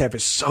the first half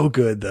is so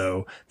good,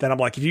 though, that I'm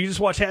like, if you just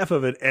watch half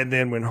of it, and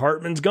then when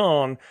Hartman's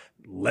gone,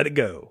 let it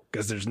go,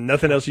 because there's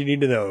nothing else you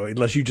need to know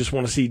unless you just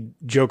want to see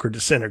Joker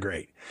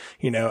disintegrate,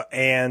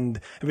 and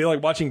it'd be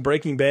like watching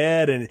Breaking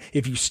Bad. And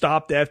if you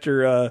stopped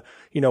after,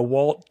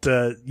 Walt,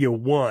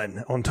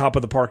 won on top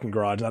of the parking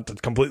garage, not to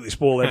completely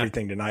spoil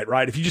everything tonight,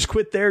 right? If you just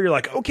quit there, you're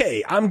like,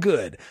 okay, I'm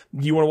good.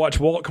 You want to watch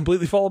Walt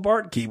completely fall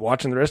apart? Keep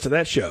watching the rest of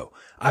that show.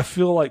 I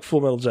feel like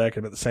Full Metal Jacket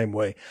about the same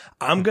way.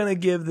 I'm going to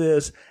give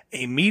this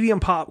a medium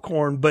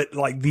popcorn, but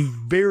the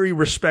very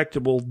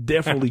respectable,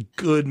 definitely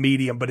good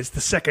medium, but it's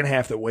the second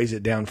half that weighs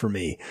it down for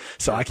me.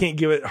 So I can't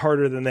give it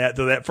harder than that,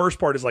 though that first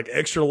part is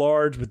extra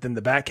large, but then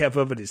the back half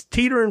of it is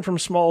teetering from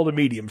small to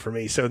medium for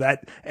me. So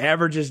that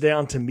averages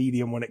down to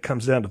medium when it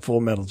comes down to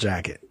Full Metal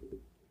Jacket.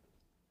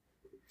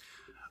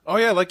 Oh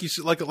yeah, like you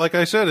said, like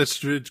I said,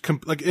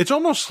 it's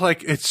almost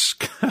like it's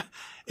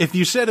if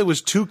you said it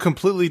was two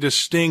completely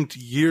distinct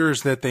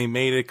years that they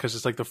made it, because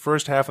it's the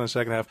first half and the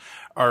second half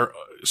are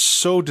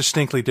so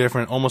distinctly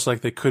different, almost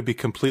like they could be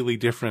completely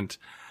different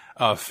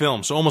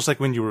films. So almost like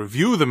when you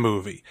review the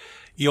movie,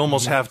 you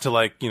almost have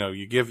to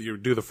you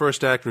do the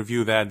first act,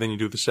 review that, then you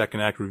do the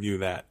second act, review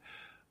that.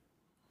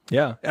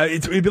 Yeah.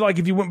 It'd be like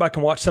if you went back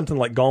and watched something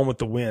like Gone with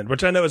the Wind,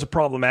 which I know is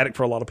problematic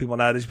for a lot of people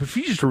nowadays, but if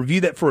you just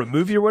review that for a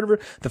movie or whatever,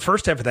 the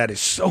first half of that is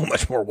so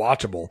much more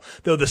watchable,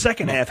 though the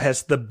second half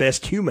has the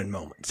best human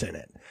moments in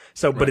it.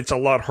 So, but it's a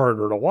lot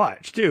harder to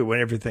watch too when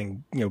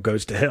everything,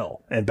 goes to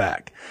hell and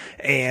back.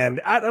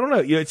 And I don't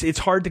know, it's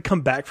hard to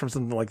come back from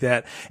something like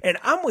that. And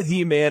I'm with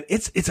you, man.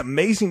 It's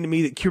amazing to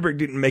me that Kubrick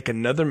didn't make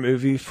another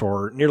movie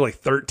for nearly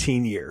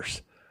 13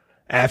 years.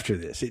 after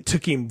this. It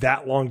took him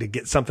that long to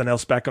get something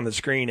else back on the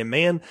screen. And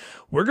man,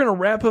 we're going to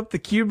wrap up the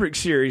Kubrick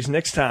series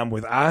next time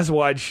with Eyes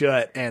Wide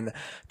Shut. And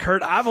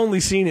Kurt, I've only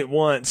seen it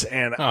once,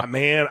 and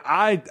man,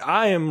 I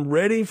am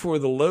ready for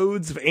the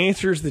loads of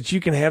answers that you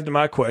can have to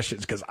my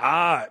questions, because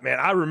I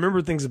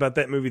remember things about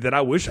that movie that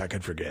I wish I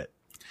could forget.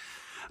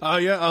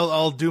 Yeah,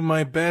 I'll do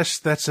my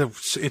best.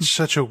 It's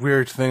such a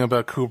weird thing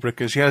about Kubrick,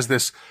 is he has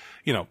this,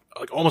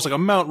 almost like a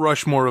Mount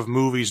Rushmore of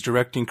movies,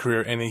 directing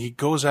career, and he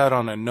goes out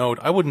on a note.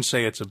 I wouldn't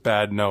say it's a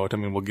bad note. I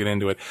mean, we'll get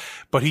into it,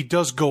 but he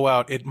does go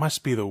out. It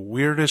must be the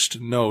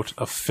weirdest note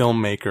a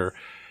filmmaker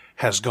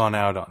has gone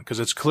out on, because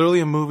it's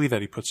clearly a movie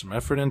that he put some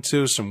effort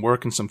into, some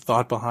work and some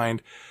thought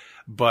behind.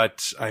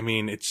 But I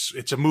mean,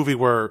 it's a movie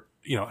where,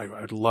 I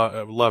would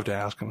love to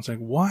ask him. It's like,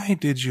 why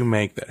did you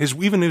make that?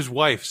 Even his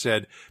wife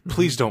said,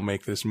 please don't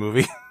make this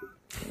movie.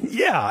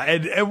 Yeah,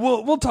 and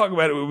we'll talk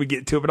about it when we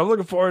get to it, but I'm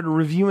looking forward to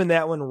reviewing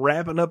that one,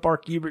 wrapping up our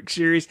Kubrick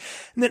series.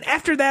 And then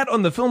after that,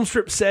 on the Film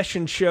Strip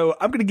Session show,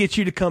 I'm going to get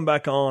you to come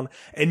back on,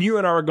 and you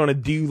and I are going to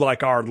do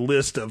like our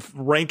list of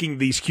ranking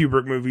these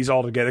Kubrick movies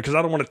all together, because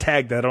I don't want to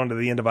tag that onto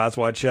the end of Eyes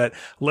Wide Shut.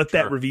 Let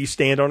that review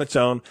stand on its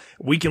own.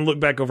 We can look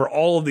back over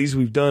all of these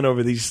we've done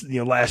over these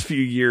last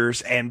few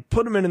years and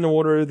put them in an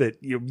order that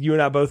you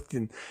and I both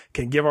can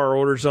give our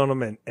orders on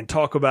them and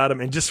talk about them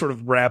and just sort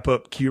of wrap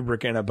up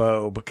Kubrick in a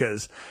bow,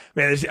 because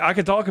man, I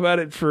could talk about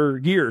it for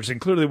years,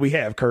 and clearly we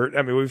have, Kurt.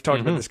 I mean, we've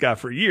talked about this guy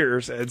for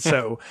years, and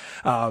so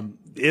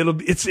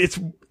it's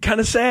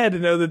kind of sad to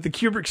know that the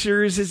Kubrick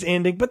series is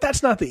ending, but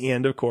that's not the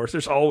end, of course.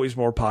 There's always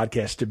more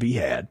podcasts to be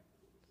had.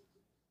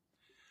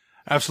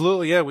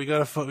 Absolutely, yeah. We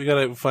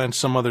gotta find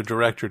some other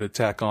director to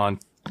tack on.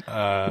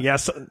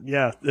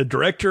 The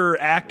director,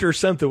 actor,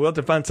 something. We'll have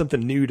to find something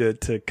new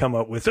to come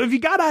up with. So if you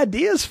got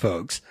ideas,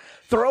 folks,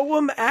 throw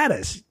them at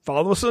us.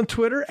 Follow us on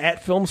Twitter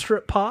at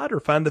FilmStripPod, or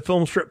find the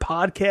Filmstrip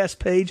Podcast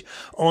page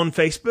on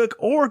Facebook,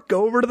 or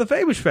go over to the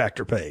Fabish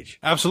Factor page.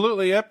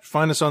 Absolutely, yep.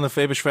 Find us on the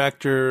Fabish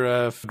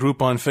Factor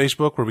group on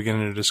Facebook, where we get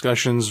into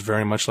discussions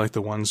very much like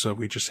the ones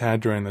we just had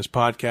during this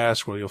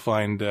podcast, where you'll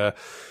find the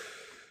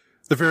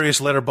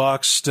various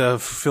letterboxed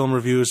film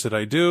reviews that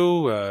I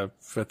do.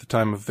 At the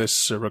time of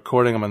this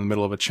recording, I'm in the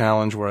middle of a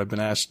challenge where I've been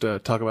asked to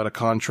talk about a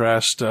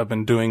contrast. I've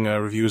been doing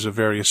reviews of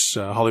various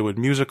Hollywood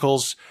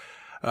musicals.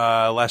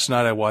 Last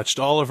night I watched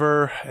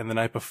Oliver, and the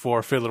night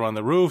before Fiddler on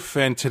the Roof,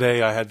 and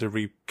today I had to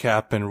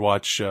recap and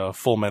watch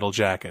Full Metal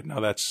Jacket. Now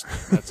that's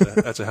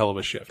a hell of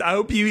a shift. I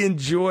hope you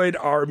enjoyed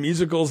our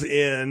musicals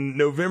in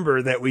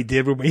November that we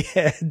did when we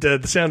had The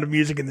Sound of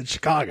Music in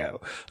Chicago.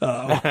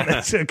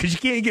 Because you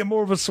can't get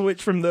more of a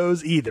switch from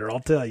those either, I'll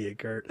tell you,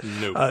 Kurt.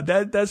 No.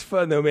 That's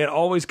fun though, man.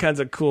 Always kinds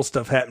of cool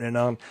stuff happening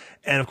on.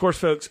 And of course,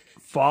 folks,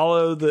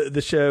 follow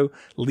the show.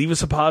 Leave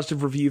us a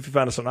positive review if you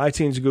find us on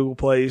iTunes, Google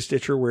Play,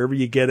 Stitcher, wherever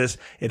you get us.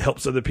 It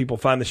helps other people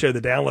find the show.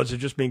 The downloads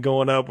have just been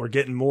going up. We're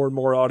getting more and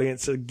more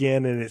audience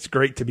again, and it's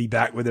great to be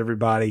back with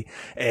everybody,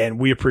 and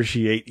we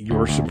appreciate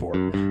your support.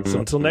 So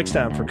until next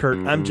time, for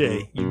Kurt, I'm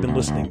Jay. You've been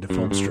listening to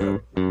Film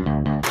Strip.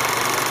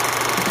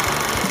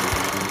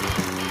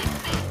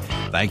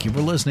 Thank you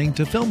for listening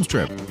to Film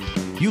Strip.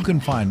 You can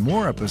find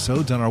more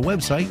episodes on our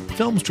website,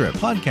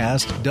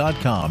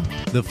 filmstrippodcast.com.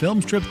 The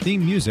Film Strip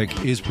theme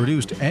music is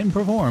produced and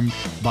performed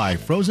by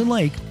Frozen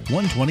Lake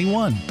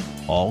 121.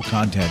 All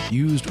content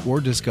used or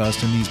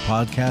discussed in these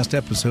podcast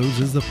episodes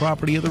is the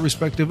property of the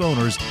respective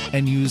owners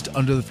and used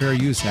under the Fair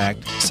Use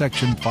Act,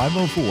 Section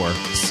 504,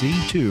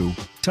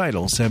 C2,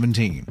 Title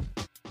 17.